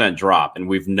 62% drop and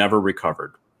we've never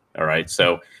recovered. All right.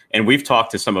 So, and we've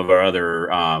talked to some of our other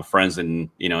friends in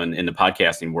the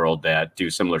podcasting world that do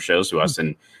similar shows to us.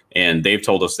 And they've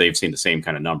told us they've seen the same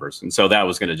kind of numbers. And so that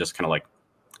was going to just kind of like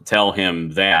tell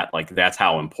him that, like, that's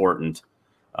how important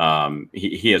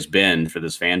he has been for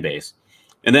this fan base.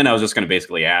 And then I was just going to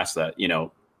basically ask that, you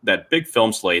know, that big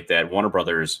film slate that Warner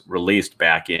Brothers released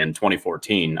back in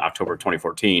 2014, October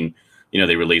 2014, you know,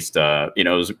 they released, you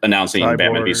know, it was announcing Cyborg.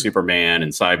 Batman v Superman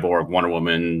and Cyborg, Wonder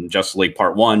Woman, Justice League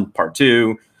Part 1, Part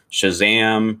 2,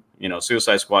 Shazam, you know,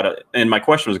 Suicide Squad. And my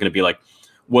question was going to be like,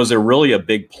 was there really a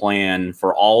big plan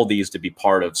for all these to be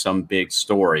part of some big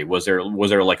story? Was there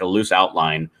like a loose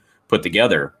outline put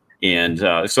together? And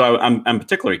so I'm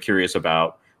particularly curious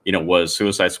about, you know, was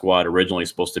Suicide Squad originally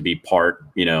supposed to be part,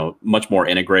 you know, much more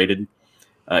integrated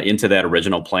into that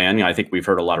original plan? You know, I think we've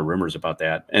heard a lot of rumors about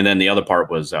that. And then the other part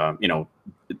was, you know,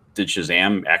 did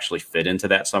Shazam actually fit into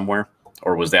that somewhere?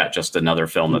 Or was that just another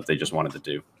film that they just wanted to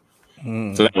do?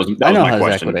 So that was I know my how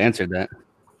question. Zach would have answered that.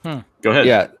 Go ahead.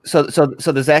 Yeah. So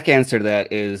the Zach answer to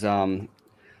that is, all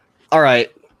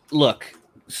right, look,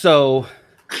 so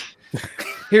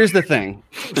here's the thing.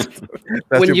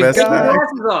 When you've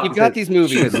got these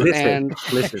movies and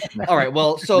all right,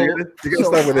 well, so on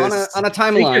a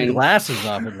timeline, take your glasses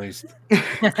off at least. You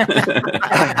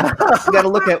got to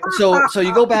look at so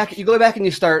you go back and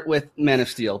you start with Man of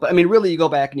Steel, but I mean, really, you go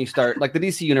back and you start like the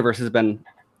DC universe has been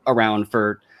around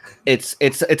for it's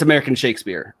American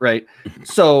Shakespeare, right?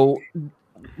 So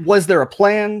was there a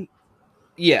plan?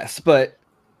 Yes, but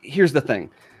here's the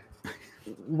thing: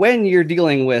 when you're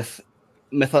dealing with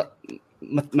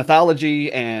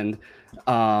mythology and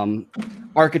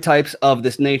archetypes of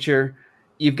this nature,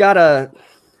 you've got to,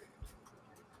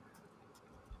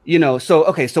 you know,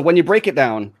 so when you break it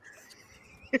down,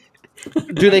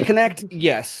 do they connect?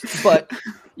 Yes, but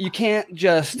you can't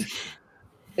just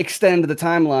extend the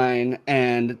timeline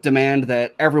and demand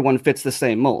that everyone fits the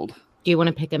same mold. Do you want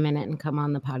to pick a minute and come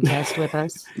on the podcast with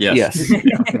us? Yes.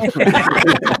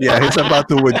 Yeah, he's about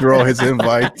to withdraw his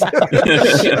invite. All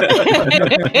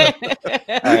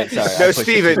right, sorry. No,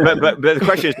 Steven, but the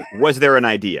question is, was there an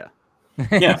idea?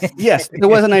 Yes, there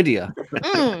was an idea.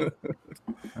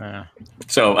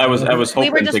 So I was hoping We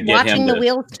were just to get watching him the to,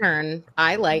 wheels turn.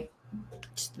 I liked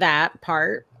that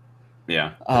part.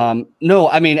 yeah. No,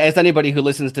 I mean, as anybody who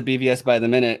listens to BVS by the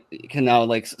minute can now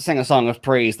like sing a song of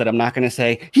praise that I'm not going to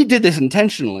say he did this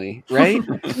intentionally, right?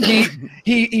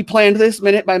 he planned this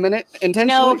minute by minute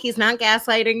intentionally. No, he's not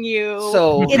gaslighting you.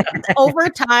 So- it's over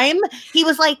time, he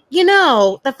was like,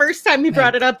 the first time he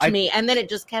brought it up to me, and then it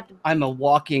just kept. I'm a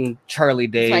walking Charlie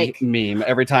Day Like- meme.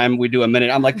 Every time we do a minute,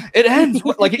 I'm like, it ends.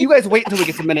 Like, you guys wait until we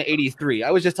get to minute 83.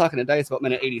 I was just talking to Dice about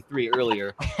minute 83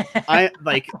 earlier.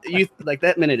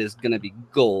 That minute is gonna be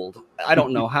gold. I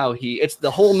don't know how it's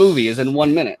the whole movie is in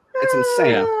 1 minute. It's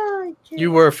insane.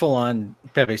 You were full on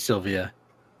Pepe Sylvia.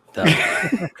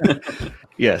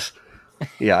 Yes.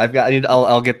 Yeah,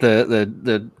 I'll get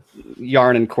the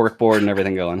yarn and cork board and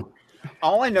everything going.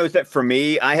 All I know is that for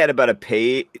me, I had about a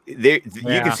page. You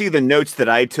can see the notes that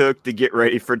I took to get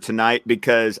ready for tonight,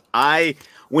 because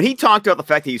when he talked about the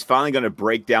fact that he's finally going to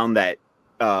break down that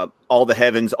all the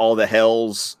heavens, all the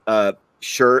hells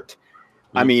shirt.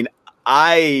 I mean,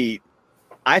 I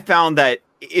found that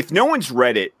if no one's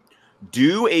read it,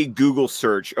 do a Google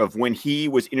search of when he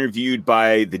was interviewed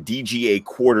by the DGA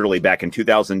Quarterly back in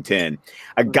 2010.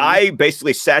 A guy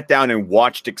basically sat down and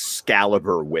watched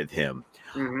Excalibur with him.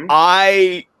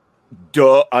 I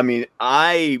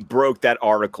broke that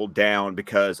article down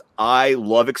because I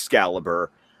love Excalibur.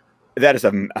 That is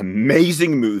an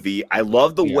amazing movie. I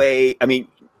love the way,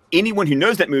 anyone who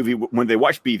knows that movie, when they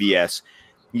watch BVS,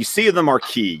 you see the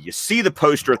marquee, you see the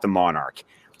poster at the Monarch.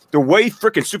 The way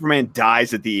frickin' Superman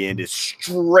dies at the end is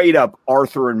straight up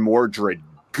Arthur and Mordred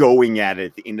going at it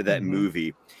at the end of that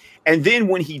movie. And then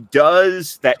when he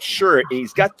does that shirt, and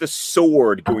he's got the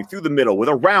sword going through the middle with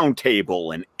a round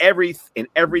table and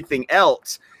everything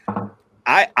else,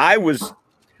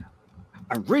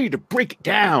 I'm ready to break it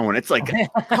down. It's like,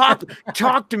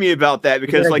 talk to me about that,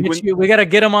 because we got to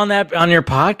get him on your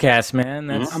podcast, man.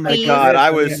 That's, oh my God,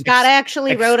 Scott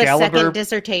actually wrote a second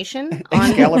dissertation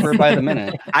on Excalibur by the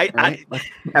minute.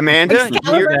 Amanda,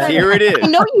 here it is.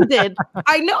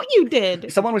 I know you did.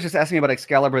 Someone was just asking me about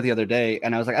Excalibur the other day,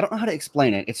 and I was like, I don't know how to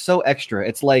explain it. It's so extra.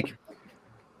 It's like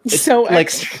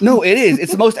extra. No, it is.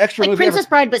 It's the most extra like movie Princess ever.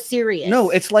 Bride, but serious. No,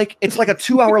 it's like a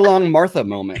 2-hour-long Martha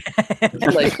moment.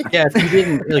 Like, yeah, if you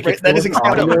didn't that is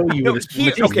Excalibur.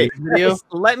 Okay,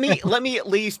 let me at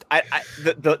least.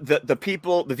 The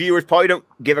people, the viewers probably don't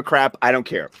give a crap. I don't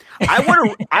care. I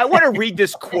want to read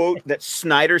this quote that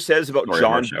Snyder says about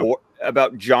John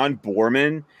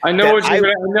Boorman. I know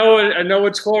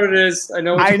which quote it is.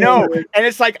 I know, and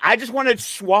it's like I just want to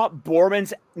swap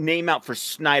Boorman's name out for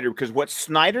Snyder, because what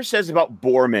Snyder says about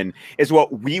Boorman is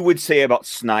what we would say about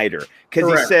Snyder. Because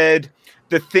he said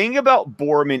the thing about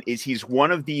Boorman is he's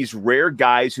one of these rare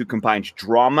guys who combines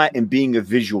drama and being a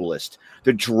visualist.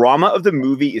 The drama of the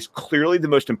movie is clearly the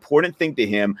most important thing to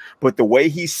him, but the way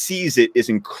he sees it is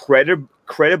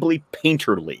incredibly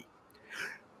painterly.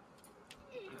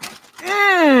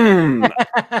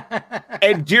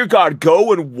 And dear God,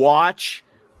 go and watch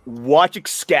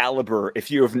Excalibur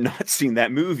if you have not seen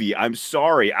that movie. I'm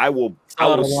sorry. I will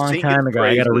a long time ago.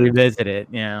 I got to revisit it.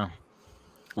 Yeah.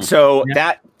 So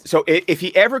if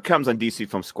he ever comes on DC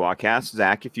Film Squadcast,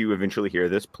 Zach, if you eventually hear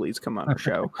this, please come on our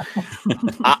show.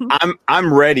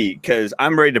 I'm ready, because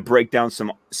I'm ready to break down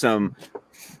some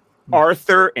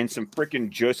Arthur and some freaking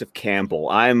Joseph Campbell.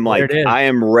 I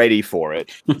am ready for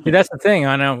it. See, that's the thing.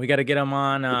 I know we got to get him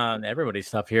on everybody's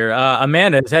stuff here.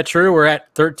 Amanda, is that true? We're at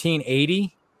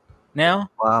 1380 now.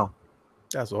 Wow,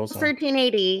 that's awesome.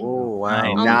 1380. Oh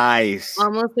wow, nice.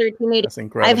 Almost 1380. That's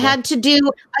incredible. I've had to do.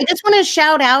 I just want to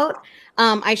shout out.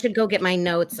 I should go get my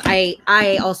notes.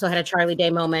 I also had a Charlie Day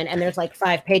moment, and there's like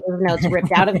 5 pages of notes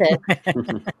ripped out of this.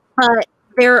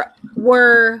 There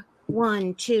were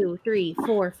 1, 2, 3,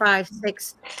 4, 5,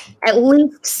 6, at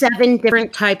least 7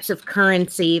 different types of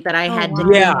currency that I had to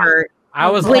convert I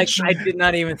was Which like, I did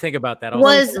not even think about that.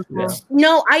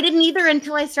 No, I didn't either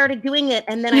until I started doing it,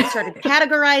 and then I started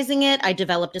categorizing it. I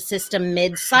developed a system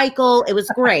mid-cycle. It was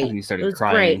great. And you started It was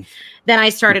crying. great. Then I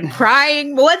started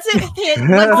crying. Once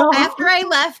after I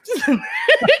left.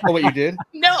 Oh, what you did?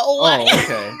 No. Oh,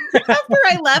 okay. After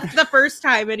I left the first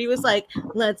time, and he was like,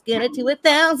 "Let's get it to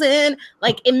 1,000."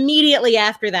 Like immediately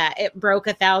after that, it broke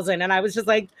 1,000, and I was just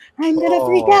like, "I'm gonna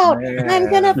freak out.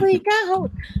 I'm gonna freak out."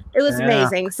 It was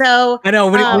amazing. So I know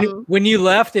when you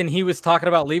left and he was talking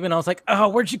about leaving, I was like, "Oh,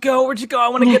 where'd you go? Where'd you go? I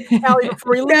want to get the tally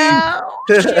before you leave."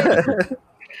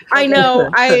 I know.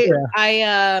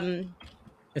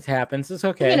 It happens. It's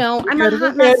okay. You know, I'm a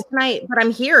hot mess tonight, but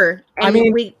I'm here. And I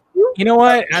mean, you know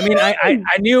what? I mean, I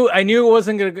knew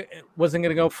it wasn't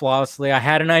gonna go flawlessly. I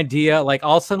had an idea. Like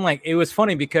all of a sudden, like it was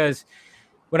funny because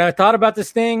when I thought about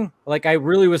this thing, like I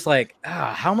really was like,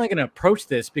 how am I going to approach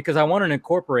this? Because I want to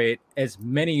incorporate as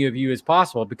many of you as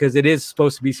possible because it is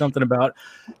supposed to be something about,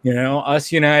 you know, us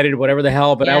united, whatever the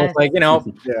hell. But I was like, you know,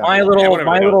 my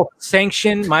little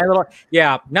sanction,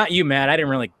 not you, Matt. I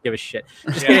didn't really give a shit.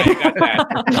 Just kidding.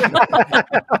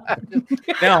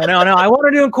 No. I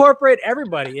wanted to incorporate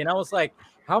everybody. And I was like,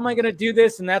 how am I going to do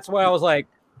this? And that's why I was like,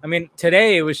 I mean,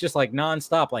 today it was just like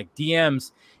nonstop, like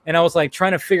DMs. And I was like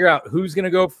trying to figure out who's going to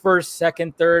go first,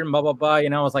 second, third, and blah, blah, blah. You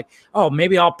know, I was like, oh,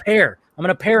 maybe I'll pair. I'm going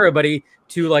to pair everybody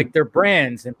to like their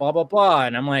brands and blah, blah, blah.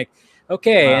 And I'm like,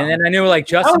 okay. Wow. And then I knew like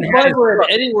Justin had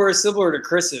anywhere similar to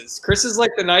Chris's. Chris is like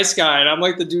the nice guy, and I'm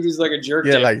like the dude who's like a jerk.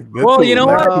 Yeah, like well, you know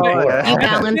what? You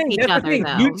balance each other,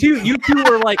 though. You two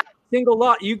were like single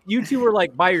lot. You two were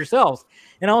like by yourselves.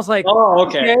 And I was like, oh,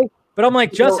 okay. But I'm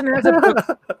like, Justin has a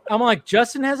book. I'm like,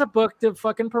 Justin has a book to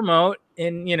fucking promote,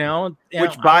 and you know,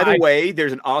 which by the way,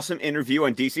 there's an awesome interview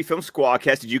on DC Film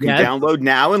Squadcast that you can download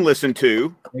now and listen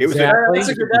to. It was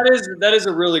that is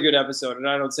a really good episode, and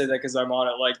I don't say that because I'm on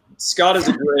it. Like Scott is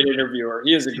a great interviewer.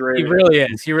 He is a great. He really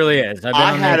is. He really is.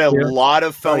 I had a lot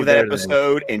of fun with that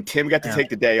episode, and Tim got to take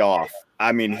the day off.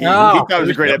 I mean, he thought it was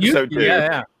a great episode too.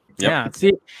 Yeah. Yeah.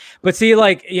 See,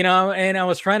 like, you know, and I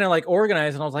was trying to like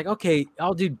organize and I was like, okay,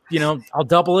 I'll do, you know, I'll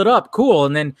double it up. Cool.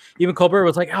 And then even Colbert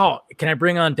was like, oh, can I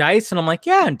bring on Dice? And I'm like,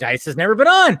 yeah, and Dice has never been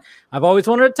on. I've always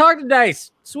wanted to talk to Dice.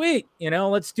 Sweet. You know,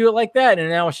 let's do it like that.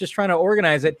 And I was just trying to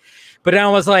organize it. But I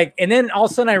was like, and then all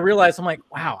of a sudden I realized, I'm like,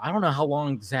 wow, I don't know how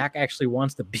long Zach actually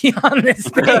wants to be on this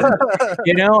thing.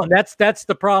 You know, that's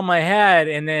the problem I had.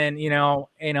 And then, you know,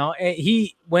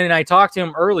 when I talked to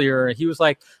him earlier, he was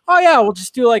like, oh yeah, we'll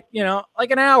just do like, you know,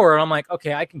 like an hour. And I'm like,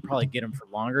 okay, I can probably get him for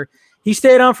longer. He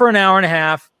stayed on for an hour and a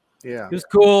half. Yeah. It was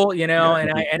cool, you know,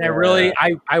 and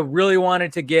I really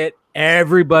wanted to get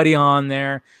everybody on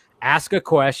there, ask a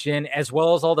question, as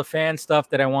well as all the fan stuff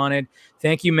that I wanted.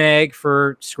 Thank you, Meg,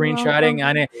 for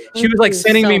screenshotting. She was like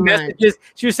sending me messages.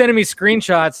 She was sending me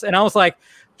screenshots, and I was like,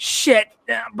 shit,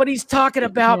 but he's talking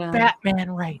about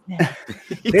Batman right now.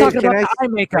 He's talking about eye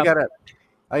makeup.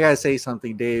 I gotta say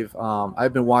something, Dave.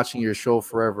 I've been watching your show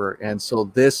forever, and so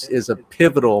this is a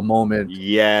pivotal moment.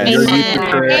 Yes.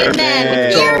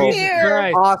 Amen.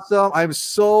 Here. Awesome. I'm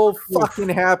so fucking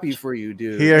happy for you,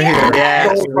 dude. Here.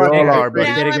 Yes. So we all are,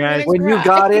 buddy. When you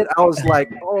got it, I was like,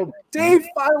 oh, Dave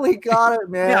finally got it,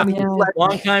 man. Yeah.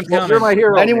 Long time coming. You're my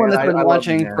hero. Anyone that's been I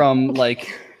watching you, from like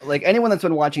anyone that's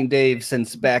been watching Dave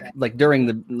since back like during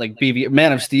the like BV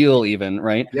Man of Steel even,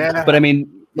 right? Yeah. But I mean,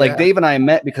 like Dave and I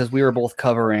met because we were both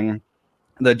covering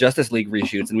the Justice League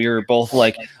reshoots, and we were both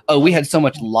like, oh, we had so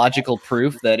much logical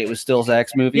proof that it was still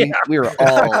Zack's movie. Yeah. We were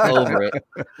all over it.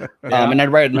 And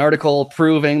I'd write an article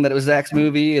proving that it was Zack's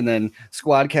movie, and then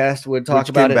Squadcast would talk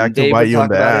about it. Back to bite you in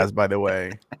the ass, by the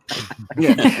way.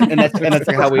 and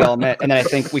that's how we all met. And then I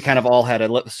think we kind of all had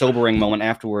a sobering moment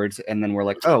afterwards, and then we're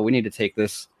like, oh, we need to take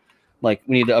this, like,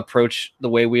 we need to approach the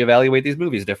way we evaluate these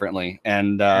movies differently.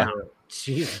 And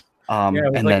Jesus. It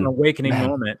was like an awakening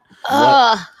moment.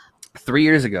 3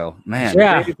 years ago, man.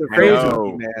 Yeah, crazy,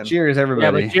 man. Cheers,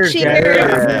 everybody. Cheers.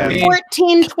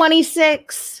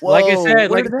 1426. Like I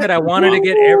said, I wanted to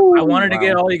get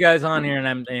all you guys on here,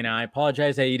 and I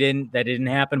apologize that that didn't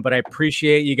happen, but I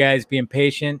appreciate you guys being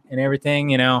patient and everything.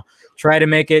 You know, try to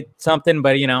make it something,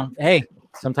 but hey,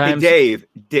 sometimes. Hey,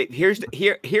 Dave, here's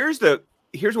what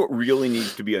really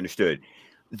needs to be understood.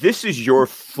 This is your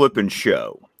flippin'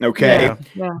 show. Okay.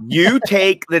 Yeah. You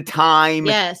take the time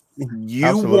Yes. you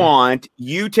Absolutely. want.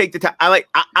 You take the time.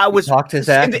 I was Talk to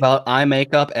Zach about eye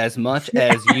makeup as much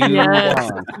as you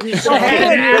Yes. want. You should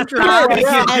have I'm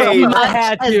as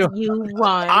much as to. you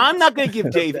want. I'm not going to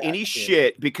give Dave any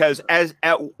shit because as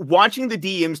at watching the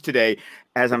DMs today,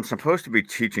 as I'm supposed to be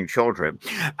teaching children,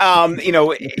 you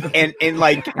know, and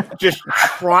like just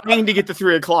trying to get to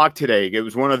 3 o'clock today. It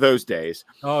was one of those days.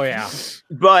 Oh yeah.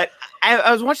 But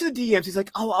I was watching the DMs. He's like,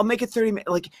 "Oh, I'll make it 30 minutes."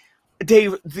 Like,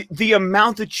 Dave, the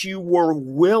amount that you were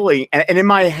willing, and in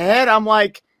my head, I'm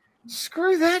like,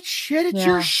 screw that shit. It's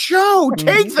your show.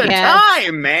 Take the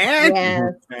time, man.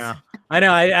 Yes. Yeah. I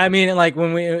know. I mean, like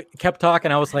when we kept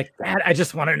talking, I was like, "Dad, I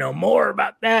just want to know more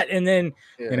about that." And then,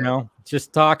 you know,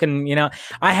 just talking, you know,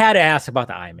 I had to ask about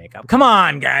the eye makeup. Come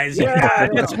on, guys. Yeah,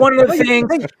 that's one of the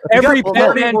things. Every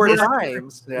Batman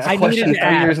times. Yeah. I needed to 3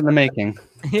 ask. years in the making.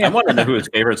 Yeah. I want to know who his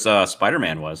favorite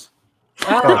Spider-Man was.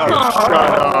 Shut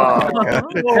up.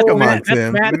 Come on,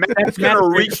 Tim. Matt's going to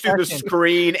reach through the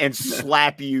screen and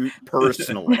slap you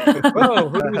personally. Whoa,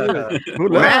 Who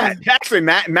Matt, actually,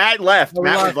 Matt left.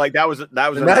 Matt was like, that was Did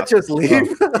Matt enough. just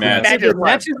leave? Matt, Matt just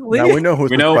left. Now we know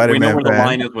who's we the know Spider-Man where the fan.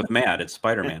 line is with Matt. It's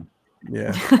Spider-Man.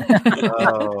 Yeah.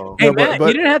 Oh. Hey, No, Matt, but-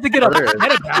 you didn't have to get There it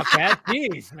upset about that.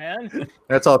 Jeez, man.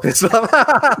 That's all pissed off.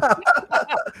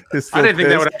 He's I still didn't think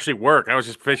that would pissed. actually work. I was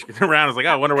just fishing around. I was like, oh,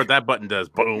 I wonder what that button does.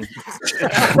 Boom.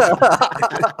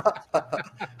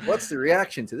 What's the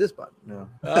reaction to this button? No.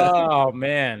 Oh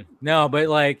man, no, but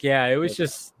like, yeah, it was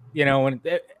just, you know, when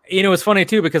you know, it's funny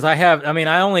too because I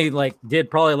only like did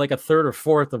probably like a third or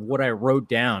fourth of what I wrote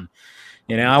down.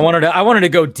 You know, I wanted to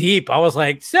go deep. I was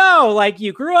like, so like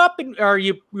you grew up in, or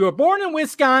you were born in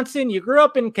Wisconsin, you grew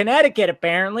up in Connecticut,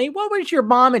 apparently. What was your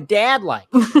mom and dad like?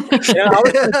 You know, I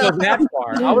was gonna go that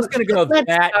far. I was gonna go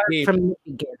that deep from the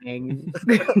beginning.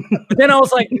 But then I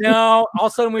was like, no. All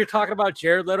of a sudden we were talking about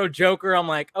Jared Leto Joker. I'm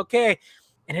like, okay.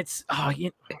 And it's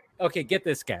okay, get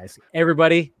this, guys.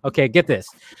 Everybody, okay, get this.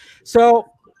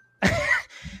 So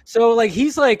so like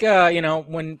he's like you know,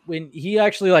 when he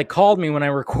actually like called me when I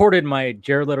recorded my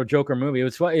Jared Leto Joker movie, it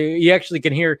was you actually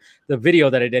can hear the video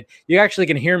that I did. You actually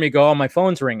can hear me go, oh, my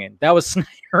phone's ringing. That was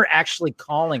Snyder actually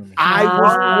calling me. I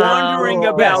was wondering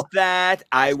about that.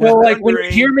 I was so like when you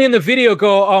wondering. hear me in the video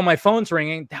go, oh, my phone's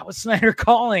ringing, that was Snyder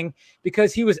calling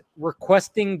because he was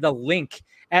requesting the link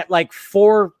at like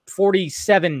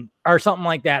 4:47 or something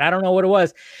like that. I don't know what it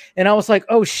was. And I was like,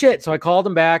 oh shit. So I called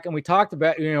him back and we talked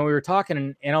about, you know, we were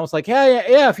talking and I was like,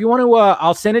 yeah, if you want to,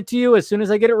 I'll send it to you as soon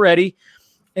as I get it ready.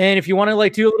 And if you want to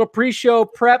like do a little pre-show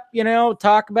prep, you know,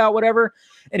 talk about whatever.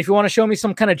 And if you want to show me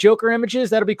some kind of Joker images,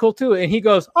 that'll be cool too. And he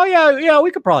goes, oh yeah,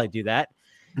 we could probably do that.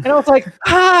 And I was like,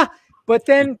 but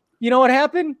then you know what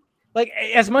happened? Like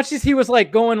as much as he was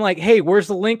like going like, hey, where's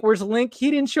the link? He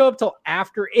didn't show up till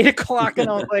after 8 o'clock. And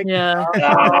I was like,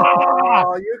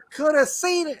 Oh, you could have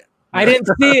seen it. I didn't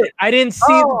see it. I didn't see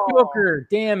the Joker.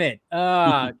 Damn it.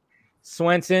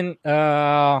 Swenson.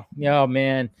 Oh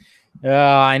man.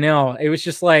 I know. It was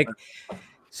just like,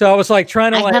 so I was like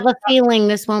trying to I have a feeling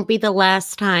this won't be the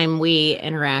last time we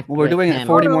interact. Well, we're with doing him. it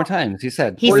 40 more times. He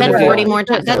said. He said 40 more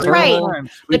times. That's 40 right. more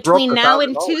times. Between now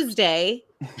and Tuesday.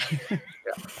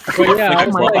 But yeah, I Oh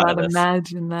was my like, god,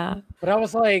 imagine that. but I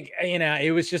was like, you know,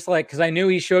 it was just like, because I knew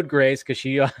he showed Grace because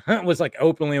she was like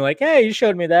openly like, hey, you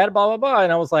showed me that, blah, blah, blah.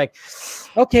 And I was like,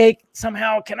 okay,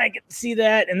 somehow can I get to see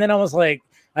that? And then I was like,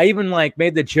 I even like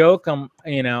made the joke,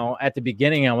 you know, at the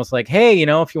beginning, I was like, hey, you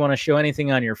know, if you want to show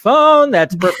anything on your phone,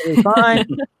 that's perfectly fine.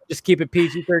 Just keep it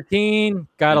PG-13.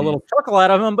 Got a little chuckle out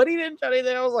of him, but he didn't show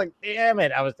anything. I was like, damn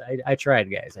it. I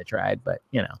tried, guys. I tried, but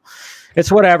you know,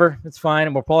 it's whatever. It's fine.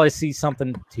 And we'll probably see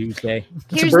something Tuesday.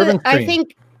 Here's I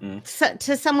think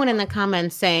to someone in the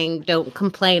comments saying, don't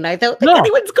complain. I don't think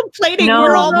anyone's complaining. No,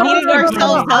 We're all no, beating no,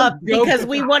 ourselves no. up because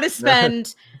we want to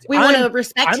spend, we want to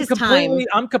respect his time.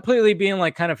 I'm completely being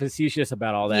like kind of facetious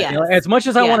about all that. Yes. You know, as much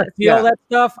as I want to feel that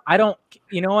stuff, I don't,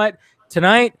 you know what,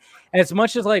 tonight, as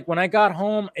much as like when I got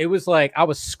home, it was like I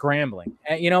was scrambling,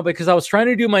 you know, because I was trying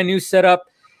to do my new setup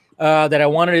that I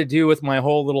wanted to do with my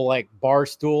whole little like bar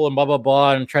stool and blah, blah,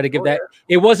 blah, and try to give that.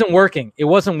 It wasn't working. It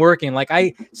wasn't working. Like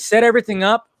I set everything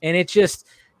up and it just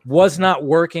was not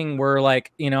working where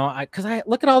like, you know, because I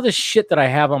look at all this shit that I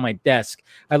have on my desk.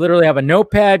 I literally have a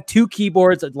notepad, 2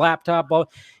 keyboards, a laptop. It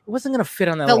wasn't going to fit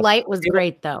on that. The light was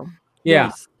great though.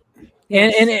 Yeah. Yes.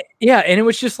 And it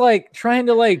was just like trying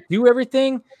to like do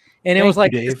everything. And it was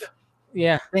like, Dave.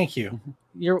 Yeah. Thank you.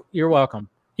 You're welcome.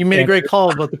 You made a great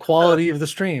call about the quality of the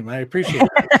stream. I appreciate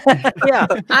it. Yeah.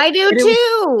 I do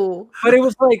too. But it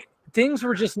was like things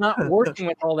were just not working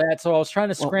with all that. So I was trying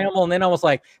to scramble, and then I was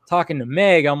like talking to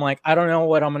Meg. I'm like, I don't know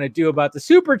what I'm gonna do about the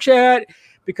super chat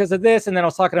because of this. And then I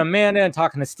was talking to Amanda and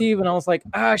talking to Steve, and I was like,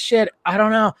 ah, shit, I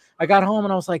don't know. I got home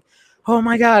and I was like, oh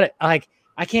my god, like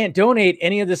I can't donate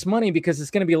any of this money because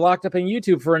it's gonna be locked up in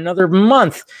YouTube for another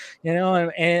month, you know.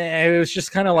 And it was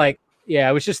just kind of like, yeah,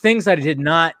 it was just things I did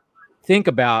not think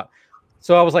about.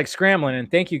 So I was like scrambling,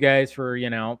 and thank you guys for, you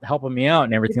know, helping me out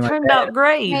and everything. It turned like that. out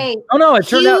great. Hey, Oh no, it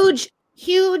turned out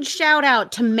huge shout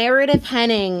out to Meredith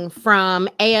Henning from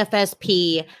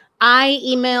AFSP. I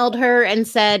emailed her and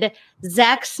said,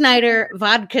 Zack Snyder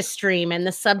vodka stream in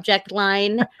the subject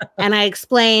line. And I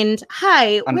explained,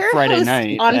 hi, On we're Friday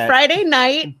night Friday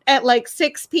night at like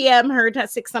 6 p.m. her time,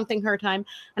 6 something her time.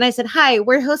 And I said, hi,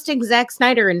 we're hosting Zack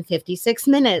Snyder in 56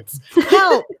 minutes.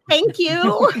 Help, thank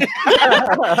you.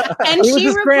 And she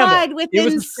replied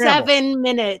within 7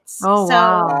 minutes. Oh, so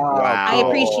wow. I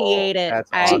appreciate it.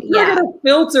 She put a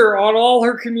filter on all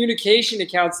her communication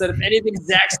accounts that if anything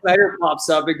Zack Snyder pops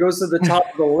up, it goes to the top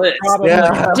of the list.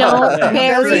 Don't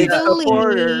bury the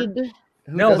lead.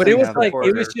 No, but it was like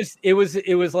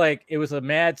it was a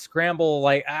mad scramble.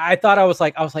 Like I thought I was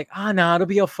like, oh no,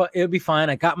 it'll be fine.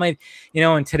 I got my, you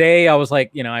know, and today I was like,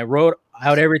 you know, I wrote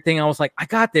out everything. I was like, I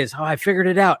got this. Oh, I figured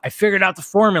it out. I figured out the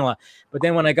formula. But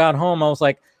then when I got home, I was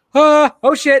like, oh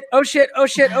shit.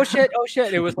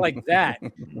 It was like that.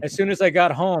 As soon as I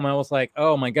got home, I was like,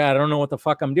 oh my God, I don't know what the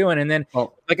fuck I'm doing. And then,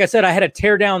 like I said, I had to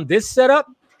tear down this setup,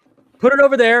 put it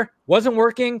over there, wasn't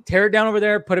working, tear it down over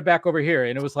there, put it back over here.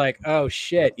 And it was like, oh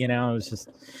shit, you know, it was just.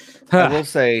 I will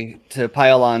say, to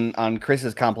pile on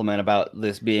Chris's compliment about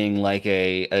this being like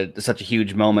such a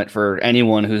huge moment for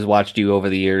anyone who's watched you over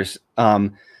the years.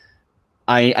 I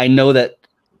know that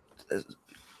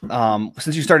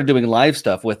since you started doing live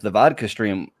stuff with the vodka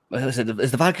stream, is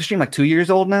the vodka stream like 2 years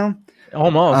old now?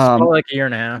 Almost, probably like a year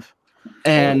and a half.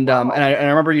 And I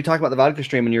remember you talked about the vodka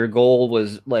stream, and your goal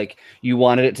was like you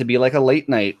wanted it to be like a late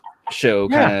night show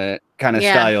kind of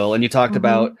style, and you talked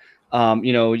about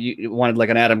you know, you wanted like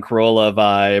an Adam Carolla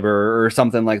vibe or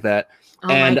something like that. Oh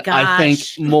and I think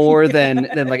more than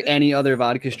like any other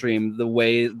vodka stream, the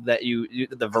way that you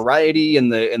the variety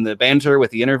and the banter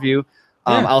with the interview,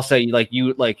 I'll say like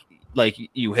you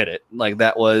hit it. Like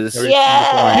that was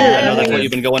I know that's what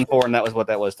you've been going for, and that was what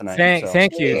that was tonight.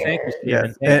 Thank you, Steven.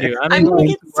 Yes. Thank you. I'm going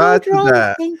to add to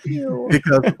that Thank you.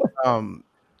 because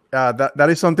that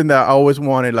is something that I always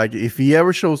wanted. Like if he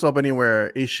ever shows up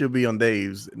anywhere, it should be on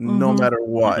Dave's, no matter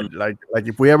what. Like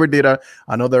if we ever did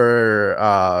another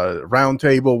round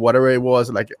table, whatever it was,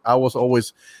 like I was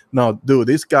always, no, dude,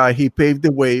 this guy, he paved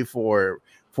the way for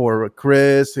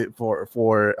Chris,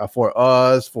 for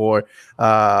us, for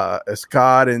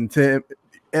Scott and Tim,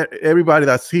 everybody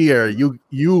that's here.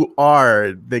 You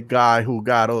are the guy who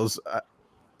got us.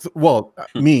 Well,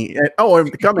 me. And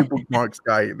the comic book marks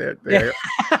guy there.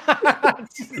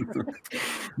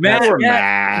 Matt,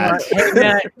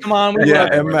 come on.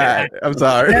 And Matt. I'm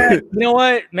sorry. Matt, you know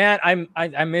what, Matt?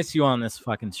 I miss you on this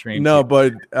fucking stream. No,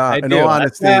 but in all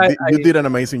honesty, you did an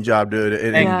amazing job, dude.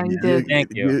 You did.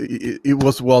 Thank you. It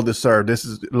was well deserved. This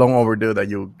is long overdue that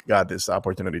you got this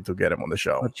opportunity to get him on the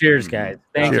show. Well, cheers, guys.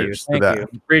 Thank you. Thank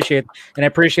you. I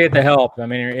appreciate the help. I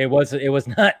mean, it was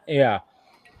not. Yeah.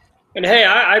 And hey,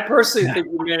 I personally think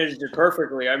you managed it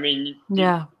perfectly. I mean,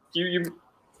 you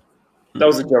that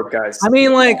was a joke, guys. I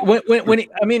mean, like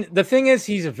when the thing is,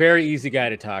 he's a very easy guy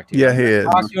to talk to. Yeah, he is.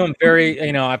 I've talked to him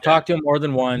I've talked to him more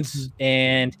than once,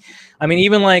 and I mean,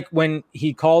 even like when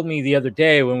he called me the other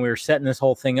day when we were setting this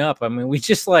whole thing up. I mean, we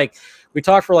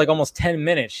talked for like almost 10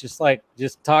 minutes, just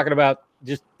talking about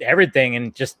just everything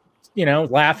and just. You know,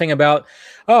 laughing about,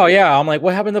 oh yeah, I'm like,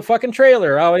 what happened to the fucking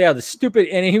trailer? Oh yeah, the stupid,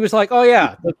 and he was like, oh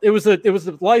yeah, it was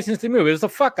the license to move. It was a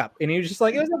fuck up, and he was just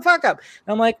like, it was a fuck up.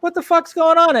 And I'm like, what the fuck's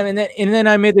going on? I mean, and then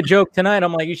I made the joke tonight.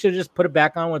 I'm like, you should just put it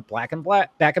back on with back in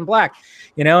black,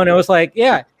 you know. And it was like,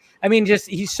 yeah. I mean, just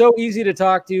he's so easy to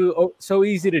talk to, so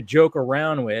easy to joke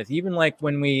around with. Even like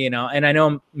when we, and I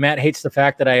know Matt hates the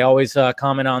fact that I always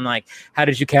comment on like, how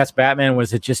did you cast Batman?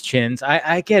 Was it just chins?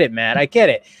 I get it, Matt. I get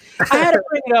it. I had to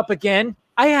bring it up again.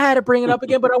 But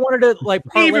I wanted to like.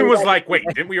 Steven was like, "Wait,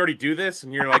 didn't we already do this?"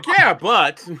 And you're like, "Yeah,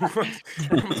 but." I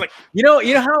was like, you know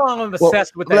how long I'm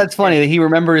obsessed with that. Well, that's funny that he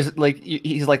remembers. Like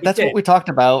he's like, "That's what we talked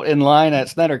about in line at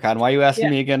SnyderCon. Why are you asking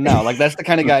me again now?" Like that's the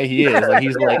kind of guy he is. Like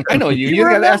he's like, "I know you. You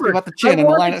got to ask me about the chin in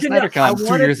the line at SnyderCon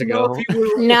 2 years ago."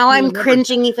 Now I'm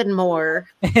cringing even more,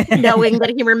 knowing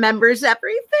that he remembers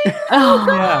everything.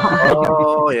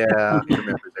 Oh yeah.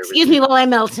 Excuse me while I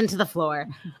melt into the floor.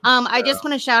 I just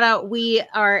want to shout out. We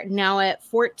are now at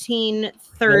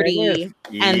 14:30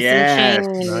 and Yes.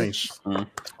 some change. Nice.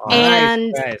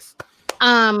 And Nice.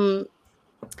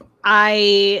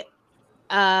 I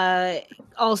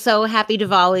also happy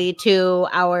Diwali to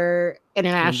our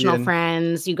international Indian.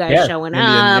 friends. You guys Yeah, showing Indian,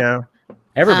 up. yeah.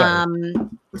 Everybody.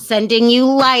 Sending you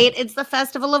light. It's the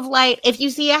Festival of Light. If you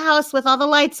see a house with all the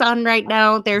lights on right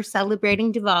now, they're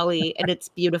celebrating Diwali, and it's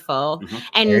beautiful.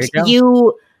 And There you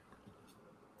go.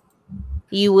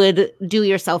 you would do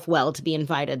yourself well to be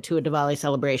invited to a Diwali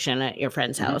celebration at your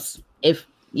friend's house if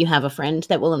you have a friend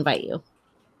that will invite you.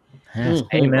 Yes,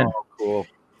 amen. Oh, cool.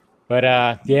 But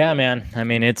yeah, man. I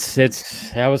mean,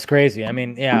 that was crazy. I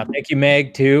mean, yeah. Thank you,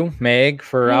 Meg, too. Meg,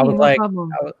 for I was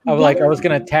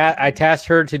I tasked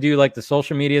her to do like the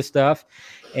social media stuff,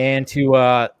 and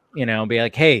to be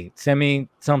like, hey, send me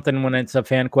something when it's a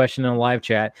fan question in a live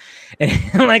chat.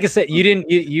 And like I said, you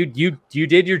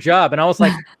did your job, and I was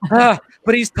like,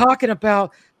 but he's talking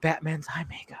about Batman's eye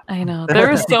makeup. I know there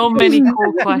were so many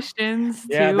cool questions.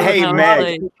 Yeah, too. Hey, and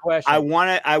Meg, like, I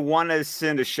wanna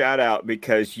send a shout out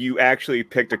because you actually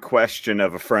picked a question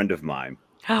of a friend of mine.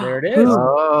 There it is.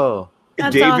 Oh.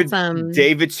 That's David awesome.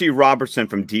 David C. Robertson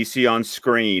from DC on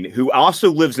Screen, who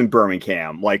also lives in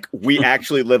Birmingham. Like, we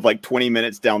actually live like 20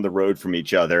 minutes down the road from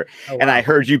each other. Oh, wow. And I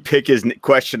heard you pick his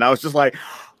question. I was just like,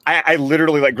 I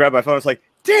literally like grabbed my phone. I was like,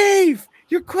 Dave,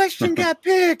 your question got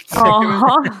picked.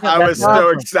 I was so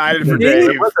excited for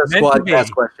Dave. What's a squad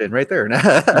cast question right there?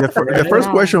 The first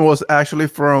question was actually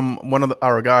from one of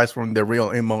our guys from the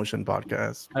Real Emotion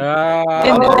podcast.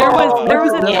 and there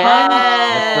was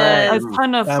a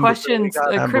ton of questions.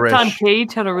 Krypton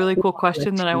Cage had a really cool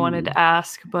question that I wanted to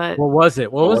ask, but what was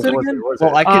it? What was it again?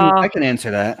 Well, I can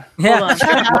answer that. Yeah.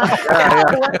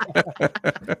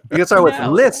 You can start with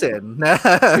listen.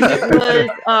 It was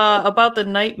about the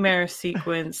nightmare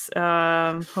sequence. Hold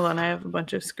on, I have a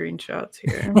bunch of screenshots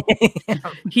here.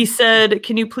 He said,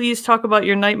 "Can you please talk about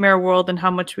your nightmare world and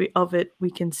how much of it we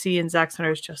can see in Zack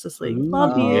Snyder's Justice League?"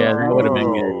 Love you. Yeah, that would have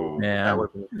been good. Yeah.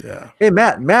 Yeah. Hey,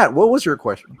 Matt, what was your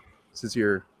question? Since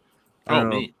you're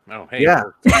me. Oh, hey. Yeah.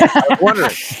 I was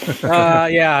wondering.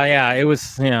 Yeah. It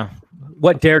was,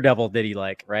 what Daredevil did he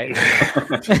like, right?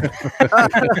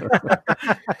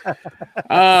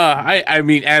 I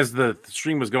mean, as the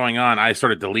stream was going on, I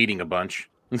started deleting a bunch.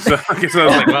 So I was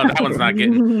like, well, that one's not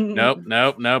getting. Nope.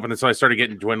 And so I started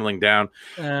getting dwindling down.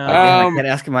 I can't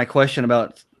ask him my question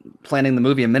about planning the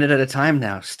movie a minute at a time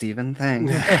now, Steven.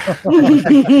 Thanks. I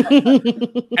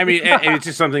mean, it's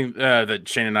just something that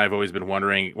Shane and I have always been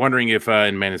wondering if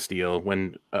in Man of Steel,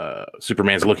 when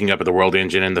Superman's looking up at the world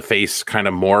engine and the face kind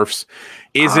of morphs,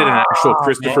 is it an actual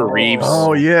Christopher Reeves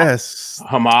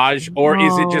homage, or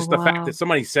is it just the fact that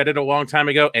somebody said it a long time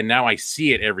ago and now I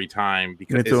see it every time?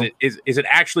 Because is it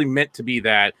actually meant to be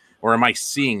that, or am I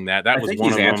seeing that? That I was think one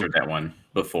he's of answered that one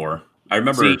before. I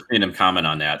remember seeing him comment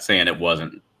on that, saying it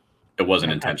wasn't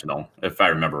intentional, if I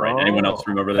remember right. Anyone else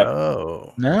remember that?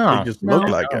 Oh, no. He just looked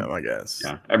like him, I guess.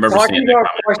 Yeah, I remember talking seeing about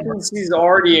that questions he's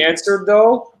already answered,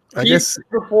 though. I He guess said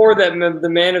before that the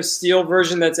Man of Steel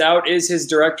version that's out is his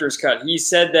director's cut. He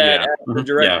said that at the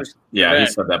director's Yeah, he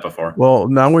event. said that before. Well,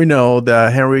 now we know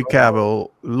that Henry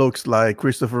Cavill looks like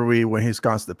Christopher Reeve when he's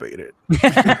constipated. He's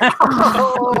got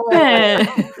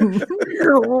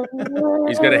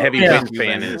a heavy wind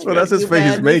fan in his Well, that's his face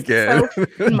he's making.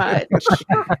 So much.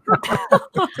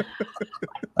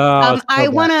 I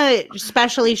want to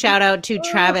specially shout out to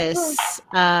Travis.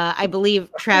 I believe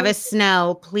Travis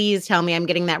Snell. Please tell me I'm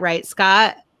getting that right,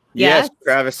 Scott. Yes,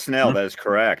 Travis Snell. That is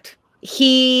correct.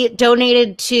 He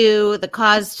donated to the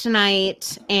cause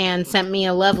tonight and sent me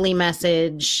a lovely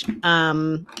message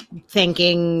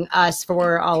thanking us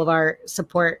for all of our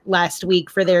support last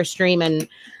week for their stream. And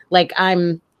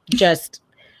I'm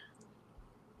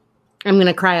going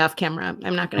to cry off camera.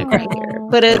 I'm not going to cry here,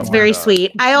 but it's very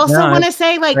sweet. I also want to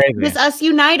say this Us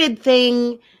United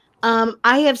thing.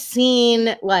 I have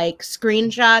seen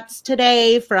screenshots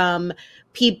today from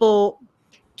people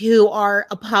who are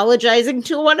apologizing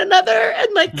to one another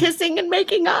and kissing and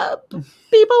making up.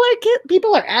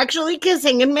 People are actually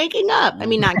kissing and making up. I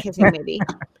mean, not kissing maybe,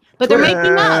 but they're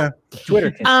making up.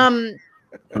 Twitter kissing.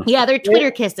 Yeah, they're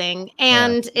Twitter kissing,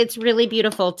 and it's really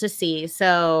beautiful to see.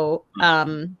 So,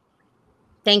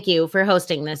 thank you for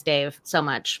hosting this, Dave, so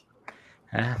much.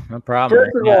 No problem.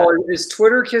 First of all, is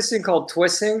Twitter kissing called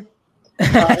twisting?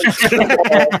 I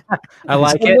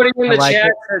like it. Somebody in the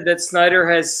chat said that Snyder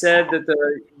has said that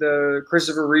the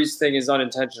Christopher Reeves thing is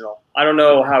unintentional. I don't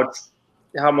know how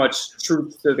much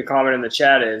truth to the comment in the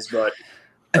chat is, but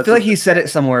I feel like he said it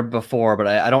somewhere before, but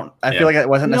I don't. I feel like it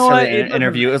wasn't necessarily an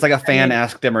interview. It was like a fan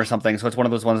asked him or something. So it's one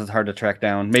of those ones that's hard to track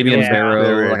down. Maybe in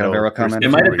Vero, like a Vero comment. It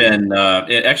might have been.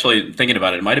 Actually, thinking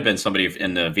about it, it might have been somebody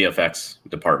in the VFX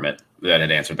department that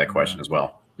had answered that question as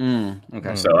well.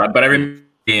 Okay. So, but I remember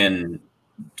being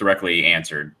directly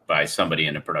answered by somebody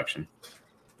in the production.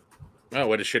 Oh,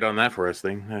 what a shit on that for us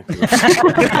thing.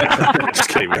 Just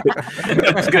kidding.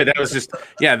 That's good. That was just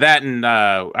that, and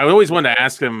I always wanted to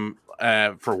ask him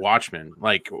for Watchmen.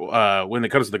 Like when it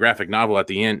comes to the graphic novel at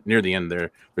the end, near the end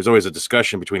there's always a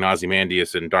discussion between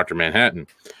Ozymandias and Dr. Manhattan.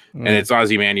 And it's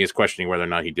Ozymandias questioning whether or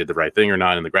not he did the right thing or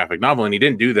not in the graphic novel, and he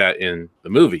didn't do that in the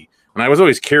movie. And I was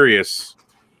always curious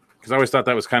because I always thought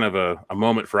that was kind of a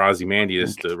moment for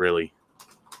Ozymandias to really.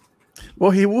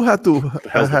 Well, he will have to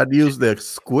have used the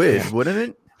squid,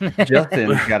 wouldn't it?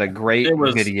 Justin got a great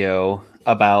video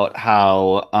about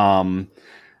how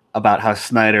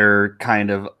Snyder kind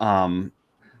of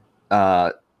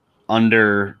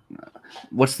under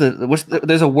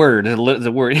there's a word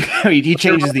he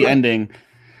changes the ending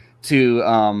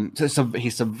to he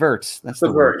subverts. That's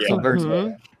subvert, the word.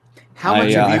 Subverts. How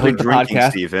much have you been drinking,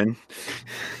 Steven?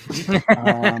 It's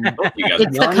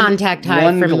the contact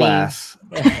high for glass.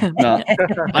 No,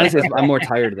 honestly, I'm more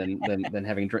tired than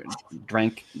having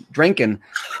drinking.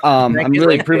 I'm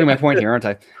really proving my point here, aren't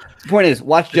I? The point is,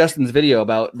 watch Justin's video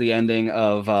about the ending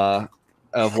of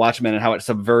Watchmen and how it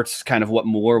subverts kind of what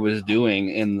Moore was doing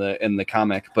in the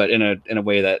comic, but in a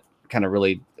way that kind of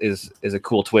really is a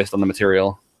cool twist on the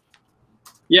material.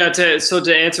 Yeah.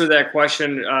 To answer that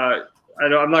question,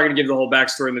 I'm not going to give the whole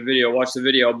backstory in the video. Watch the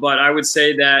video, but I would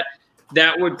say that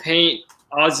would paint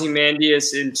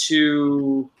Ozymandias in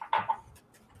too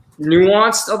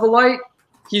nuanced of a light.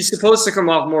 He's supposed to come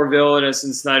off more villainous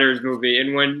in Snyder's movie,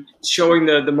 and when showing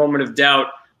the moment of doubt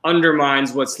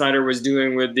undermines what Snyder was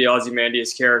doing with the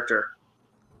Ozymandias character.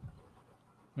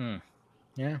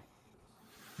 Yeah,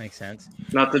 makes sense.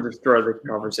 Not to destroy the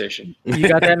conversation. You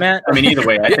got that, Matt? I mean, either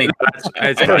way, I think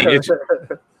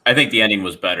I think the ending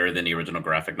was better than the original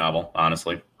graphic novel,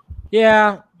 honestly.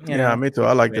 Yeah. Yeah, me too.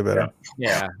 I liked it better.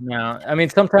 Yeah. No, I mean,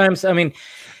 sometimes,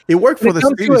 it worked for the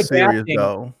TV series,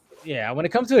 though. Yeah, when it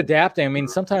comes to adapting, I mean,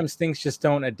 sometimes things just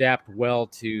don't adapt well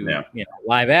to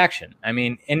live action. I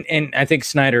mean, and I think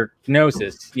Snyder knows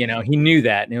this. He knew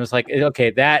that, and it was like, okay,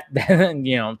 that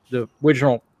the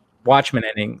original Watchmen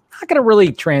ending not going to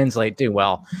really translate too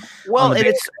well. Well,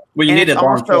 you need it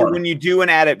also when you do an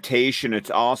adaptation,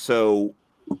 it's also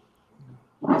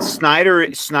Snyder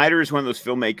is one of those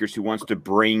filmmakers who wants to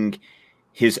bring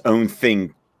his own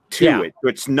thing to it. So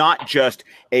it's not just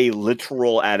a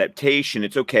literal adaptation.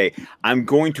 It's okay, I'm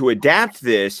going to adapt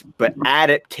this, but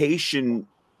adaptation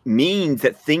means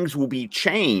that things will be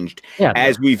changed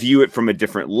as we view it from a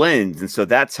different lens. And so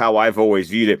that's how I've always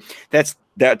viewed it. That's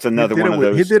another one of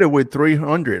those. He did it with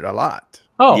 300 a lot.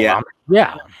 Oh, yeah.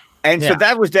 And so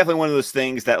that was definitely one of those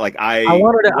things that, like, I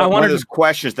wanted those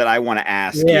questions that I want to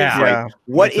ask. Yeah. Is, like,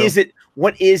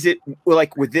 what is it?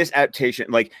 Like with this adaptation?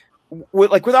 Like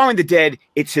with Army of the Dead,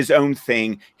 it's his own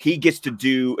thing. He gets to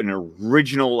do an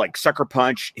original, like Sucker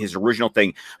Punch, his original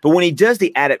thing. But when he does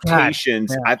the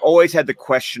adaptations, I've always had the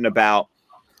question about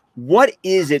what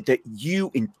is it that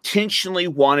you intentionally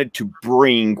wanted to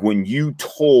bring when you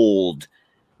told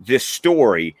this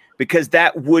story, because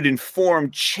that would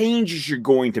inform changes you're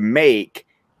going to make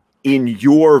in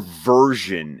your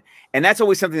version. And that's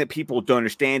always something that people don't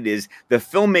understand is the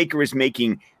filmmaker is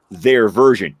making their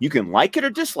version. You can like it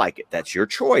or dislike it. That's your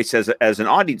choice as an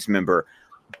audience member.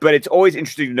 But it's always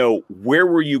interesting to know, where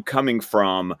were you coming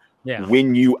from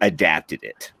when you adapted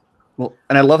it? Well,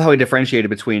 and I love how he differentiated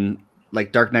between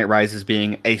like Dark Knight Rises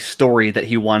being a story that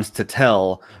he wants to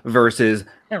tell versus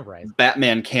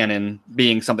Batman canon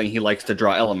being something he likes to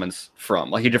draw elements from.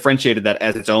 Like he differentiated that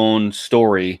as its own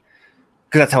story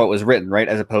because that's how it was written, right?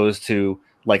 As opposed to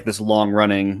like this long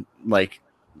running like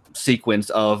sequence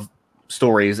of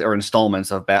stories or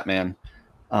installments of Batman,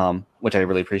 which I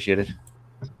really appreciated.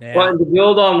 Yeah. Well, and to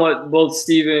build on what both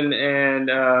Steven and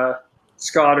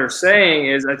Scott are saying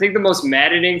is, I think the most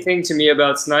maddening thing to me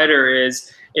about Snyder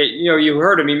is, you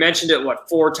heard him. He mentioned it,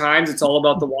 4 times? It's all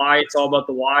about the why. It's all about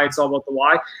the why. It's all about the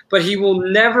why. But he will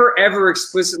never, ever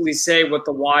explicitly say what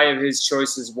the why of his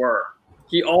choices were.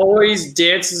 He always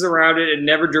dances around it and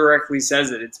never directly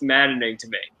says it. It's maddening to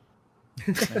me.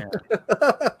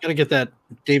 Gotta get that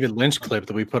David Lynch clip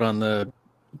that we put on the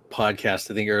podcast,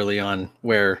 I think, early on,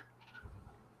 where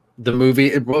the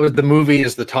movie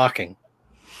is the talking.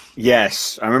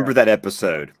 Yes, I remember that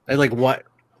episode. I like what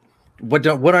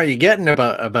are you getting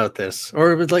about this?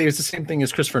 Or it was like, it's the same thing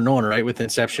as Christopher Nolan, right? With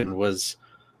Inception was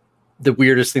the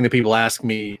weirdest thing that people ask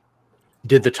me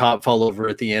did the top fall over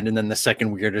at the end, and then the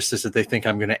second weirdest is that they think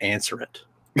I'm going to answer it.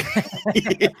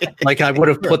 Like I would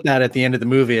have put that at the end of the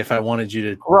movie if I wanted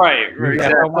you to. Right.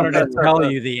 Yeah, I wanted to tell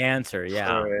you the answer.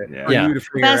 Yeah. For you to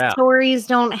figure Best out. stories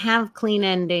don't have clean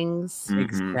endings.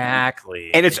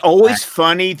 Exactly. And it's always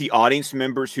funny, the audience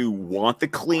members who want the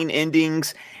clean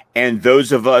endings and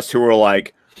those of us who are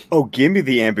like, oh, give me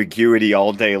the ambiguity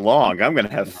all day long. I'm going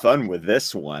to have fun with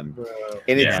this one.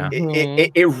 And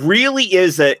it really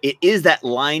is that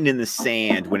line in the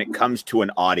sand when it comes to an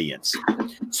audience.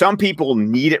 Some people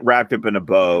need it wrapped up in a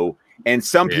bow, and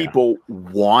some people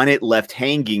want it left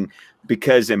hanging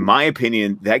because, in my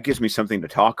opinion, that gives me something to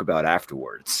talk about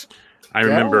afterwards. I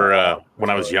remember when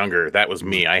I was younger, that was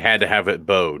me. I had to have it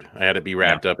bowed. I had it be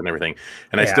wrapped up and everything.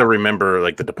 And I still remember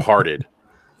like The Departed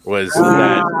was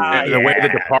the way The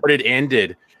Departed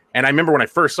ended. And I remember when I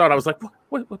first saw it, I was like,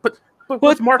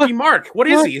 what's Marky Mark? What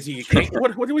is he? Is he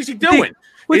what is he doing?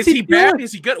 Is he bad?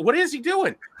 Is he good? What is he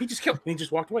doing? He just killed me. He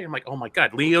just walked away. I'm like, oh my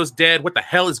God, Leo's dead. What the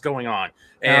hell is going on?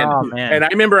 And and I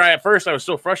remember at first I was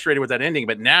so frustrated with that ending,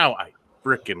 but now I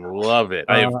freaking love it.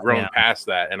 I have grown past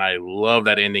that, and I love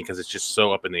that ending because it's just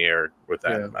so up in the air with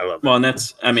that. I love it. Well, and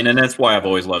that's why I've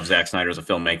always loved Zack Snyder as a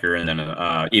filmmaker, and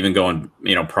then even going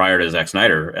prior to Zack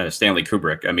Snyder, Stanley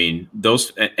Kubrick. I mean,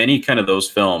 any kind of those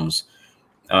films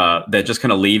that just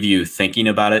kind of leave you thinking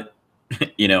about it,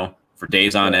 for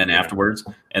days on end afterwards,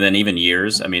 and then even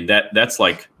years. I mean, that's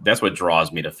what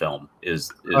draws me to film is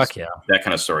that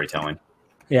kind of storytelling.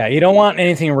 Yeah, you don't want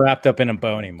anything wrapped up in a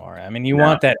bow anymore. I mean, you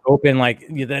want that open, like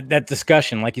that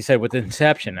discussion, like you said, with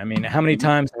Inception. I mean, how many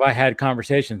times have I had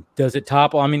conversations? Does it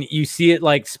topple? I mean, you see it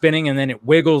like spinning and then it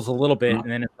wiggles a little bit and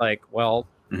then it's like, well,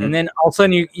 and then all of a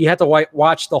sudden you have to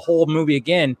watch the whole movie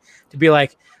again to be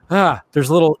like, is there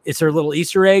little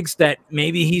Easter eggs that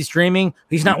maybe he's dreaming?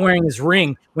 He's not wearing his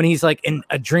ring when he's like in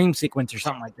a dream sequence or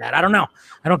something like that. I don't know.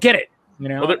 I don't get it.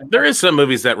 Well, there is some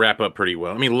movies that wrap up pretty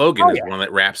well. I mean, Logan is one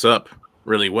that wraps up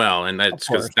really well, and that's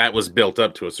because that was built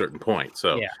up to a certain point.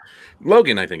 So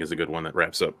Logan, I think, is a good one that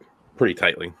wraps up pretty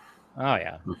tightly. Oh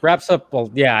yeah, wraps up. Well,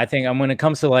 yeah, I think when it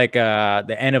comes to like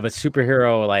the end of a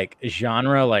superhero like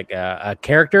genre, like a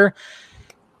character,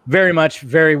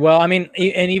 very well. I mean,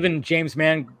 and even James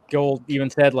Mangold even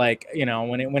said like, when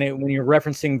you're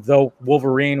referencing the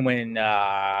Wolverine, when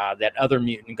that other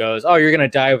mutant goes, oh, you're gonna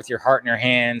die with your heart in your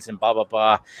hands and blah blah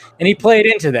blah, and he played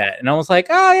into that, and I was like,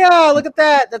 oh yeah, look at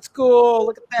that, that's cool,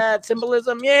 look at that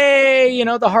symbolism, yay,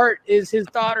 the heart is his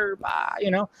daughter,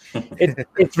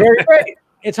 it's very great,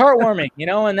 it's heartwarming,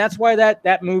 and that's why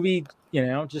that movie,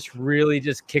 just really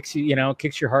just kicks you,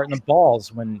 kicks your heart in the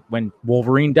balls when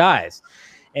Wolverine dies.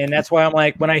 And that's why I'm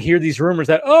like, when I hear these rumors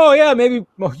that, oh yeah, maybe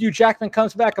Hugh Jackman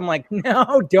comes back, I'm like,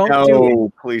 no, don't do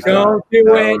it. Please don't do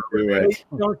it.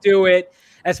 Don't do it.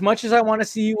 As much as I want to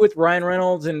see you with Ryan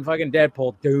Reynolds and fucking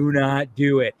Deadpool, do not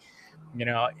do it.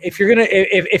 If you're gonna,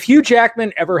 if Hugh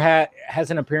Jackman ever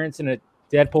has an appearance in a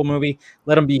Deadpool movie,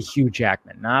 let him be Hugh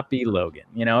Jackman, not be Logan.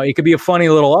 It could be a funny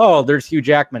little, oh, there's Hugh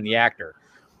Jackman, the actor.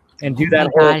 And do that.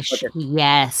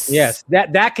 Yes.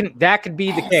 That could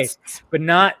be the case, but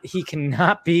he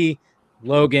cannot be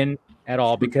Logan at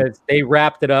all because they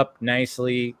wrapped it up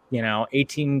nicely,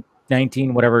 18,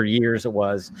 19, whatever years it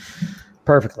was,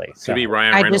 perfectly. So be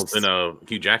Ryan Reynolds in a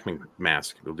Hugh Jackman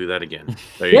mask. We'll do that again.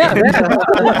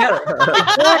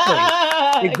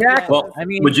 Exactly. Well, I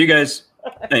mean, would you guys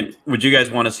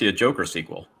want to see a Joker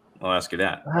sequel? I'll ask you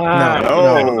that. No, I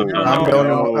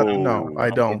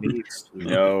don't.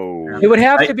 No. It would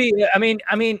have to be. I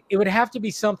mean, it would have to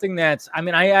be something that's. I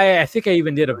mean, I think I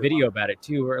even did a video about it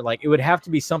too, where like it would have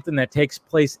to be something that takes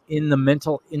place in the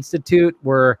mental institute,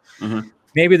 where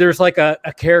maybe there's like a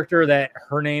character that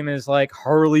her name is like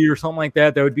Harley or something like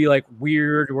that. That would be like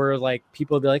weird, where like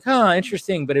people would be like, "Huh,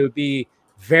 interesting," but it would be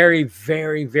very,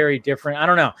 very, very different. I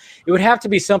don't know. It would have to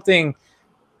be something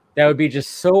that would be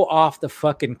just so off the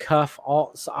fucking cuff,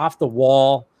 off the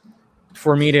wall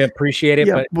for me to appreciate it.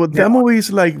 Yeah, but that movie is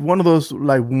like one of those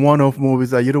like one-off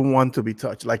movies that you don't want to be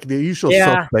touched. Like The Usual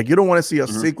Suspect. You don't want to see a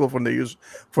sequel for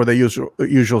the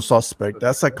usual Suspect.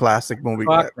 That's a classic movie.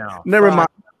 Never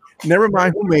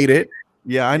mind who made it.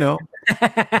 Yeah, I know. So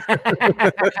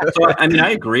I mean, I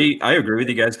agree with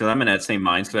you guys because I'm in that same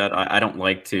mindset. I don't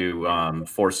like to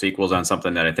force sequels on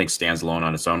something that I think stands alone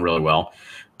on its own really well.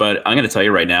 But I'm going to tell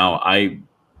you right now, I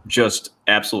just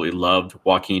absolutely loved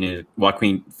Joaquin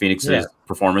Phoenix's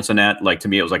performance in that. Like, to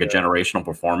me, it was like a generational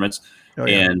performance.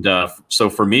 And so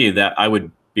for me, that I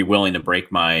would be willing to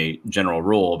break my general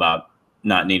rule about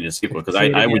not needing a sequel because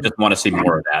I would just want to see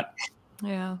more of that.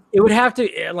 Yeah, it would have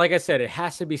to, like I said, it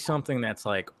has to be something that's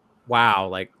like wow,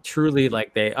 like truly,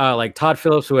 like they, like Todd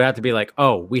Phillips would have to be like,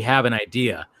 oh, we have an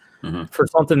idea for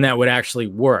something that would actually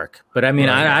work. But I mean,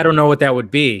 I don't know what that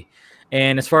would be.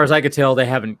 And as far as I could tell,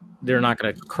 they're not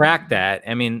going to crack that.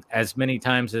 I mean, as many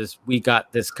times as we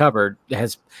got this covered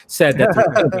has said that there's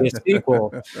going to be a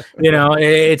sequel,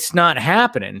 it's not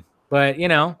happening. But you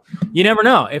never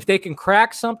know if they can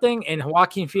crack something. And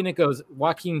Joaquin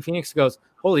Phoenix goes,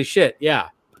 holy shit, yeah,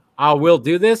 I will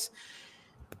do this.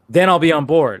 Then I'll be on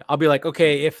board. I'll be like,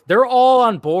 okay, if they're all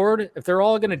on board, if they're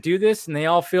all going to do this and they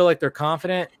all feel like they're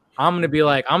confident, I'm going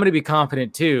to be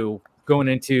confident too, going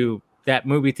into that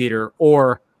movie theater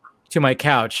or to my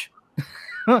couch,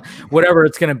 whatever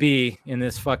it's going to be in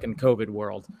this fucking COVID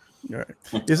world. Right.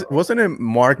 Wasn't it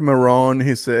Mark Maron?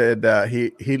 He said that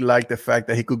he liked the fact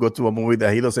that he could go to a movie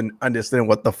that he doesn't understand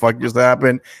what the fuck just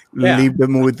happened, leave the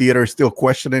movie theater still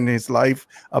questioning his life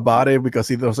about it because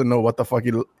he doesn't know what the fuck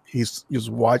he's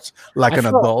just watched like an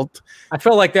adult. I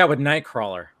felt like that with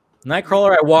Nightcrawler. I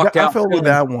walked out. I felt with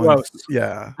that one. Gross.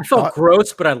 Yeah. I felt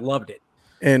gross, but I loved it.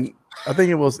 And I think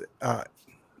it was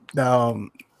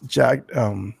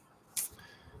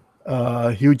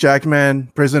Hugh Jackman,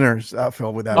 Prisoners. I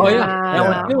felt with that. Oh one.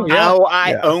 Yeah.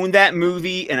 I own that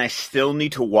movie, and I still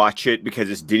need to watch it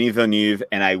because it's Denis Villeneuve,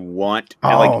 and I want.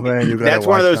 Man, you gotta that's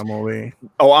one of those. That movie.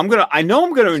 Oh, I know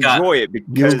I'm gonna enjoy it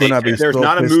because there's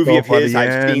not a movie of his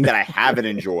I've seen that I haven't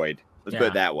enjoyed. Let's put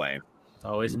it that way.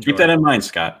 Always keep that in mind,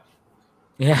 Scott.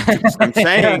 Yeah, I'm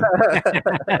saying.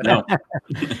 No.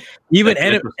 Even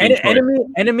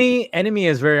enemy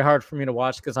is very hard for me to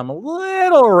watch because I'm a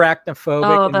little arachnophobic.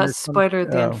 Oh, that spider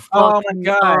thing. Oh my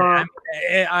god!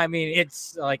 I mean,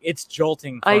 it's like it's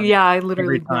jolting. I literally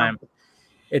every time.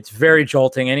 It's very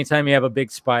jolting. Anytime you have a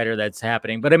big spider that's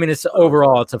happening, but I mean, it's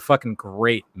overall, it's a fucking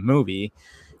great movie.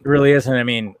 It really is, and I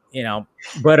mean,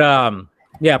 but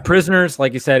yeah, Prisoners,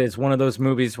 like you said, is one of those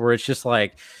movies where it's just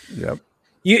like,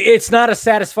 it's not a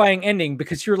satisfying ending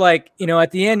because you're like, at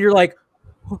the end, you're like,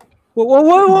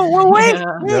 wait,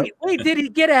 did he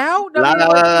get out? There's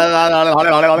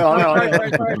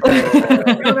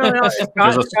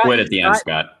a squid at the end,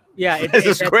 Scott. Yeah, there's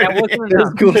a squid.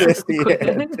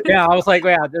 Yeah, I was like,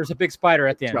 yeah, there's a big spider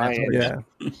at the end.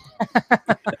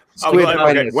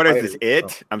 What is this?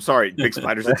 It? I'm sorry, big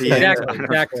spiders at the end.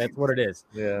 Exactly. That's what it is.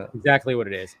 Yeah, exactly what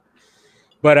it is.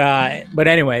 But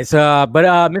anyways,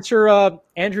 Mr.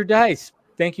 Andrew Dice,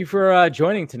 thank you for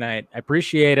joining tonight. I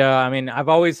appreciate. I mean, I've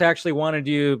always actually wanted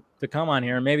you to come on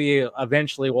here. Maybe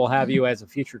eventually we'll have you as a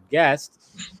featured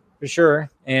guest for sure.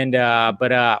 And I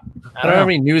don't have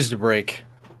any news to break.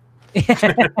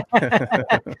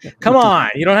 Come on,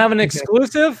 you don't have an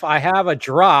exclusive? I have a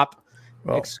drop.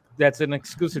 That's an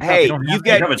exclusive. Hey, you've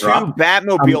got two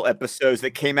Batmobile episodes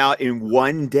that came out in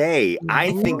one day.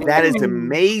 I think that is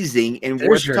amazing and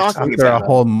worth talking about. A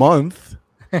whole month.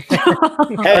 Hey,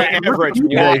 average,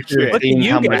 watch it. Look at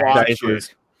you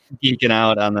guys geeking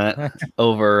out on that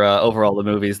over all the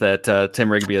movies that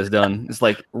Tim Rigby has done. It's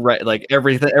like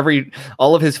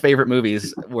all of his favorite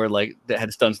movies were like that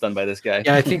had stunts done by this guy.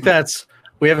 Yeah, I think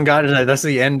we haven't gotten to that. That's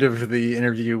the end of the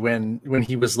interview when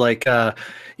he was like,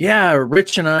 yeah,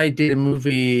 Rich and I did a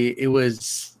movie. It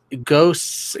was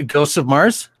Ghosts of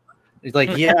Mars. He's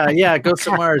like, yeah, Ghosts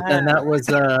of Mars. And that was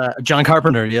John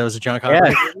Carpenter. Yeah, it was a John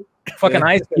Carpenter. Yeah. Fucking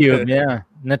Ice Cube. Yeah.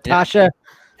 Natasha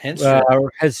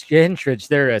Henstridge.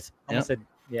 There it is. I said,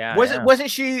 wasn't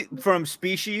she from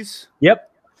Species?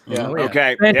 Yep. Yeah.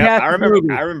 Okay. Fantastic Yeah, I movie.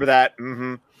 remember that.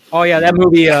 Mm-hmm. Oh yeah, that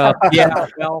movie. When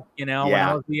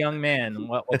I was a young man,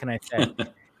 what can I say?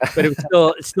 But it's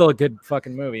still a good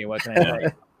fucking movie. What can I say?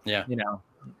 Yeah.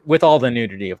 With all the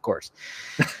nudity, of course.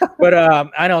 But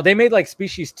I know they made like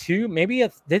Species 2. Maybe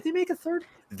did they make a third?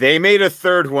 They made a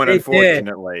third one, They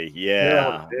unfortunately. did.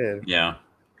 Yeah. Yeah.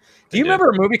 Do you remember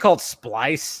a movie called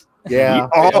Splice? Yeah.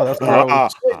 Good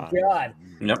God.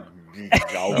 Yep.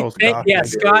 Yeah,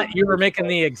 Scott, you were making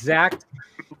the exact.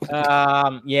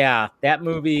 That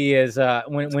movie is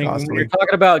when you're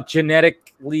talking about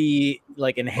genetically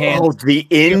like enhanced. Oh, the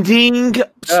ending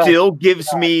still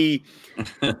gives me.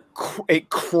 It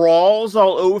crawls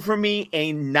all over me.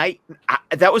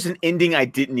 That was an ending I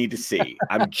didn't need to see.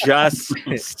 I'm just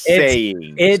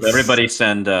saying. Everybody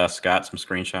send Scott some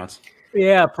screenshots.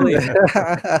 Yeah, please.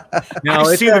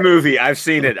 I've seen the movie. I've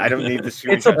seen it. I don't need the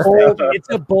screenshot. It's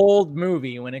a bold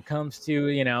movie when it comes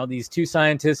to these two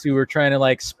scientists who were trying to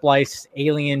like splice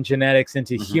alien genetics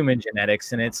into human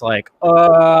genetics, and it's like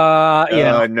no.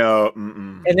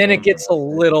 And then it gets a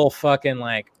little fucking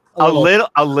like a little.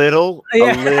 I was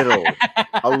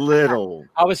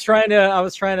trying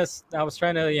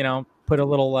to put a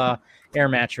little air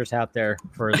mattress out there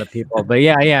for the people. But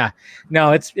yeah.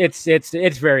 No, it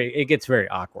gets very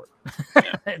awkward.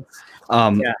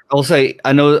 I'll say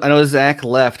I know Zach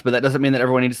left, but that doesn't mean that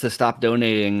everyone needs to stop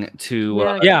donating to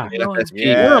FSP.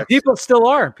 No, people still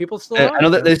are. I know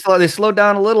that they slowed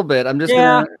down a little bit. I'm just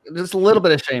just a little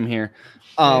bit of shame here.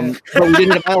 But we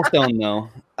did hit a milestone though.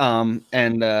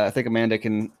 And I think Amanda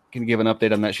can give an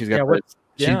update on that. She's got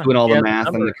she's doing all the math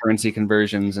and the currency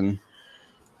conversions and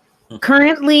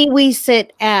currently we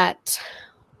sit at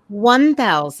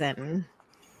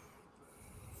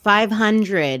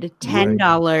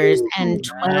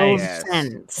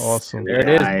 $1,510.12. Awesome. There it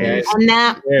is. Guys. And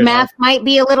that math might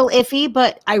be a little iffy,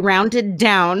 but I rounded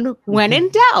down when in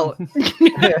doubt.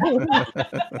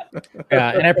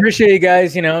 Yeah, and I appreciate you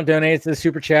guys, donate to the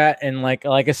super chat. And like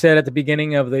I said at the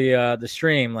beginning of the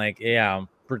stream,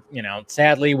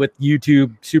 sadly with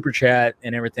YouTube super chat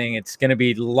and everything, it's going to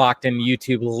be locked in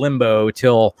YouTube limbo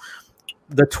till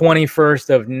the 21st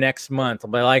of next month.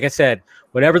 But like I said,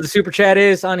 whatever the super chat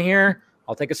is on here,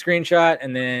 I'll take a screenshot,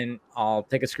 and then I'll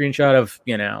take a screenshot of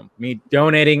me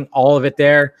donating all of it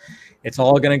there. It's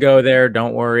all going to go there.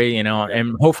 Don't worry, and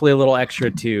hopefully a little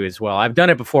extra too as well. I've done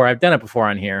it before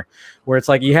on here where it's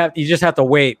like you just have to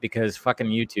wait because fucking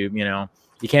YouTube,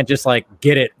 you can't just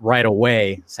get it right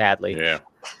away, sadly. Yeah.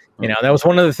 That was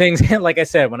one of the things, like I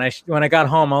said, when I got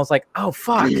home, I was like, oh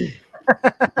fuck.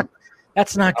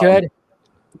 That's not good.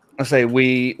 I'll say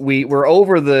we're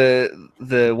over the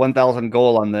 1,000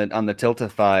 goal on the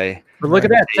Tiltify. But look at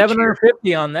that,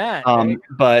 750 on that.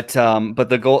 But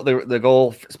the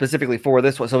goal specifically for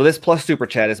this one, so this plus super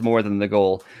chat is more than the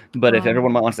goal. But if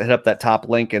everyone wants to hit up that top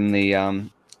link in the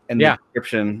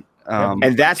description.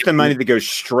 And that's the money that goes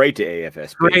straight to AFSP.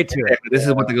 Straight to it. This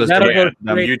is what goes to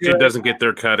YouTube doesn't get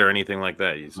their cut or anything like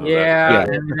that.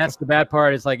 And that's the bad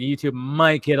part. Is YouTube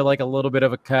might get a little bit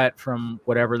of a cut from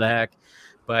whatever the heck.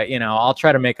 But I'll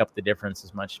try to make up the difference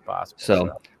as much as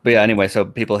possible. But yeah, anyway, so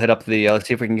people hit up the let's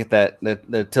see if we can get the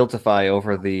Tiltify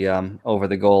over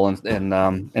the goal and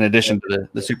in addition to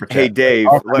the super chat. Hey Dave,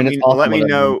 let me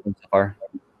know.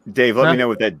 Dave, let me know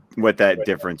what that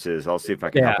difference is. I'll see if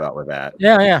I can help out with that.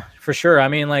 Yeah, for sure. I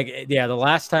mean, the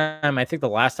last time I did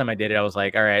it, I was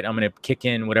like, all right, I'm gonna kick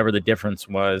in whatever the difference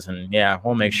was, and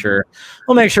we'll make sure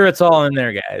it's all in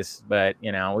there, guys. But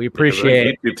we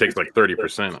appreciate it. Takes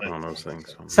 30% on those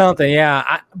things. Something,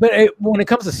 but when it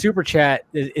comes to super chat,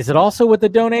 is it also with the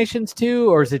donations too,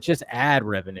 or is it just ad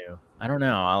revenue? I don't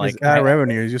know. Ad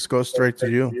revenue. It just goes straight to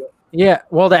you. Yeah.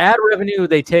 Well, the ad revenue,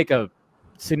 they take a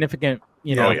significant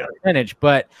percentage,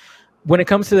 but when it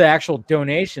comes to the actual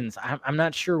donations, I'm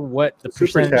not sure what the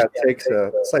super percentage takes.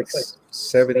 It's like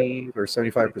 70 or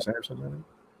 75% or something.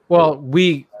 Well,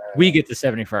 we get the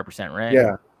 75%, right?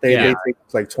 Yeah, they take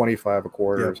like 25 a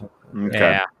quarter or something. Okay.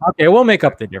 Yeah. Okay, we'll make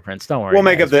up the difference. Don't worry. We'll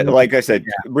make up the, like I said,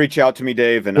 reach out to me,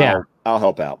 Dave, and I'll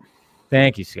help out.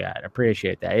 Thank you, Scott. I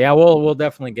appreciate that. Yeah, we'll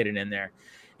definitely get it in there,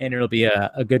 and it'll be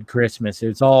a good Christmas.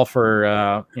 It's all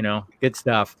for good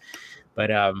stuff,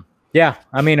 but yeah,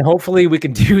 I mean, hopefully we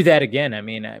can do that again. I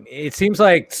mean, it seems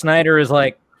like Snyder is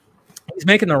he's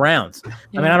making the rounds. I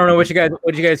mean, I don't know what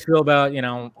you guys feel about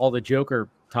all the Joker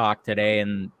talk today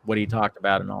and what he talked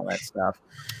about and all that stuff.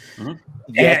 Mm-hmm.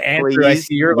 Yes, Andrew, I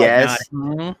see you're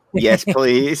yes,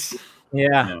 please.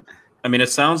 Yeah. I mean, it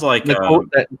sounds like it's a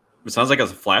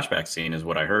flashback scene, is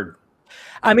what I heard.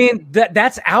 I mean,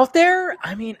 that's out there.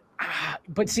 I mean,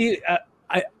 but see,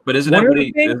 but isn't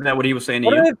that what he was saying to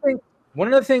you? One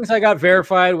of the things I got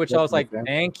verified, which I was like,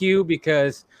 thank you,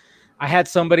 because I had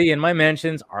somebody in my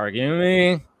mentions arguing with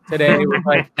me today.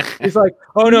 He's like,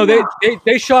 oh no, they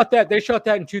shot that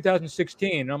in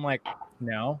 2016. And I'm like,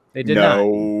 no, they did not.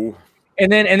 And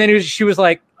then she was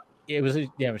like, it was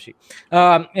she.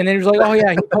 And then he was like, oh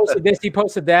yeah, he posted this, he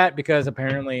posted that, because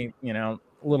apparently, a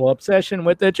little obsession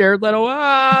with the Jared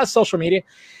Leto social media.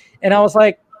 And I was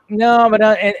like, no, but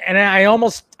and I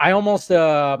almost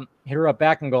hit her up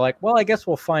back and go like, well, I guess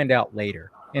we'll find out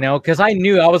later, because I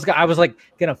knew I was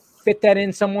gonna fit that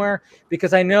in somewhere,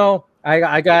 because I know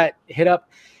I got hit up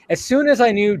as soon as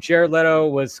I knew Jared Leto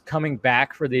was coming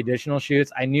back for the additional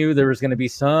shoots. I knew there was going to be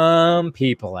some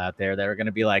people out there that were going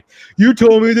to be like, you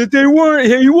told me that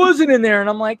he wasn't in there, and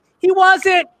I'm like, he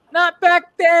wasn't, not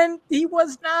back then, he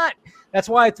was not. That's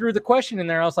why I threw the question in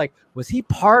there. I was like, was he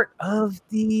part of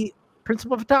the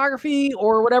principal photography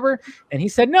or whatever? And he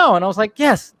said no, and I was like,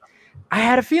 yes. I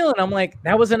had a feeling. I'm like,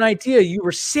 that was an idea you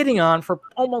were sitting on for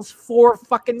almost 4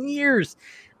 fucking years.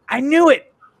 I knew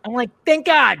it. I'm like, thank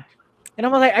God. And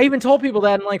I'm like, I even told people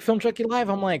that in Film Junkie Live.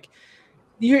 I'm like,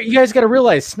 you guys got to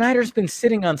realize Snyder's been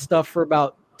sitting on stuff for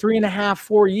about 3.5,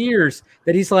 4 years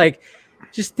that he's like,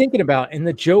 just thinking about, and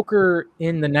the Joker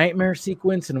in the nightmare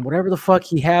sequence and whatever the fuck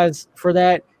he has for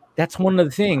that, that's one of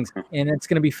the things, and it's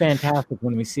going to be fantastic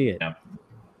when we see it.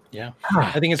 Yeah.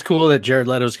 I think it's cool that Jared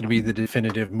Leto is going to be the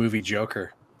definitive movie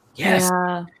Joker. Yes.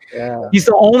 Yeah. He's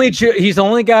the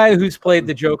only guy who's played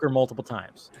the Joker multiple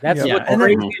times. That's what's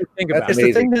crazy to think about. It's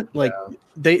the thing that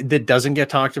that doesn't get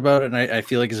talked about, and I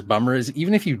feel like is a bummer, is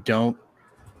even if you don't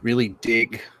really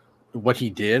dig what he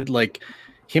did, like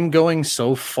him going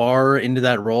so far into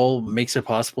that role makes it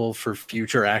possible for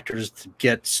future actors to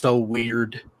get so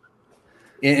weird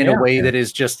in a way that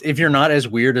is just, if you're not as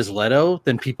weird as Leto,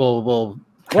 then people will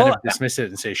kind of dismiss it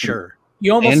and say, sure.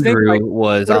 You almost Andrew think, like,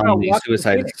 was what on about the Joaquin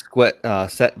Suicide Phoenix? Squad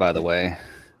set, by the way.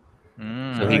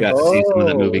 So he got to see some of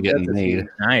the movie getting made.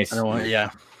 Nice. Yeah.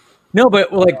 No,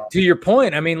 but like to your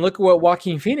point, I mean, look at what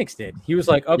Joaquin Phoenix did. He was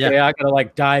like, okay, I gotta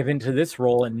like dive into this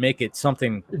role and make it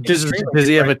something. Does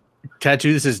he have a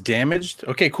tattoo that says damaged?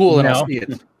 Okay, cool. And I'll see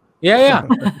it. Yeah.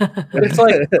 But it's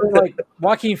like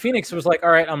Joaquin Phoenix was like,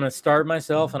 all right, I'm gonna starve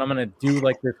myself and I'm gonna do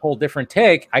like this whole different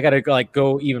take. I gotta like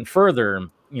go even further,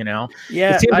 you know?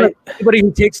 Yeah. It seems like anybody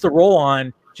who takes the role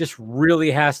on just really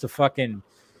has to fucking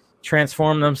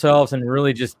transform themselves and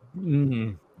really just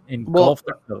engulf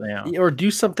themselves. Or do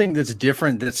something that's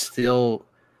different that's still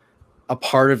a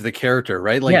part of the character,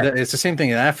 right? Like it's the same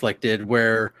thing that Affleck did,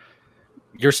 where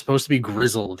you're supposed to be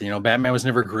grizzled. You know, Batman was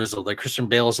never grizzled. Like Christian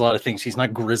Bale is a lot of things. He's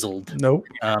not grizzled. Nope.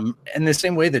 And the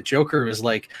same way that Joker is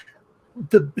like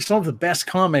some of the best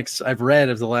comics I've read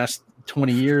of the last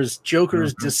 20 years. Joker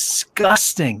is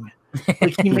disgusting.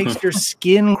 Like he makes your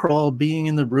skin crawl being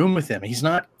in the room with him. He's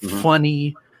not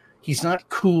funny. He's not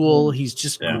cool. He's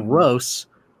just gross.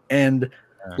 And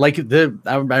like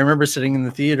I remember sitting in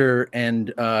the theater, and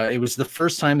it was the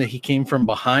first time that he came from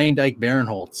behind Ike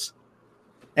Barinholtz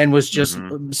and was just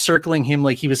circling him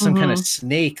like he was some kind of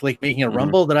snake, like making a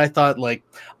rumble, that I thought like,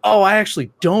 oh, I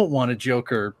actually don't want a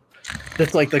Joker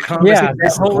that's like the conversation.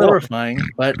 That's horrifying,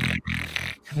 but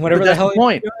whatever the hell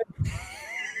point.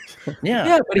 But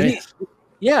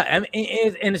and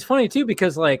it's funny too,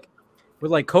 because like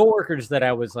with like coworkers that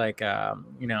I was like,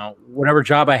 you know, whatever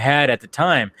job I had at the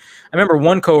time, I remember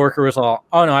one coworker was all,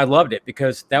 oh no, I loved it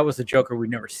because that was the Joker we'd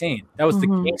never seen. That was the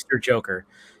gangster Joker.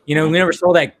 You know, we never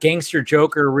saw that gangster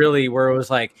Joker really, where it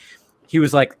was like he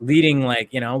was like leading,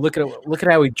 like, you know, look at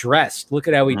how he dressed, look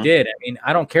at how he did. I mean,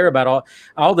 I don't care about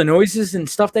all the noises and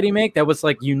stuff that he make. That was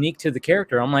like unique to the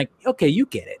character. I'm like, okay, you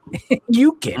get it,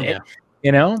 you get it,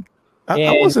 you know.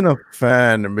 I wasn't a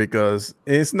fan because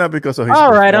it's not because of his.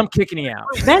 All right, I'm kicking you out.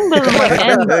 Good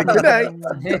night.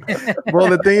 Well,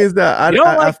 the thing is that you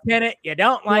don't like Tenet, you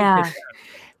don't like this.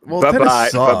 Well,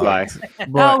 bye-bye.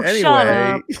 But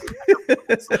anyway,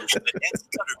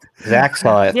 Zach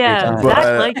saw it. Yeah,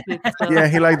 Zach liked it. So. Yeah,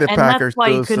 he liked the and Packers. That's why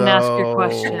you couldn't ask your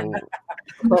question.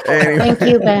 Anyway, Thank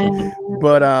you, Ben.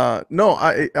 But no,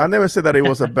 I never said that it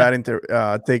was a bad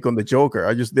take on the Joker.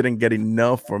 I just didn't get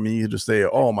enough for me to say,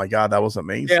 "Oh my God, that was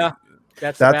amazing." Yeah,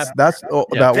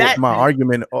 that was my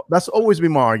argument. That's always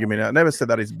been my argument. I never said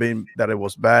that it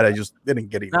was bad. I just didn't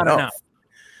get enough.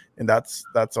 And that's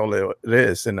all it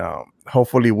is. And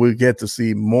hopefully we'll get to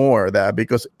see more of that,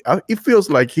 because it feels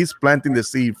like he's planting the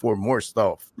seed for more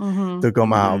stuff to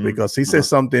come out, because he says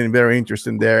something very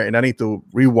interesting there. And I need to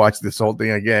rewatch this whole thing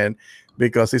again,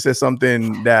 because he says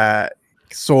something that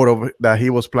that he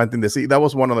was planting the seed. That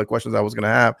was one of the questions I was going to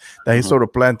have, that he's sort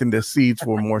of planting the seeds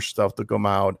for more stuff to come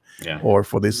out, or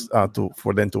for this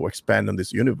for them to expand on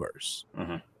this universe.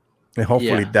 And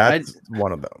hopefully that's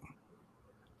one of them.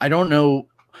 I don't know.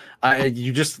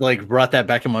 You just like brought that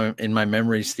back in my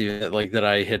memory, Steve, like that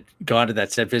I had gone to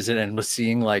that set visit and was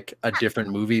seeing like a different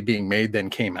movie being made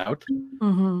than came out.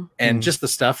 And just the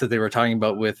stuff that they were talking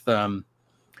about with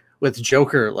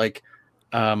Joker, like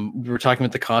we were talking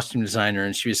with the costume designer,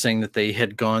 and she was saying that they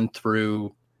had gone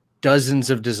through dozens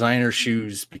of designer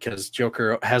shoes because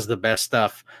Joker has the best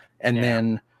stuff. And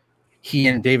then he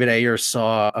and David Ayer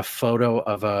saw a photo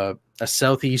of a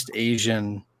Southeast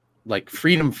Asian like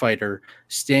freedom fighter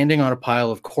standing on a pile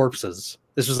of corpses.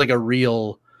 This was like a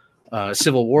real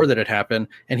civil war that had happened,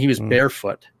 and he was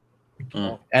barefoot.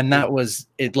 And that was,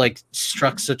 it like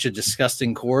struck such a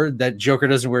disgusting chord that Joker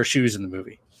doesn't wear shoes in the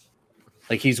movie.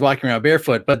 Like he's walking around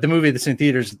barefoot, but the movie that's in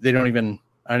theaters, I don't even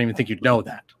think you'd know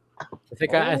that. I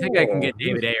think I can get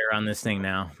David Ayer on this thing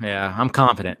now. Yeah, I'm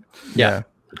confident. Yeah.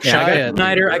 I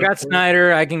got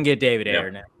Snyder. I can get David Ayer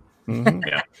now.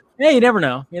 Yeah, you never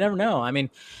know. I mean,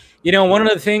 you know, one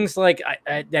of the things like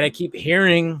that I keep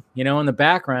hearing, you know, in the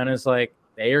background is like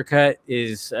the Ayer cut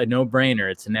is a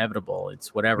no-brainer. It's inevitable.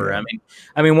 It's whatever. I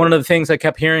mean, one of the things I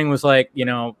kept hearing was like, you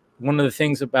know, one of the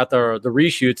things about the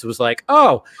reshoots was like,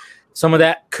 oh, some of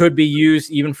that could be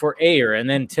used even for Ayer. And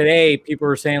then today, people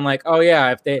were saying like, oh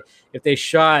yeah, if they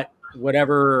shot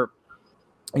whatever,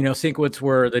 you know, sequence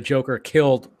where the Joker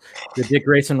killed the Dick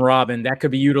Grayson Robin, that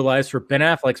could be utilized for Ben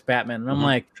Affleck's Batman. And I'm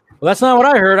like, well, that's not what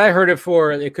I heard. I heard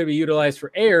it could be utilized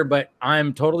for Ayer, but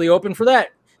I'm totally open for that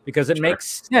because it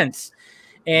makes sense.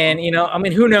 And, you know, I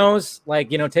mean, who knows?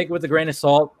 Like, you know, take it with a grain of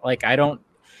salt. Like, I don't,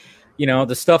 you know,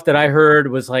 the stuff that I heard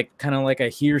was like kind of like a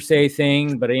hearsay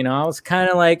thing, but, you know, I was kind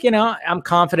of like, you know, I'm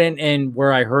confident in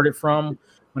where I heard it from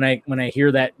when I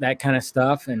hear that kind of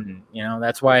stuff. And, you know,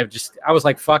 that's why I was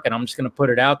like, fuck it, I'm just going to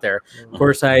put it out there. Of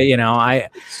course, I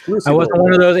wasn't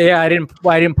one of those. Yeah, I didn't put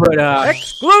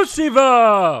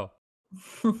Exclusivo.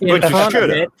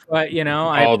 But you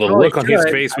know, the look on his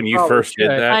face when you first did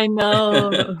that. I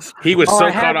know. He was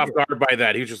so caught off guard by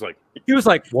that. He was just like,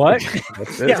 what?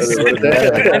 Yes.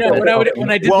 I know. When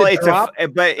I did the drop,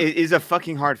 but it is a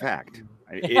fucking hard fact.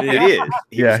 It is.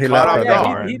 He left off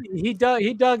guard. He dug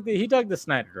the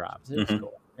Snyder drops. It was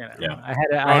cool. You know,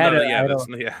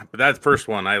 but that first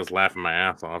one, I was laughing my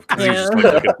ass off because he was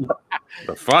just like,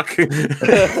 the fuck.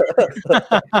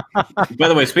 By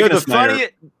the way, speaking of Snyder,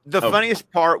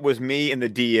 funniest part was me in the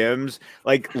DMs,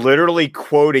 like literally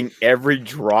quoting every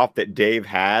drop that Dave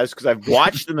has because I've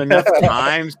watched them enough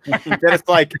times that it's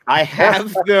like I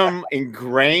have them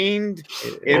ingrained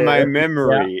in my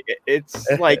memory. It's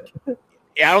like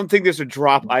I don't think there's a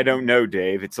drop I don't know,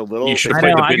 Dave. It's a little. You should play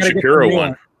the Ben Shapiro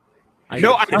one. I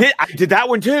did that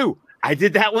one too. I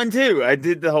did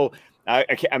the whole.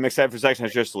 I'm excited for Zack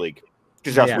Snyder's Justice League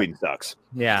because Joss Whedon sucks.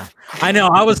 Yeah, I know.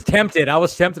 I was tempted. I'm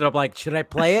like, should I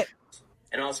play it?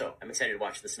 And also, I'm excited to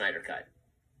watch the Snyder cut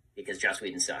because Joss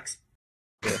Whedon sucks.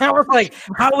 I was like,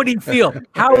 how would he feel?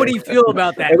 How would he feel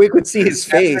about that? And we could see his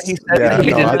face.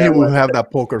 I think we'll have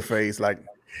that poker face, like.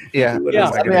 Yeah. I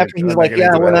mean, after he's like,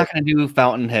 we're not going to do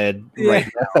Fountainhead right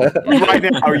now. Right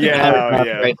now,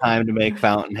 Right time to make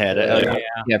Fountainhead.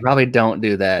 Probably don't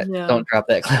do that. Yeah. Don't drop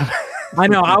that clip. I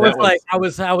know. I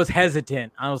was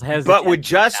hesitant. But with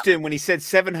Justin, when he said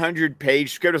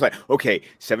 700-page script, I was like, okay,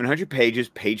 700 pages,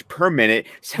 page per minute,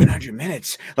 700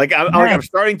 minutes. Like I'm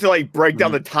starting to like break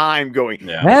down the time. Going,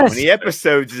 how many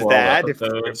episodes is that?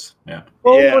 Yeah.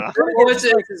 Well,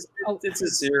 it's a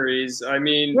series. I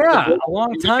mean, a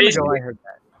long time ago I heard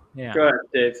that. Yeah. Go ahead,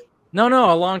 Dave. No,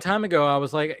 a long time ago I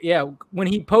was like, when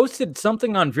he posted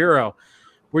something on Vero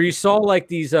where you saw like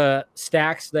these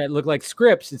stacks that look like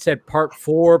scripts, it said part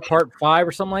 4, part 5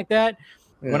 or something like that.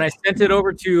 Yeah. When I sent it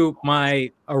over to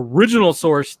my original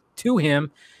source to him,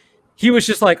 he was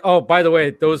just like, oh, by the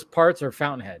way, those parts are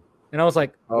Fountainhead. And I was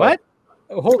like, what?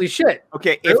 Oh, holy shit.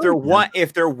 Okay, really?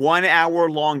 if they're 1 hour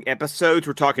long episodes,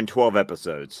 we're talking 12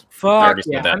 episodes. Fuck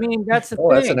yeah. I mean, that's the thing.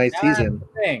 That's a nice season.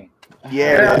 Thing.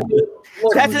 Yeah.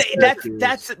 That's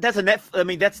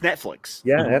Netflix.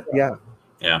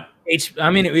 Yeah. I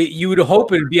mean, you would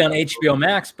hope it would be on HBO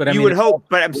Max, but you would hope.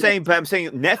 But I'm saying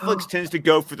Netflix tends to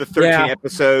go for the 13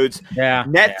 episodes. Yeah.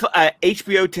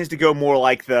 HBO tends to go more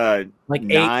like the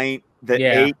 8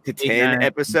 to 10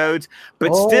 episodes.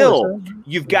 But still,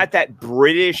 you've got that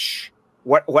British,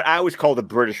 what I always call the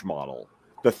British model,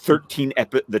 the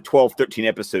 12, 13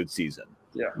 episode season.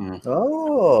 Yeah.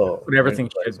 What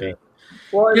everything should be.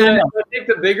 Well, I think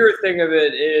the bigger thing of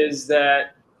it is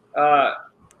that.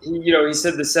 He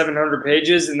said the 700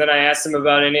 pages, and then I asked him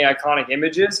about any iconic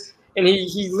images, and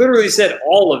he literally said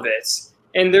all of it.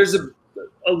 And there's a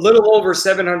little over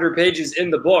 700 pages in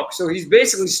the book, so he's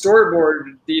basically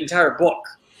storyboarded the entire book,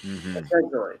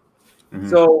 essentially. Mm-hmm.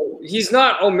 So he's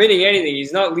not omitting anything;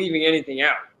 he's not leaving anything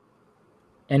out.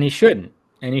 And he shouldn't.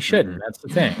 That's the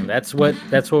thing. That's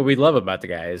what we love about the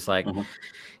guy. Is like.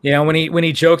 You know, when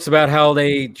he jokes about how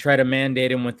they try to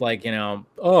mandate him with like, 2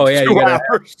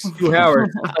 hours. 2 hours.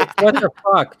 Like, what the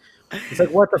fuck? It's like,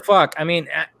 what the fuck? I mean,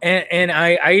 and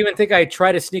I even think I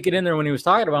tried to sneak it in there when he was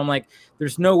talking about it. I'm like,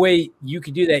 there's no way you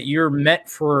could do that. You're meant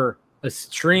for a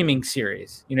streaming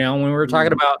series. You know, when we were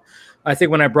talking about, I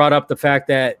think when I brought up the fact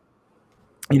that,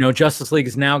 Justice League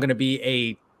is now going to be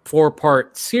a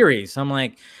 4-part series. I'm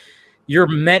like, you're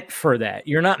meant for that.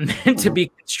 You're not meant to be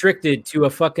constricted to a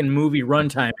fucking movie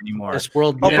runtime anymore. This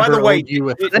world. By the way,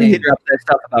 then he dropped that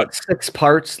stuff about 6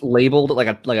 parts labeled like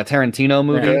a Tarantino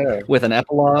movie with an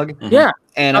epilogue. Yeah,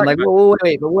 and I'm like,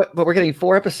 wait, but we're getting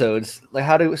 4 episodes. Like,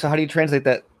 how do you translate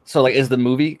that? So, like, is the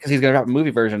movie, because he's gonna drop a movie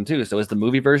version too? So, is the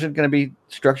movie version gonna be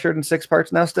structured in 6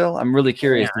 parts now? Still, I'm really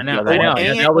curious. I know.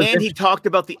 And he talked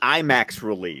about the IMAX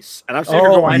release, and I'm sitting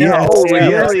there going,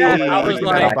 I was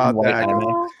like, about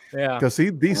that. Yeah, because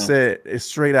he said it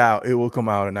straight out, it will come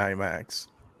out in IMAX.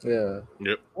 Yeah.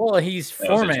 Yep. Well, he's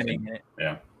formatting it.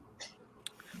 Yeah.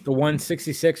 The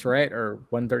 166, right? Or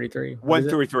 133?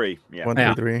 133. Yeah.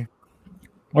 133.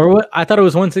 Or what? I thought it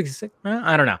was 166.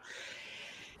 I don't know.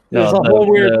 There's No, a whole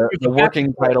weird. the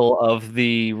working title of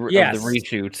the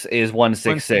reshoots is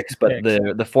 166, but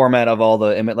the format of all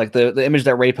the image, like the image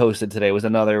that Ray posted today, was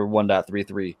another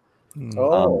 1.33.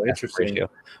 Oh, interesting. Ratio.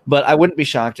 But I wouldn't be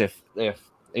shocked if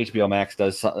HBO Max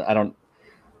does. I don't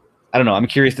know. I'm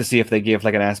curious to see if they give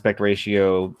like an aspect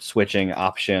ratio switching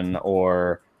option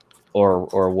or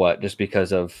what, just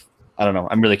because of, I don't know.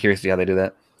 I'm really curious to see how they do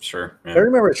that. Sure. I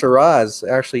remember Shiraz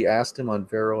actually asked him on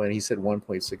Vero, and he said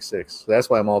 1.66. So that's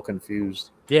why I'm all confused.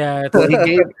 Yeah. Well, he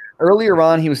gave earlier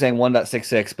on he was saying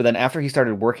 1.66, but then after he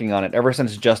started working on it, ever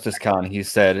since Justice Con, he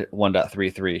said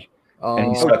 1.33. And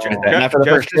he stuck with that. And after the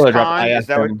first trailer drop, I asked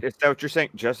him, is that what you're saying?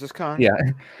 Justice Con? Yeah.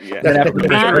 Yeah. Then after the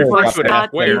first trailer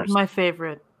dropped, I asked him my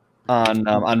favorite.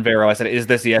 on Vero, I said, "Is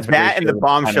this the aspect that and the ratio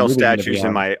bombshell kind of movie statues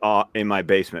in my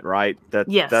basement, right?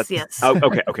 Yes. Oh,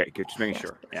 okay, good. Just making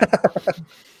sure. Yeah.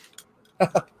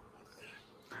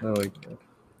 Oh my God.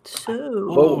 So,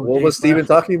 what was Steven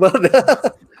talking about?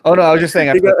 Oh no, I was just saying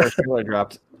after the first trailer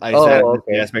dropped, I said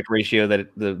okay. the aspect ratio that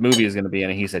the movie is going to be in,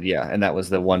 and he said yeah, and that was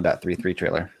the 1.33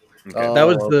 trailer. Okay. That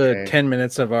was the 10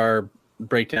 minutes of our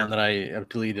breakdown that I have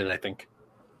deleted, I think.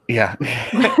 Yeah.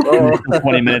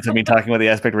 20 minutes of me talking about the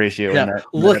aspect ratio. Yeah.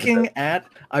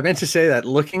 I meant to say that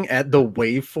looking at the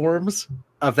waveforms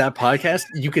of that podcast,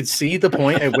 you could see the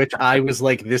point at which I was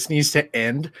like, this needs to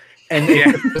end. And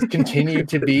it just continued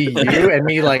to be you and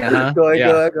me like, Go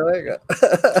ahead.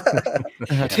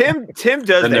 Tim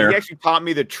does that. He actually taught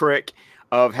me the trick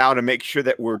of how to make sure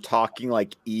that we're talking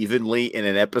like evenly in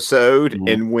an episode,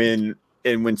 and when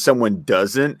someone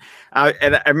doesn't,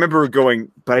 and I remember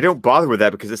going, but I don't bother with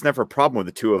that because it's never a problem with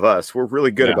the two of us. We're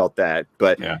really good about that.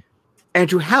 But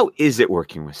Andrew, how is it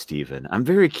working with Steven? I'm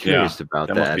very curious about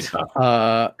that.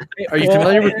 Are you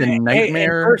familiar with the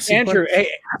nightmare sequence? Andrew,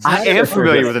 I am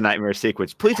familiar with the nightmare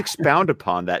sequence. Please expound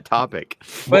upon that topic.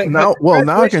 Now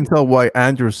I can tell why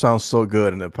Andrew sounds so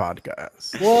good in the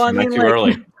podcast. Well, I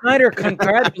mean, Snyder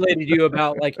congratulated you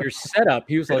about like your setup.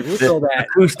 He was like, "Look at all that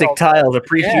acoustic tiles."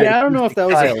 Appreciate. Yeah, I don't know if that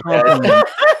was a compliment.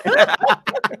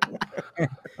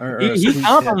 He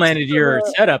complimented your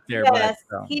setup there. Yes,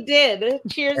 but, he did.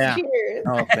 Cheers, cheers.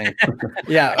 Oh, thanks.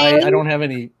 Yeah, I don't have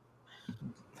any.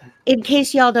 In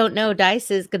case y'all don't know,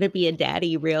 Dice is going to be a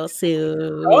daddy real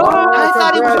soon. Oh, I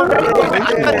thought he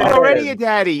was already a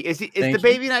daddy. Is the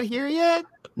baby not here yet?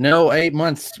 No, 8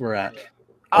 months we're at.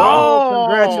 Oh,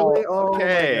 congratulations!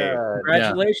 Okay,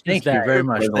 congratulations! Thank you very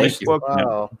much. Thank you.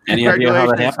 Wow. Any idea how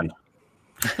that happened?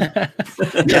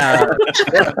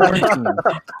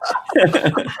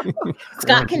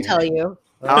 Scott can tell you.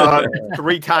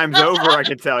 3 times over, I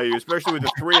can tell you, especially with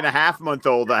the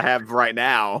 3.5-month-old I have right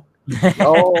now.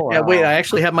 Oh, yeah, wait, I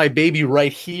actually have my baby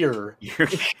right here.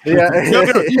 No,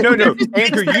 Andrew, you don't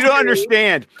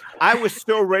understand. I was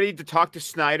so ready to talk to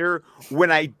Snyder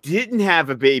when I didn't have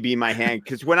a baby in my hand,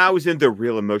 because when I was in the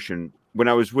Real Emotion, when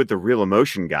I was with the Real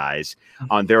Emotion guys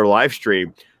on their live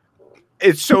stream,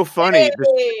 it's so funny.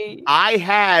 Hey. I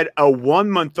had a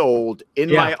 1-month-old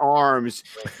in my arms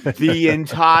the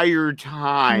entire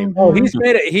time. Oh, he's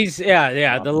made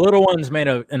it. The little one's made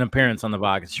an appearance on the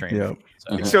Vodka stream. Yeah.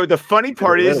 So the funny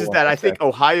part is that I think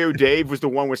Ohio Dave was the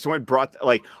one where someone brought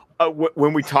like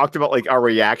when we talked about like our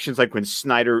reactions, like when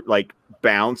Snyder like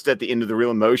bounced at the end of the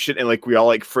Real Emotion and like we all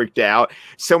like freaked out.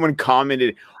 Someone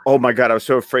commented, "Oh my God, I was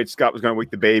so afraid Scott was going to wake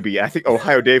the baby." I think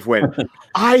Ohio Dave went,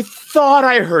 "I thought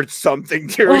I heard something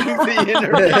during the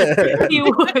interview." He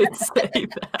would say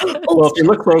that. Well, if you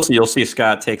look closely, you'll see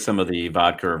Scott take some of the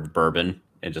vodka or bourbon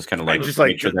and just kind of like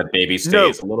make sure that baby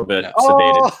stays a little bit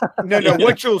sedated. No.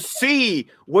 What you'll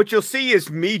see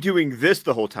is me doing this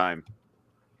the whole time.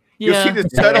 You'll see the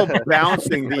settle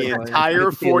bouncing the entire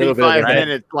 45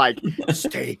 minutes. Like,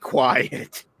 stay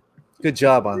quiet. Good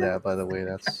job on that, by the way.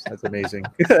 That's amazing.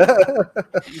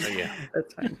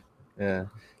 Yeah.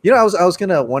 You know, I was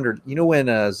gonna wonder. You know,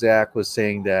 when Zach was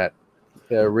saying that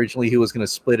originally he was gonna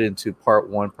split it into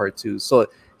part 1, part 2. So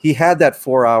he had that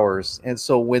 4 hours, and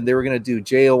so when they were gonna do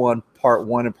JO1 part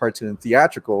 1 and part 2 in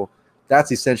theatrical,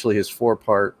 that's essentially his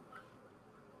 4-part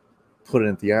put it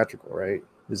in theatrical, right?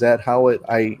 Is that how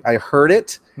I heard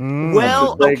it?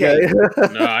 Well, okay.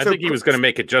 No, I think he was going to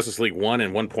make it Justice League 1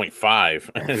 and 1.5,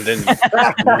 and then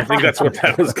I think that's what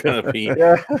that was going to be.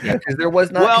 Yeah, because there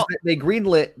was not. Well, they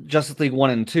greenlit Justice League 1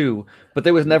 and 2, but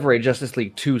there was never a Justice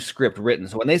League 2 script written.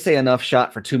 So when they say enough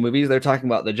shot for 2 movies, they're talking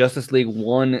about the Justice League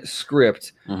 1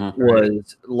 script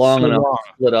was long enough to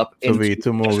split up into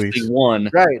 2 movies. League 1,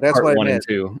 right? That's part what 1 I and meant.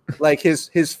 2. Like his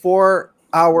 4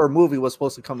 hour movie was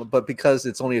supposed to come, but because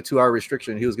it's only a 2 hour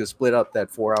restriction, he was going to split up that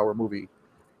 4 hour movie.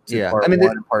 Yeah, part I mean,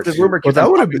 one and part the two. rumor But that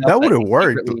would have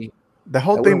worked. secretly- The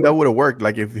whole thing that would have worked.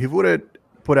 Like if he would have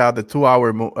put out the 2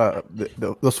 hour,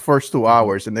 those first 2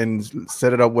 hours, and then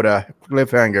set it up with a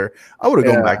cliffhanger, I would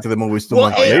have gone back to the movies 2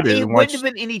 months later. It and wouldn't watched- have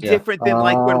been any different than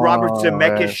like when Robert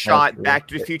Zemeckis shot Back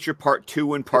to the Future Part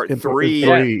 2 and Part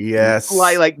 3. Yes,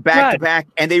 like back to back,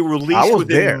 and they released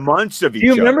within months of each Do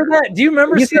you other. remember that? Do you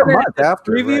remember You seeing said a month that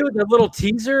after, preview, right? the little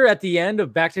teaser at the end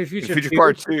of Back to the Future, Future 2?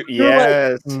 Part 2, You're like,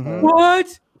 yes.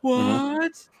 What?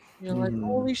 What? You're like,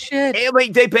 holy shit! I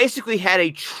mean, they basically had a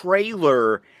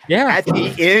trailer at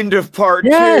the end of Part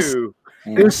 2.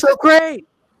 It was so great.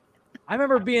 I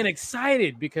remember being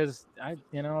excited because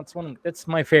it's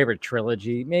my favorite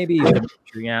trilogy. Maybe I don't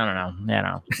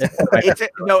know.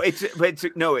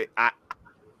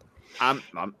 I'm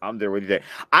there with you there.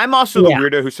 I'm also the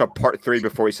weirdo who saw Part 3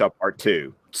 before he saw Part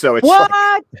 2. So it's what?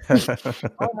 Oh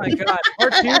my god!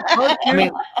 Part 2. I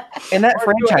mean, in that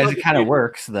franchise, it kind of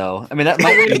works, though. I mean, that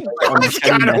might be does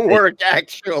kind of work,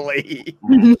 actually.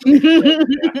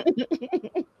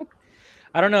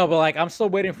 I don't know, but like I'm still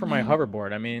waiting for my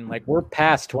hoverboard. I mean, like we're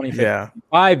past 25 Yeah.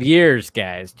 5 years,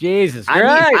 guys. Jesus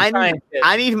Christ!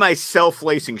 I need my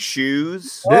self-lacing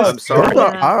shoes. This- I'm sorry.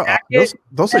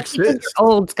 Those exist.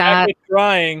 Old Scott. Jacket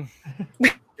drying.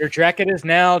 Your jacket is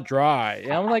now dry.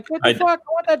 And I'm like, what the fuck?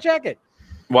 I want that jacket.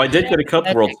 Well, I did get a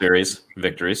Cup World Series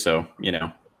victory, so you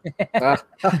know.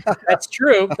 That's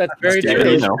true. That's very Yeah,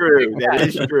 true. you know. That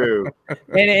is true.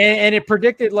 And it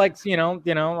predicted like a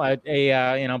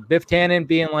Biff Tannen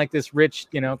being like this rich,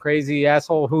 crazy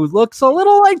asshole who looks a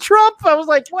little like Trump. I was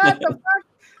like, what the fuck?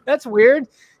 That's weird.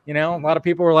 A lot of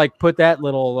people were like, put that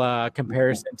little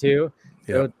comparison too.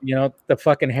 Yeah. So, the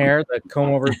fucking hair, the comb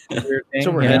over weird thing.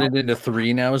 So we're headed into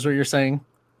 3 now, is what you're saying?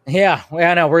 Yeah, well,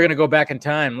 I know we're gonna go back in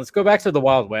time. Let's go back to the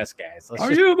Wild West, guys.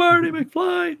 You Marty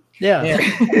McFly? Yeah.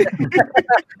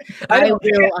 I don't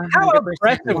know how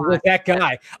aggressive was that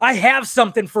guy. I have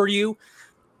something for you.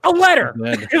 A letter.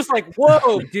 It's like,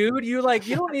 whoa, dude. You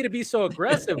don't need to be so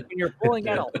aggressive when you're pulling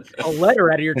out a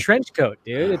letter out of your trench coat,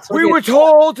 dude. It's We were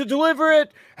told to deliver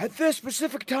it at this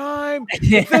specific time, at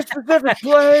this specific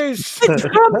place.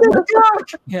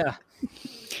 Yeah.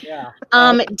 Yeah.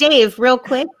 Dave, real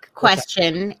quick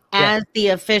question. As the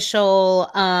official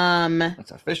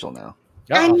It's official now.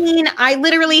 I mean, I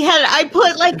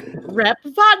put like rep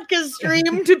vodka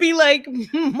stream to be like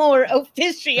more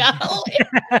official.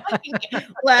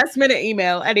 Last minute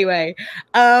email. Anyway.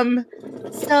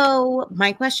 So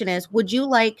my question is, would you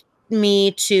like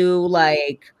me to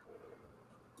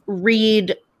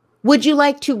read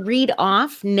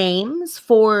off names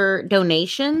for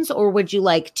donations, or would you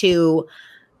like to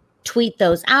tweet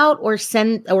those out or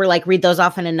read those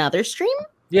off in another stream?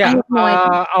 Yeah,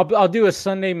 I'll do a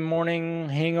Sunday morning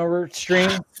hangover stream,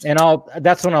 and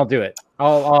that's when I'll do it.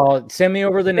 I'll send me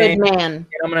over the name. Man, and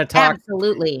I'm gonna talk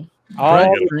absolutely all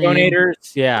the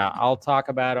donators. Yeah, I'll talk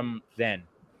about them then.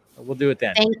 We'll do it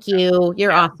then. Thank you.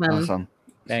 You're awesome.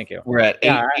 Thank you. We're at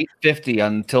 850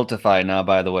 on Tiltify now,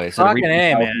 by the way. So Fucking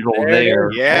A, man.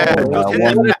 there. Yeah. That's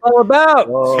what it's all about.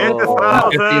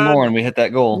 50 more, and we hit that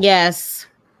goal. Yes.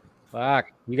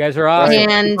 Fuck, you guys are awesome.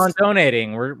 And- Keep on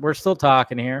donating. We're still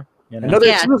talking here.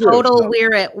 Total.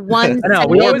 We're at one. I know,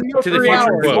 we always go To the 3 future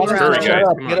hours. quotes. Hurry, guys.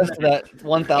 Come Get on. us to that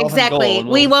 1,000 Exactly.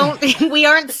 goal. We won't. We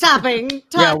aren't stopping.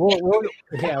 Yeah, we'll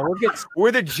get.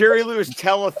 We're the Jerry Lewis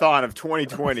telethon of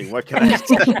 2020. What can I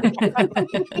say?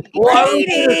 Well, I was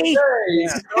going to say,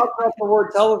 talk about the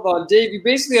word telethon. Dave, you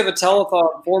basically have a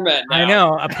telethon format now. I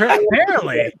know.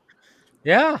 Apparently.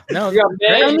 Yeah. No. You got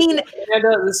great. I mean,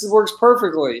 this works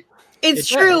perfectly. It's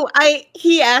true.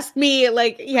 He asked me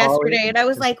yesterday, and I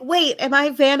was like, "Wait, am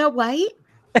I Vanna White?"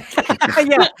 Yeah.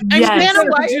 I'm Vanna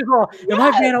White. Am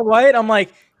I Vanna White? I'm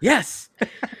like, yes.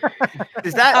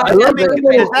 Does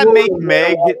that make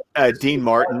Meg Dean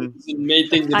Martin?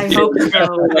 I hope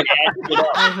so.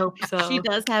 I hope so. She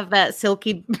does have that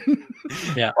silky.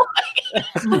 Yeah.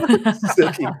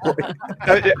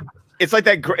 It's like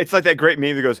that. It's like that great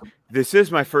meme that goes, "This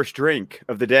is my first drink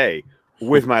of the day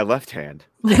with my left hand."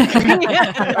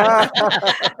 Yeah,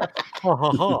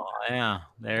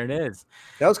 there it is.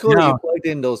 That was cool. No. You plugged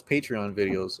in those Patreon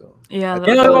videos. So Yeah.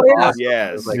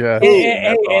 Yes.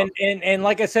 And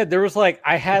like I said, there was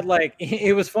I had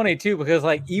it was funny too, because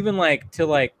even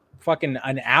to fucking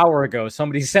an hour ago,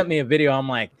 somebody sent me a video. I'm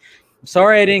like,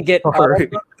 sorry, I didn't get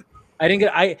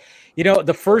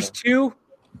the first two.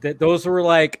 Those were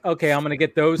okay, I'm gonna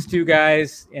get those two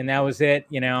guys, and that was it,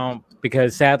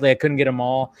 because sadly I couldn't get them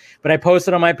all. But I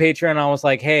posted on my Patreon, I was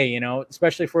like, hey,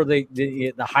 especially for the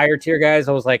higher tier guys,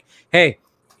 I was like, hey,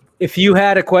 if you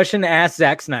had a question to ask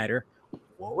Zack Snyder,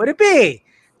 what would it be?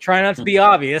 Try not to be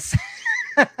obvious.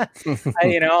 I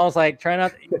was like, try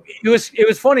not. It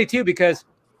was funny too because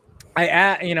when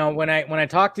I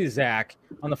talked to Zack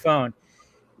on the phone,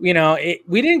 we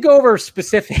didn't go over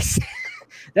specifics.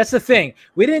 That's the thing.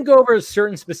 We didn't go over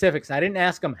certain specifics. I didn't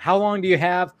ask him how long do you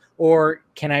have or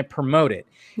can I promote it.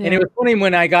 Yeah. And it was funny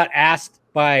when I got asked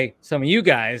by some of you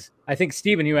guys. I think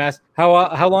Steven, you asked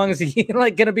how long is he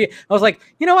like going to be? I was like,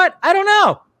 you know what? I don't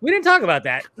know. We didn't talk about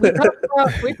that.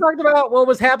 We talked about what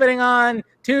was happening on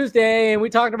Tuesday, and we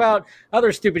talked about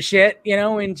other stupid shit,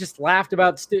 and just laughed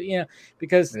about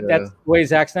because that's the way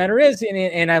Zack Snyder is,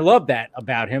 and I love that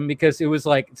about him because it was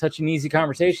like such an easy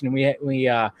conversation, and we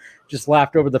just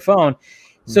laughed over the phone.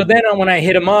 So then when I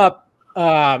hit him up,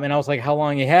 and I was like, "How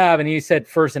long you have?" and he said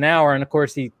first an hour, and of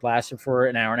course he lasted for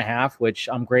an hour and a half, which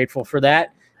I'm grateful for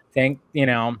that.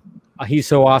 He's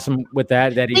so awesome with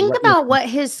that. Think about what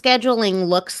his scheduling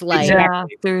looks like.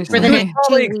 Exactly. For the next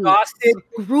probably exhausted,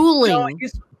 grueling.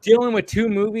 He's dealing with 2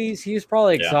 movies. He's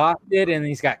probably exhausted, and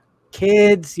he's got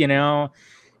kids. And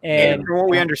from what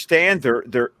we understand,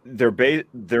 they're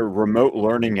remote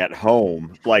learning at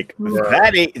home. Like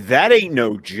that ain't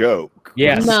no joke.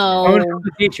 Yes, no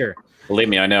teacher. Believe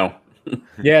me, I know.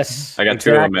 Yes, I got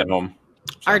 2 of them at home.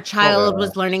 Our child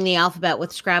was learning the alphabet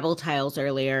with Scrabble tiles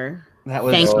earlier. That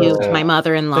was, Thank you to my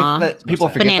mother-in-law. People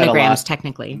forget that a lot,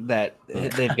 technically. That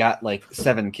they've got like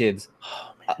 7 kids,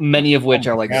 many of which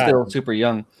are like still super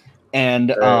young, and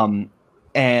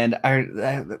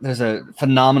there's a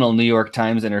phenomenal New York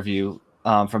Times interview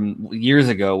from years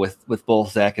ago with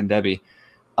both Zach and Debbie,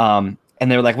 and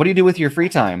they were like, "What do you do with your free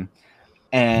time?"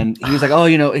 And he was like, "Oh,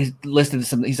 he's listed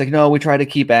some." He's like, "No, we try to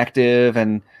keep active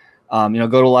and." Go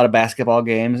to a lot of basketball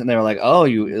games, and they were like, "Oh,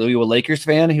 you a Lakers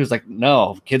fan?" He was like,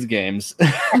 "No, kids games."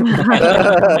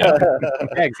 Yeah,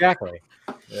 exactly.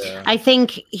 Yeah. I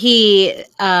think they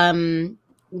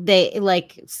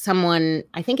like someone.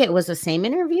 I think it was the same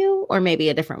interview, or maybe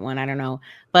a different one. I don't know.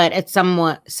 But at some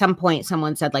point,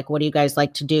 someone said, "Like, what do you guys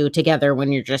like to do together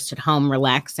when you're just at home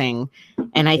relaxing?"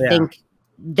 And I think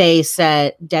Debbie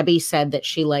said that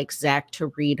she likes Zach to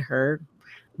read her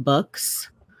books.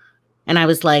 And I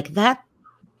was like,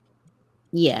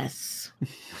 yes,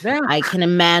 I can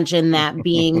imagine that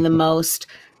being the most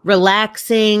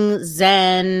relaxing,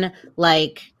 zen,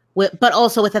 but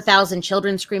also with 1,000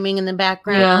 children screaming in the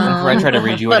background. Yeah. I try to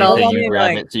read you anything, you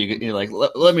grab it, so you're like,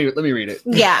 let me read it.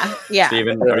 Yeah.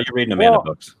 Steven, are you reading Amanda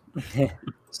books?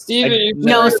 Steven,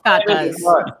 no, Scott does.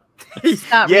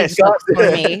 Scott reads books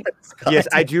for me. Yes,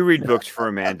 I do read books for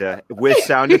Amanda with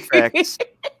sound effects.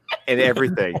 And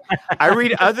everything. I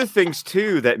read other things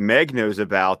too that Meg knows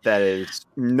about that is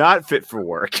not fit for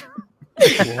work.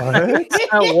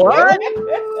 What?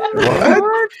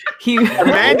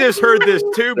 Amanda's heard this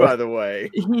too, by the way.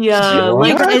 Yeah,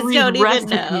 like I read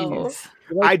recipes.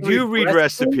 I do read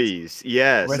recipes.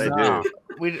 Yes, I do.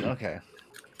 Okay.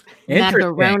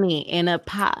 Macaroni in a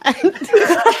pot.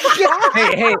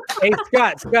 hey,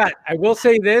 Scott, I will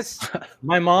say this.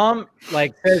 My mom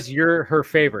says you're her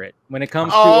favorite when it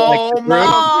comes to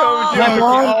my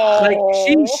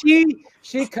mom,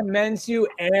 she commends you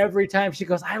every time. She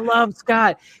goes, "I love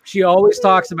Scott." She always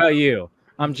talks about you.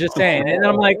 I'm just saying. And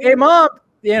I'm like, "Hey mom,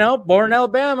 born in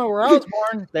Alabama where I was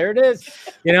born. There it is."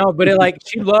 But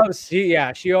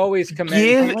she always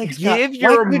commends. Give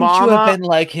your mama. You have been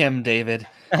like him, David.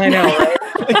 I know, right?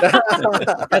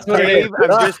 That's what Dave, it is.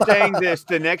 I'm just saying this.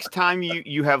 The next time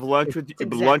you have lunch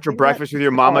or breakfast with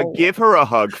your mama, give her a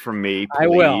hug from me, please. I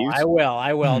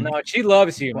will. No, she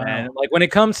loves you, man. Like when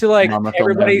it comes to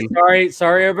everybody,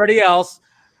 sorry, everybody else.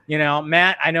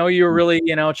 Matt, I know you were really,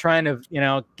 trying to,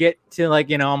 get to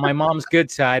my mom's good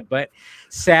side, but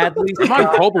sadly, I'm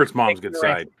on Colbert's mom's good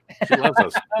side. She loves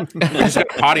us. She's got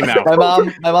potty mouth.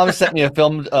 My mom sent me a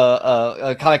filmed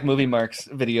a comic movie marks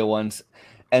video once.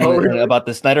 And about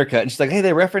the Snyder Cut, and she's like, "Hey,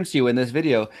 they referenced you in this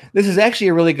video. This is actually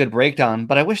a really good breakdown,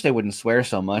 but I wish they wouldn't swear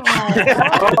so much."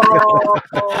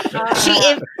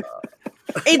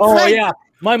 Yeah,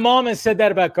 my mom has said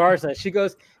that about Garza. She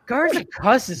goes, "Garza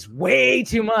cusses way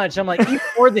too much." I'm like, "Even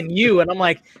more than you," and I'm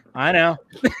like, "I know."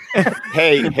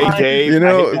 Hey, Dave.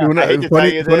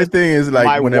 Funny thing is,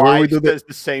 whenever we do this,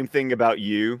 the same thing about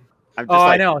you.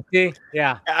 I know. See,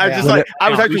 yeah. I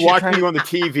was actually watching you on the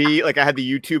TV. Like I had the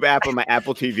YouTube app on my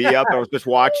Apple TV up. I was just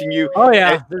watching you. Oh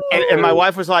yeah. And my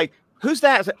wife was like, who's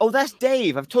that? I was like, oh, that's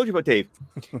Dave. I've told you about Dave.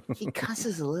 He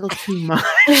cusses a little too much.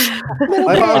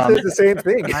 My mom says the same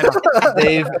thing.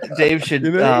 Dave should.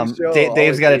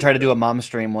 Dave's got to try to do a mom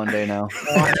stream one day now.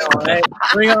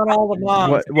 Bring on all the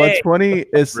moms. What's funny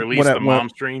is release the mom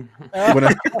stream.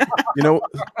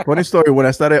 Funny story. When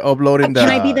I started uploading Can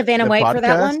I be the Vanna White for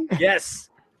that one? Yes.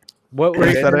 What were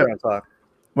you talking?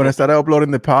 When I started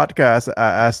uploading the podcast, I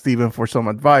asked Steven for some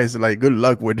advice. Like, good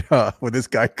luck with this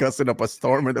guy cussing up a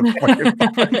storm in the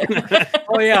fucking.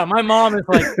 Oh yeah, my mom is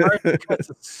like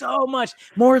so much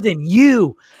more than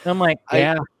you. And I'm like,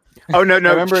 yeah. Oh no!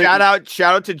 Shout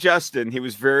out to Justin. He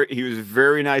was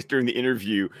very nice during the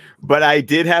interview. But I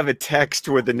did have a text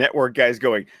with the network guys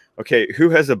going, okay, who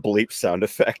has a bleep sound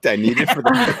effect I needed for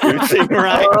the producing,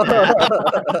 right?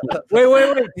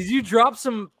 Wait. Did you drop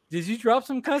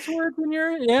some cuss words in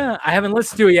your? Yeah, I haven't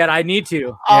listened to it yet. I need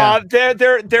to.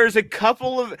 There's a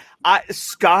couple of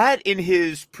Scott in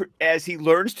his as he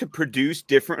learns to produce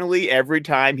differently every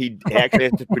time he actually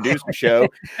has to produce a show.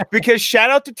 Because shout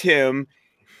out to Tim.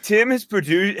 Tim has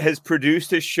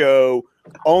produced a show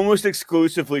almost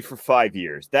exclusively for 5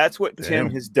 years. That's what Tim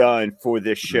has done for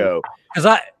this show.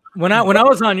 Because when I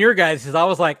was on your guys', I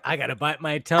was like, I gotta bite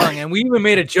my tongue, and we even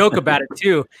made a joke about it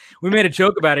too. We made a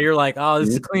joke about it. You're like, oh, this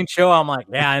is a clean show. I'm like,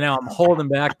 yeah, I know. I'm holding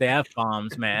back the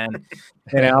F-bombs, man.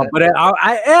 You know, but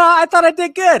I thought I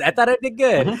did good.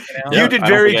 You did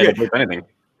very good.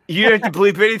 You didn't have to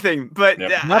bleep anything, but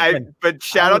but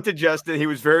shout out to Justin. He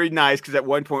was very nice because at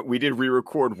one point we did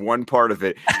re-record one part of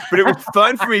it, but it was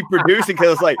fun for me producing because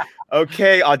I was like,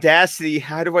 okay, Audacity,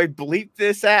 how do I bleep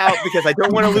this out? Because I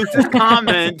don't want to lose this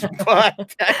comment.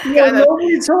 But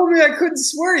nobody told me I couldn't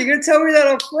swear. You gotta tell me that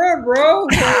up front, bro.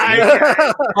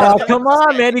 Oh, come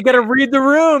on, man! You gotta read the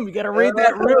room. You gotta read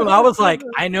that room. I was like,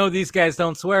 I know these guys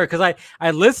don't swear because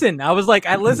I listened. I was like,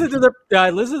 I listened to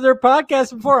their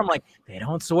podcast before. I'm like, they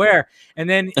don't swear. And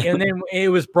then it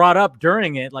was brought up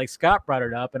during it, like Scott brought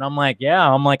it up, and I'm like,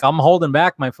 I'm holding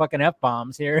back my fucking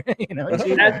F-bombs here. You know, at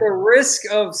the risk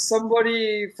of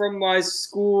somebody from my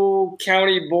school,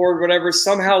 county board, whatever,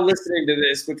 somehow listening to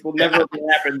this, which will never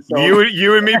happen. So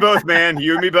you and me both, man.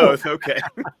 You and me both. Okay.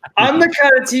 I'm the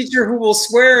kind of teacher who will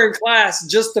swear in class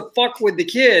just to fuck with the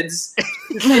kids.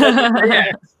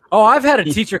 Oh, I've had a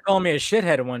teacher call me a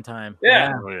shithead at one time.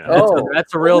 Yeah.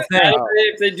 That's a real thing.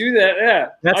 If they do that, yeah.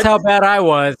 That's how bad I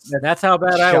was. That's how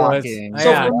bad I was.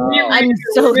 So for me,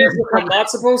 I'm not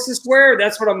supposed to swear.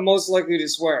 That's what I'm most likely to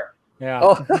swear.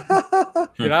 Yeah.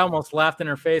 Dude, I almost laughed in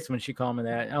her face when she called me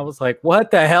that. I was like,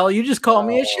 what the hell? You just called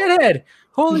me a shithead.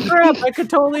 Holy crap. I could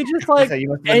totally just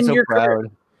end your career.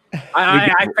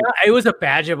 It was a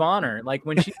badge of honor. Like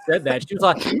when she said that, she was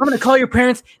like, I'm going to call your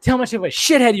parents, tell how much of a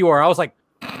shithead you are. I was like,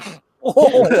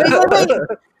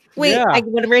 Wait, yeah. I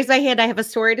want to raise my hand. I have a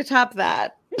story to top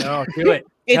that. Oh, do it.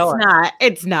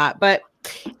 It's not. But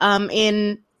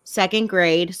in second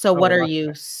grade. So what are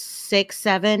you, 6,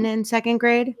 7 in second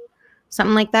grade?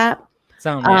 Something like that.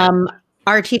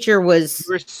 Our teacher was.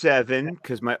 We're 7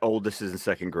 because my oldest is in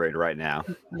second grade right now.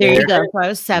 There you go. So I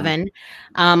was 7.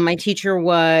 My teacher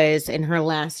was in her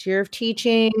last year of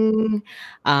teaching.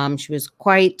 She was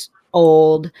quite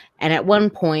old, and at one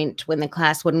point when the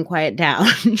class wouldn't quiet down,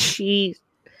 she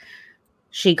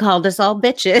called us all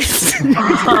bitches.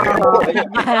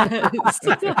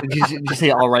 Did you say,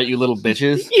 all right, you little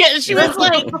bitches? Yeah, she was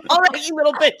like, all right, you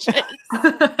little bitches.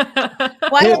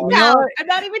 Quiet down. I'm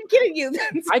not even kidding you.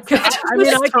 I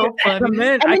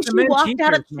commend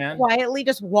teachers, man. Quietly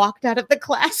just walked out of the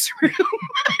classroom.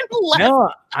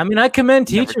 No, I mean, I commend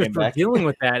teachers for dealing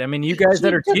with that. I mean, you guys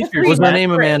that are teachers. What's my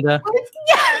name, Amanda?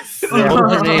 Yes. What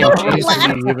was her name?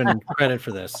 She's given credit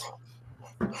for this.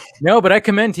 No, but I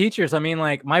commend teachers. I mean,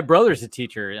 like my brother's a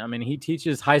teacher. I mean, he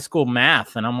teaches high school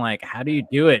math, and I'm like, how do you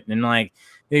do it? And like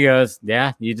he goes,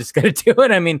 yeah, you just got to do it.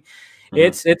 I mean,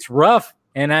 it's rough,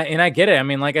 and I get it. I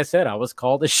mean, like I said, I was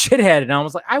called a shithead, and I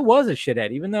was like, I was a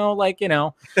shithead, even though like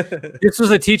this was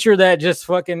a teacher that just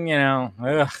fucking man,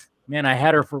 I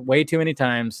had her for way too many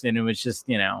times, and it was just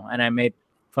and I made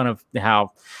fun of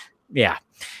how. Yeah.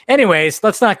 Anyways,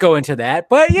 let's not go into that.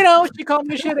 But she called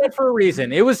me a shithead for a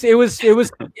reason. It was. I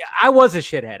was a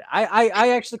shithead. I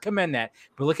actually commend that.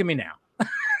 But look at me now.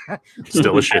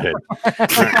 Still a shithead.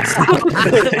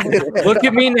 Look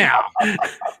at me now.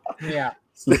 Yeah.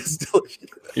 You're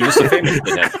just a famous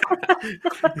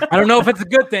shithead. I don't know if it's a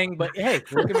good thing, but hey,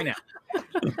 look at me now.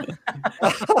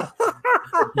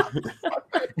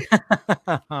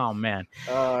 Oh man.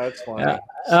 That's funny.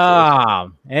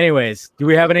 Anyways, do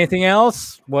we have anything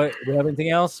else? Do we have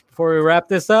anything else before we wrap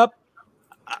this up?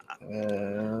 I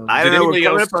don't know. We're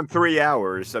coming up on 3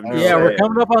 hours. We're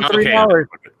coming up on 3 hours.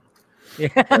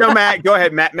 No, Matt, go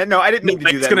ahead, Matt. No, I didn't mean to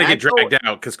do that. It's going to Matt. get dragged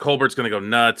out because Colbert's going to go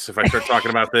nuts if I start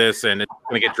talking about this, and it's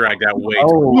going to get dragged out way.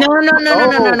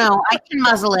 No. I can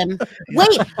muzzle him.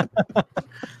 Wait.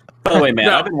 By the way, man,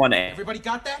 I've been wanting. Everybody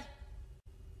got that?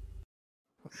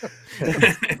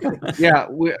 Yeah,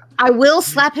 I will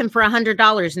slap him for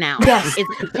 $100 now. Yes,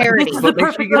 it's a charity. But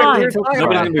make sure you give it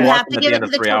to You have to give it to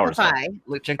the Topify.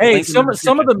 Hey,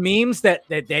 some of the memes that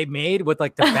they made with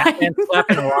like the Batman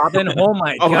slapping Robin. Oh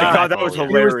my god! Oh my god, that was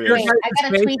hilarious. Wait, I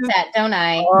gotta tweet that, don't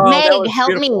I? Oh, that Meg, was help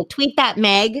beautiful. me. Tweet that,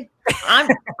 Meg. I'll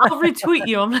retweet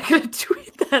you. I'm not gonna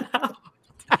tweet that out.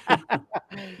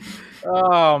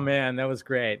 Oh man, that was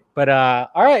great. But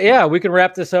all right, yeah, we can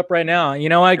wrap this up right now. You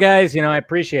know what, guys? I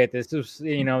appreciate this.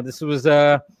 This was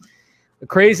a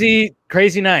crazy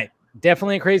night.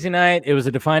 Definitely a crazy night. It was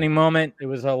a defining moment. It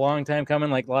was a long time coming.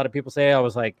 Like a lot of people say, I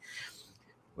was like,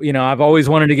 I've always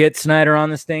wanted to get Snyder on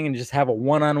this thing and just have a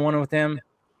one-on-one with him.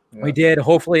 Yeah. We did.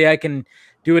 Hopefully I can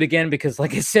do it again because,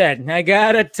 like I said, I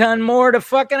got a ton more to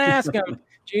fucking ask him.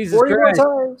 Jesus 40 Christ.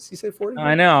 more times. He said 40 more.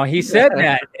 I know. He said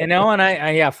that, and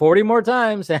I 40 more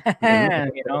times.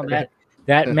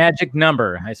 That magic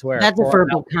number, I swear. That's a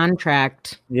verbal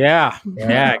contract. Yeah,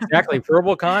 exactly.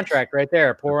 Verbal contract right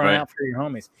there. Pour one out for your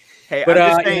homies. Hey, but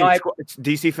I'm just saying, it's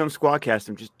DC Film Squadcast.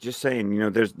 I'm just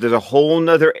saying, there's a whole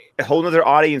nother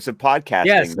audience of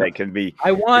podcasting that can be.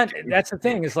 That's the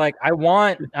thing. It's like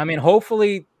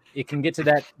hopefully it can get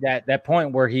to that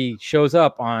point where he shows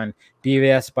up on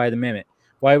BVS by the minute.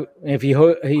 Why, if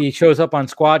he shows up on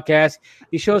Squadcast,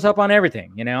 he shows up on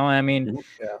everything. I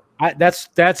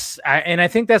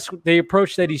think that's the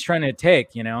approach that he's trying to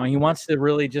take. He wants to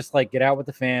really just like get out with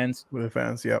the fans. With the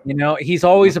fans, yeah. He's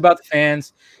always about the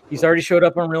fans. He's already showed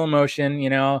up on Real Emotion.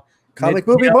 Comic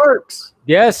movie marks.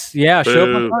 Yes, yeah.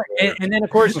 Show up on, and then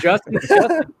of course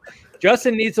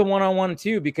Justin needs a one-on-one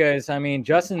too because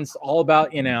Justin's all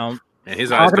about And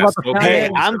his eyes got so big. Hey,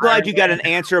 I'm glad you got an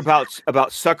answer about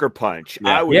Sucker Punch.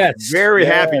 Yeah. I was very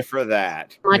happy for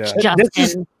that. Much,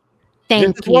 Justin.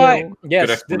 Thank you.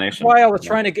 This is why I was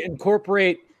trying to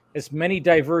incorporate as many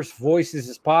diverse voices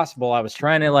as possible. I was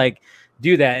trying to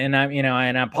do that, and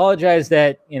I apologize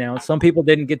that some people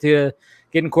didn't get to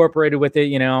get incorporated with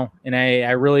it. And I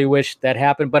really wish that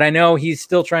happened. But I know he's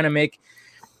still trying to make.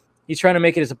 He's trying to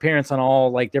make his appearance on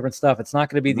all different stuff. It's not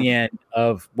going to be the end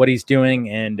of what he's doing,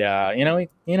 and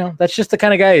that's just the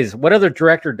kind of guy he is. What other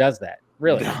director does that?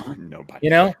 Really? Nobody.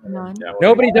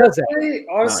 Nobody does that.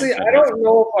 Honestly, I don't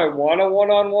know if I want a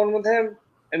one-on-one with him,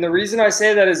 and the reason I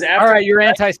say that is after. All right, you're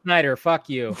anti-Snyder. Fuck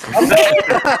you. Because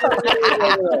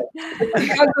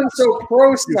I'm so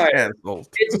pro-Snyder,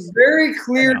 it's very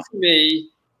clear to me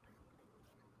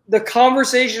the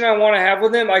conversation I want to have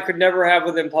with him, I could never have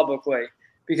with him publicly.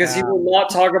 Because he will not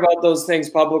talk about those things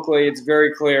publicly. It's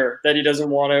very clear that he doesn't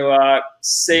want to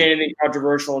say anything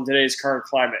controversial in today's current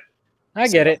climate. I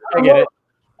get it. I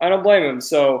don't blame him.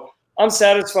 So I'm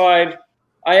satisfied.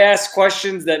 I asked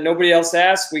questions that nobody else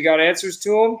asked. We got answers to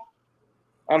them.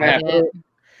 I'm happy.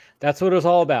 That's what it was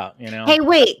all about, Hey,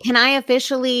 wait. Can I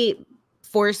officially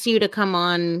force you to come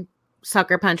on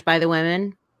Sucker Punch by the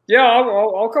Women? Yeah,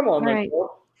 I'll come on. All right.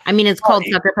 It's called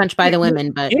Sucker Punch by the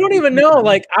Women, but you don't even know.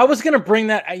 I was gonna bring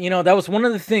that. That was one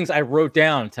of the things I wrote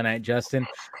down tonight, Justin.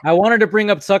 I wanted to bring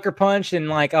up Sucker Punch,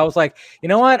 and I was like, you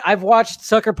know what? I've watched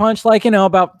Sucker Punch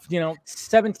about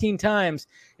 17 times,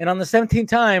 and on the 17th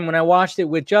time when I watched it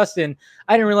with Justin,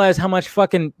 I didn't realize how much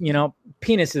fucking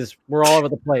penises were all over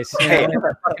the place. Hey,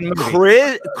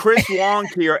 Chris Wong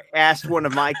here asked one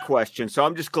of my questions, so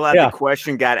I'm just glad the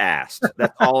question got asked.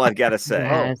 That's all I've got to say.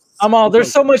 Yes.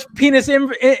 There's so much penis,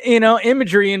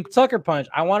 imagery in Sucker Punch.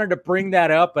 I wanted to bring that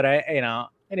up, but I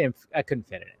couldn't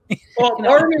fit it in. Well,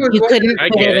 part of me was you couldn't I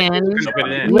fit get it it. in. Couldn't fit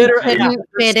it in. You couldn't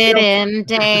fit it in,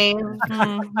 Dave.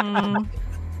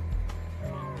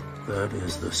 That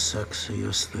is the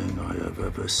sexiest thing I have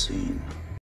ever seen.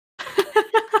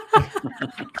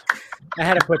 I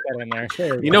had to put that in there.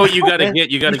 Sure. You know what you got to get?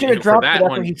 You got to get for that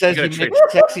one. He says he makes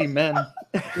sexy men.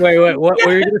 Wait, what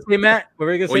were you going to say, Matt? What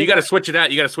were you going to say? Well, you got to switch it out.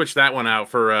 You got to switch that one out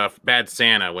for Bad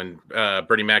Santa when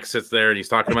Bernie Mac sits there and he's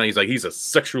talking about. He's like, he's a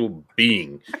sexual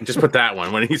being. Just put that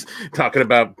one when he's talking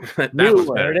about. That was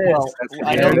better.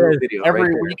 I know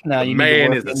every week now. You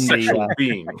man is a sexual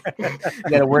being. You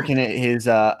got to work in it. His.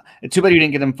 Too bad you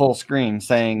didn't get him full screen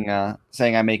saying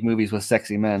I make movies with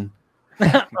sexy men.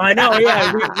 I know,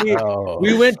 yeah.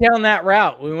 We went down that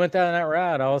route.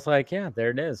 I was like, yeah,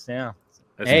 there it is. Yeah.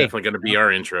 That's definitely going to be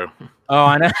our intro. Oh,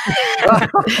 I know.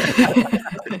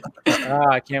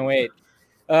 I can't wait.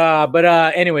 But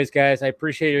anyways, guys, I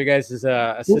appreciate your guys'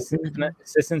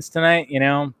 assistance tonight.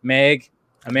 Meg,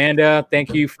 Amanda,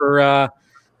 thank you for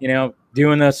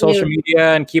doing the social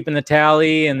media and keeping the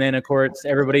tally, and then of course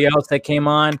everybody else that came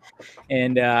on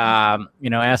and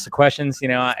asked the questions.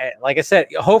 Like I said,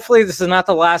 hopefully this is not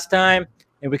the last time,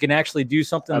 and we can actually do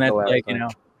something that, like,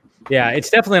 yeah, it's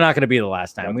definitely not going to be the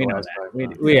last time. We know that.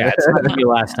 It's not going to be the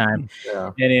last time. Yeah.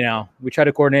 And we try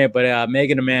to coordinate, but Meg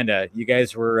and Amanda, you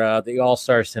guys were the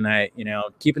all-stars tonight.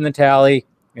 Keeping the tally,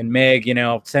 and Meg,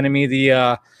 sending me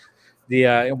the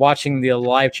watching the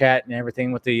live chat and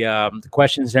everything with the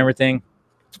questions and everything.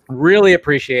 Really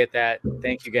appreciate that.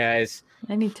 Thank you guys.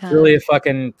 Anytime. Really a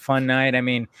fucking fun night. I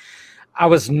mean, I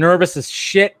was nervous as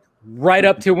shit right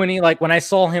up to when I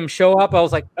saw him show up. I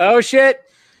was like, oh shit.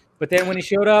 But then when he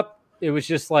showed up, it was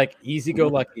just like easy go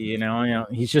lucky,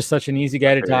 he's just such an easy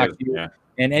guy to talk to. Yeah.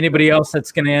 And anybody else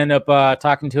that's going to end up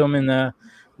talking to him in the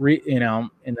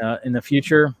in the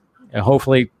future,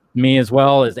 hopefully me as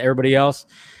well as everybody else,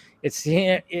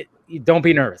 don't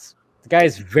be nervous. The guy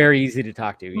is very easy to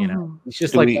talk to. He's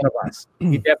just like one of us.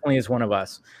 He definitely is one of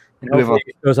us, and hopefully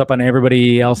it goes up on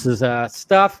everybody else's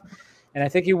stuff. And I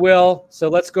think he will. So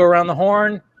let's go around the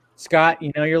horn. Scott,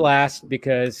 you're last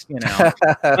because, my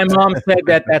mom said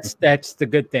that's the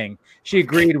good thing. She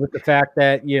agreed with the fact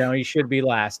that, you should be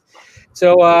last.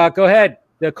 So go ahead.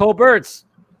 The Cold Birds,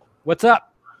 what's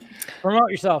up? Promote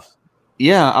yourself.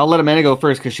 Yeah, I'll let Amanda go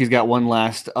first because she's got one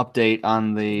last update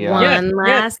on the... One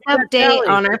last update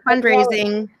on our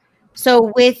fundraising.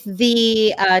 So with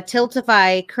the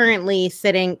Tiltify currently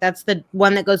sitting, that's the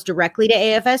one that goes directly to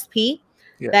AFSP.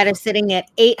 Yeah. That is sitting at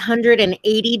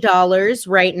 $880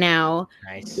 right now.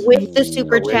 Nice. With the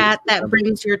super chat, that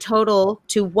brings your total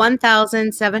to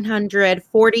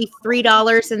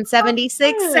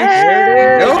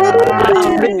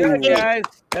 $1,743.76. Good, guys.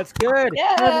 That's good.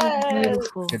 Yes.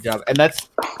 Good job. And that's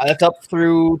up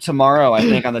through tomorrow, I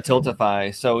think, on the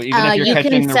Tiltify. So even if you're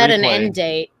catching the replay, an end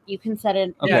date. You can set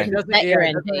an end date.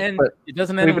 It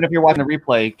doesn't end. Even if you're watching the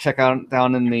replay, check out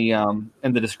down in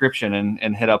the description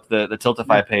and hit up the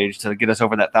Tiltify page to get us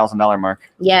over that $1,000 mark.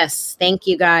 Yes, thank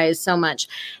you guys so much,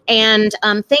 and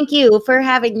thank you for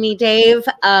having me, Dave.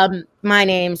 My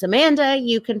name's Amanda.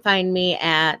 You can find me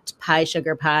at Pie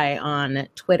Sugar Pie on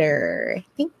Twitter.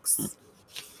 Thanks.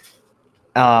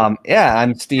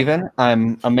 I'm Steven.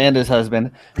 I'm Amanda's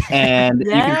husband, and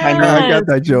you can find me. I got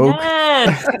that joke.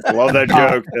 Love that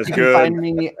joke. That's you good. Can find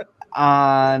me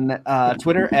on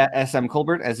Twitter at SM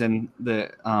Colbert, as in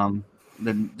the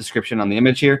description on the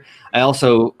image here. I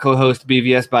also co-host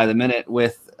BVS by the Minute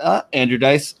with Andrew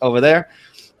Dice over there,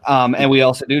 and we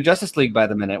also do Justice League by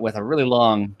the Minute with a really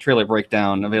long trailer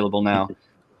breakdown available now.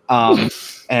 And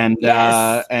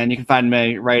you can find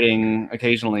me writing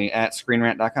occasionally at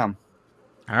ScreenRant.com.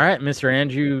 All right, Mr.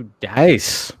 Andrew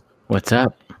Dice, what's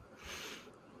up?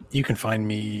 You can find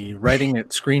me writing at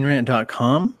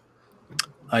ScreenRant.com.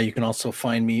 You can also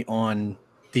find me on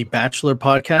the Bachelor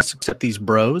podcast, Except These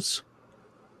Bros,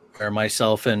 where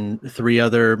myself and 3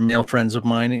 other male friends of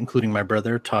mine, including my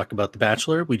brother, talk about The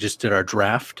Bachelor. We just did our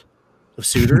draft of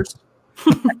suitors.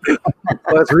 Well,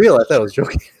 that's real. I thought I was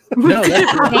joking. No,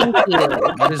 that's real. Thank you.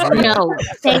 That is real. No,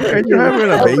 thank you. You're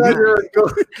having a baby.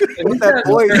 With that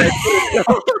voice.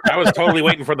 I was totally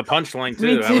waiting for the punchline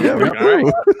too. Me too. I was like,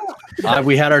 all right.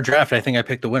 We had our draft. I think I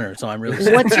picked the winner, so I'm really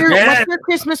What's your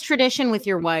Christmas tradition with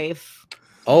your wife?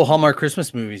 Oh, Hallmark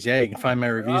Christmas movies. Yeah, you can find my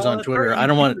reviews on Twitter. I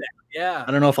don't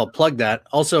know if I'll plug that.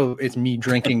 Also, it's me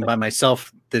drinking by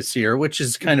myself this year, which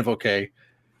is kind of okay.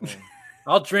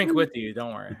 I'll drink with you.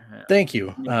 Don't worry. Thank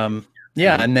you.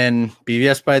 Yeah, and then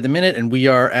BVS by the Minute, and we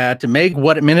are at Meg.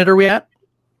 What minute are we at?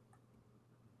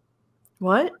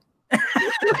 What?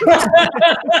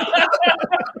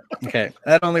 Okay,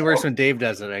 that only works when Dave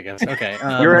does it, I guess. Okay,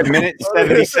 You're at minute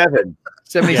 77.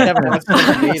 77. I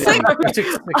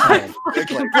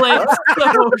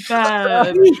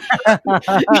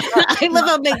love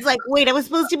how Meg's like, wait, I was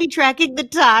supposed to be tracking the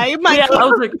time. I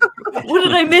was like, what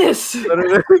did I miss? That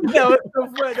was so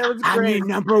fun. That was great. I'm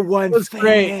your #1 That was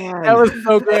great. That was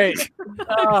so great.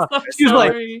 She was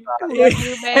like,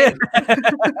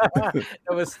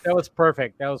 that was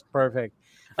perfect. That was perfect.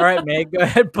 All right, Meg, go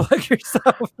ahead, plug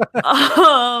yourself.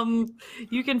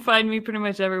 You can find me pretty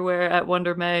much everywhere at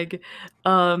Wonder Meg.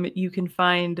 You can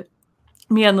find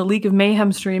me on the League of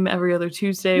Mayhem stream every other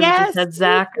Tuesday. We just had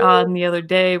Zach on the other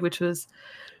day, which was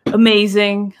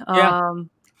amazing. And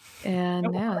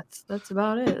that's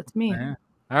about it. That's me. Yeah.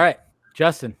 All right,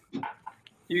 Justin.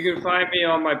 You can find me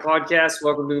on my podcast,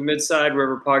 Welcome to the Midside,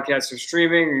 wherever podcasts are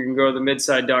streaming. You can go to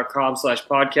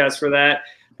themidside.com/podcast for that.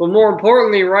 But more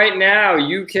importantly, right now,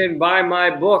 you can buy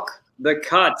my book, The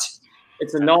Cut.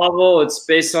 It's a novel. It's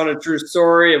based on a true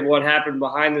story of what happened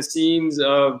behind the scenes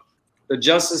of the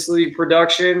Justice League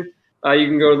production. You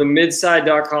can go to the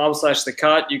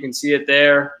midside.com/thecut. You can see it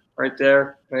there, right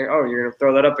there. Oh, you're going to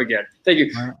throw that up again. Thank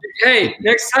you. Hey,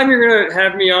 next time you're going to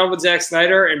have me on with Zack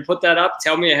Snyder and put that up,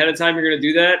 tell me ahead of time you're going to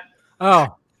do that.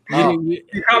 Oh. You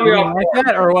caught me off like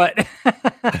that or what? I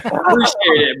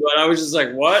appreciate it, but I was just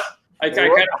like, what? I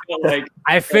kind of felt like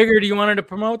I figured you wanted to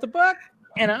promote the book.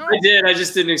 You know, I did. I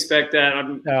just didn't expect that.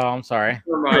 I'm sorry.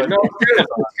 Never mind. No, it's good.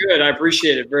 It's good. I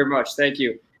appreciate it very much. Thank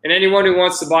you. And anyone who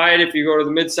wants to buy it, if you go to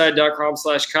the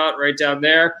midside.com/cut right down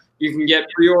there, you can get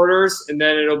pre-orders, and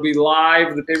then it'll be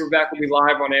live. The paperback will be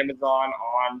live on Amazon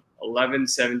on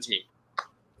 11/17.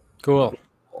 Cool.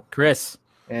 Chris.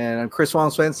 And I'm Chris Wong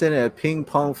Swenson at Ping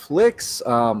Pong Flicks.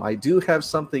 I do have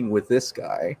something with this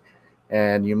guy.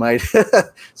 And you might,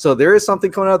 so there is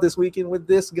something coming out this weekend with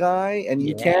this guy, and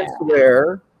you can't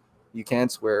swear. You can't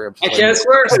swear. I can't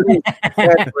swear.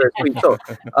 So,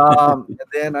 and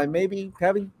then I may be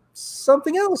having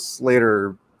something else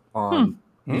later on.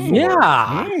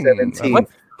 Yeah. 17th.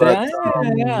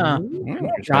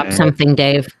 Drop something,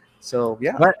 Dave. So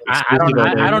yeah, but I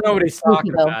don't know what he's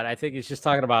talking about. I think he's just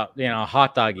talking about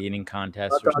hot dog eating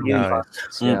contest. Or something. Yeah,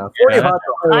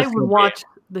 I would watch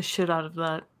the shit out of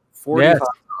that. 40 hot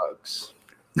dogs.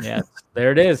 Yeah,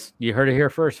 there it is. You heard it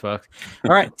here first, folks.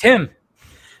 All right, Tim.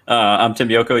 I'm Tim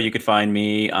Yoko. You could find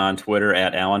me on Twitter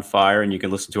at Alan Fire, and you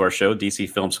can listen to our show, DC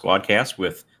Film Squadcast,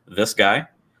 with this guy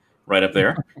right up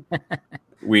there.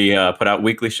 We put out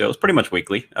weekly shows, pretty much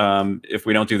weekly. If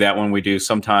we don't do that one, we do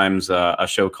sometimes a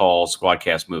show called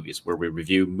Squadcast Movies, where we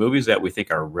review movies that we think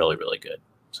are really, really good.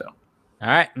 So, all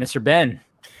right, Mr. Ben.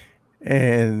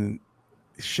 And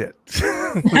shit.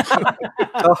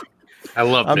 I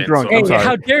love I'm Ben, drunk. so I'm sorry.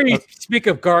 How dare you speak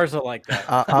of Garza like that?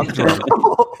 I'm drunk.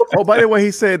 Oh, by the way,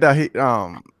 he said that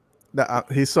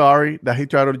he's sorry that he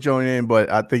tried to join in, but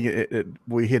I think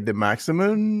we hit the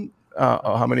maximum.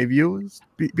 How many views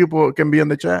people can be in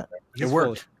the chat? It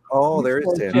worked. Oh, there is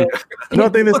 10. No, I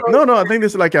think this. No, I think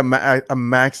this is like a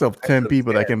max of 10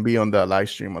 people that can be on the live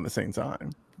stream at the same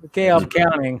time. Okay, I'm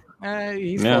counting.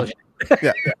 He's full of shit.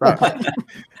 Yeah. Right.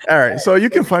 All right. So you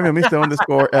can find me Mr.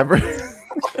 _Ever.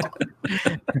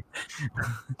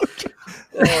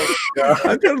 Oh,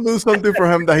 I'm trying to do something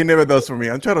for him that he never does for me.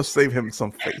 I'm trying to save him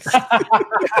some face.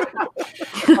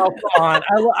 Oh, come on.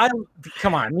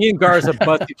 Come on. Me and Garza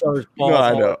bust each other's balls. No,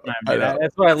 I all know. the time,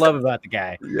 That's what I love about the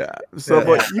guy. Yeah. So,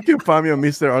 but you can find me on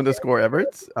Mr.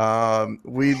 _Everett.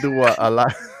 We do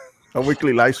a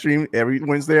weekly live stream every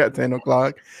Wednesday at 10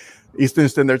 o'clock Eastern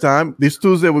Standard Time. This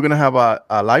Tuesday, we're going to have a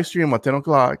live stream at 10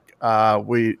 o'clock.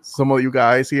 Some of you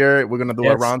guys here, we're going to do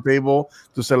a round table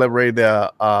to celebrate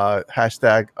the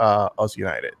hashtag Us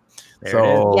United.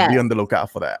 So be on the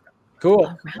lookout for that. Cool.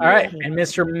 All right. And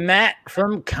Mr. Matt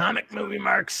from Comic Movie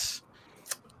Marks.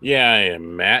 Yeah, I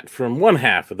am Matt from one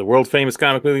half of the world famous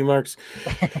Comic Movie Marks.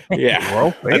 Yeah.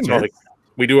 World famous. That's all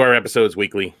we do our episodes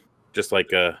weekly, just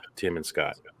like Tim and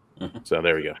Scott. So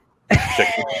there we go.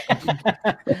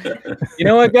 You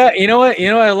know what, guy? You know what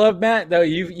I love, Matt. Though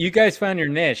you guys found your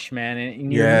niche, man.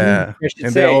 And yeah,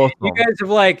 and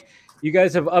you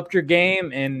guys have upped your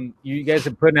game, and you guys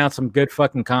are putting out some good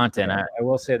fucking content. I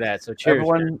will say that. So cheers.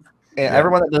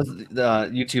 Everyone that does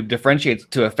YouTube differentiates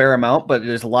to a fair amount, but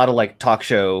there's a lot of like talk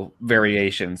show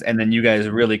variations, and then you guys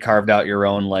really carved out your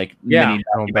own like mini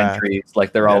documentaries.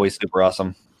 Like they're always super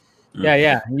awesome.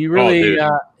 Yeah. You really,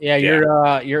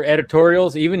 your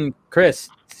editorials, even Chris,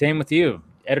 same with you.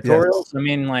 Editorials.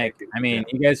 Yes. I mean,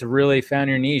 you guys have really found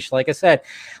your niche. Like I said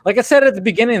at the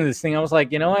beginning of this thing, I was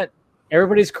like, you know what?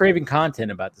 Everybody's craving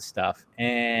content about this stuff,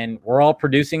 and we're all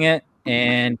producing it,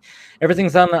 and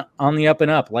everything's on the up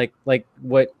and up. Like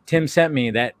what Tim sent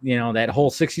me, that that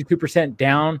whole 62%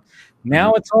 down.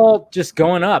 Now it's all just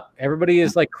going up. Everybody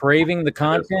is like craving the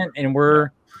content, and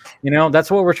we're. That's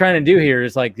what we're trying to do here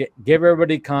is like give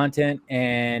everybody content,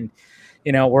 and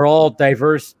we're all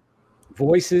diverse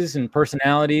voices and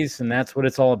personalities, and that's what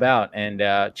it's all about.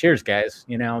 And cheers, guys.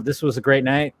 This was a great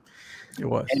night. It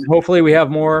was, and hopefully we have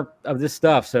more of this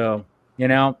stuff. So you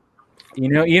know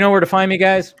where to find me,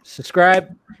 guys.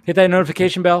 Subscribe, hit that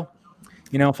notification bell.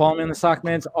 Follow me on the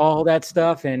Sockmans, all that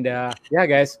stuff. And yeah,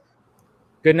 guys,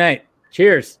 good night.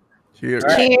 Cheers. Cheers.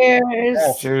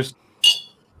 Cheers. Cheers.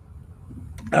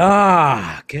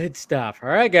 Good stuff. All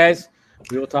right, guys.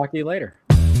 We will talk to you later.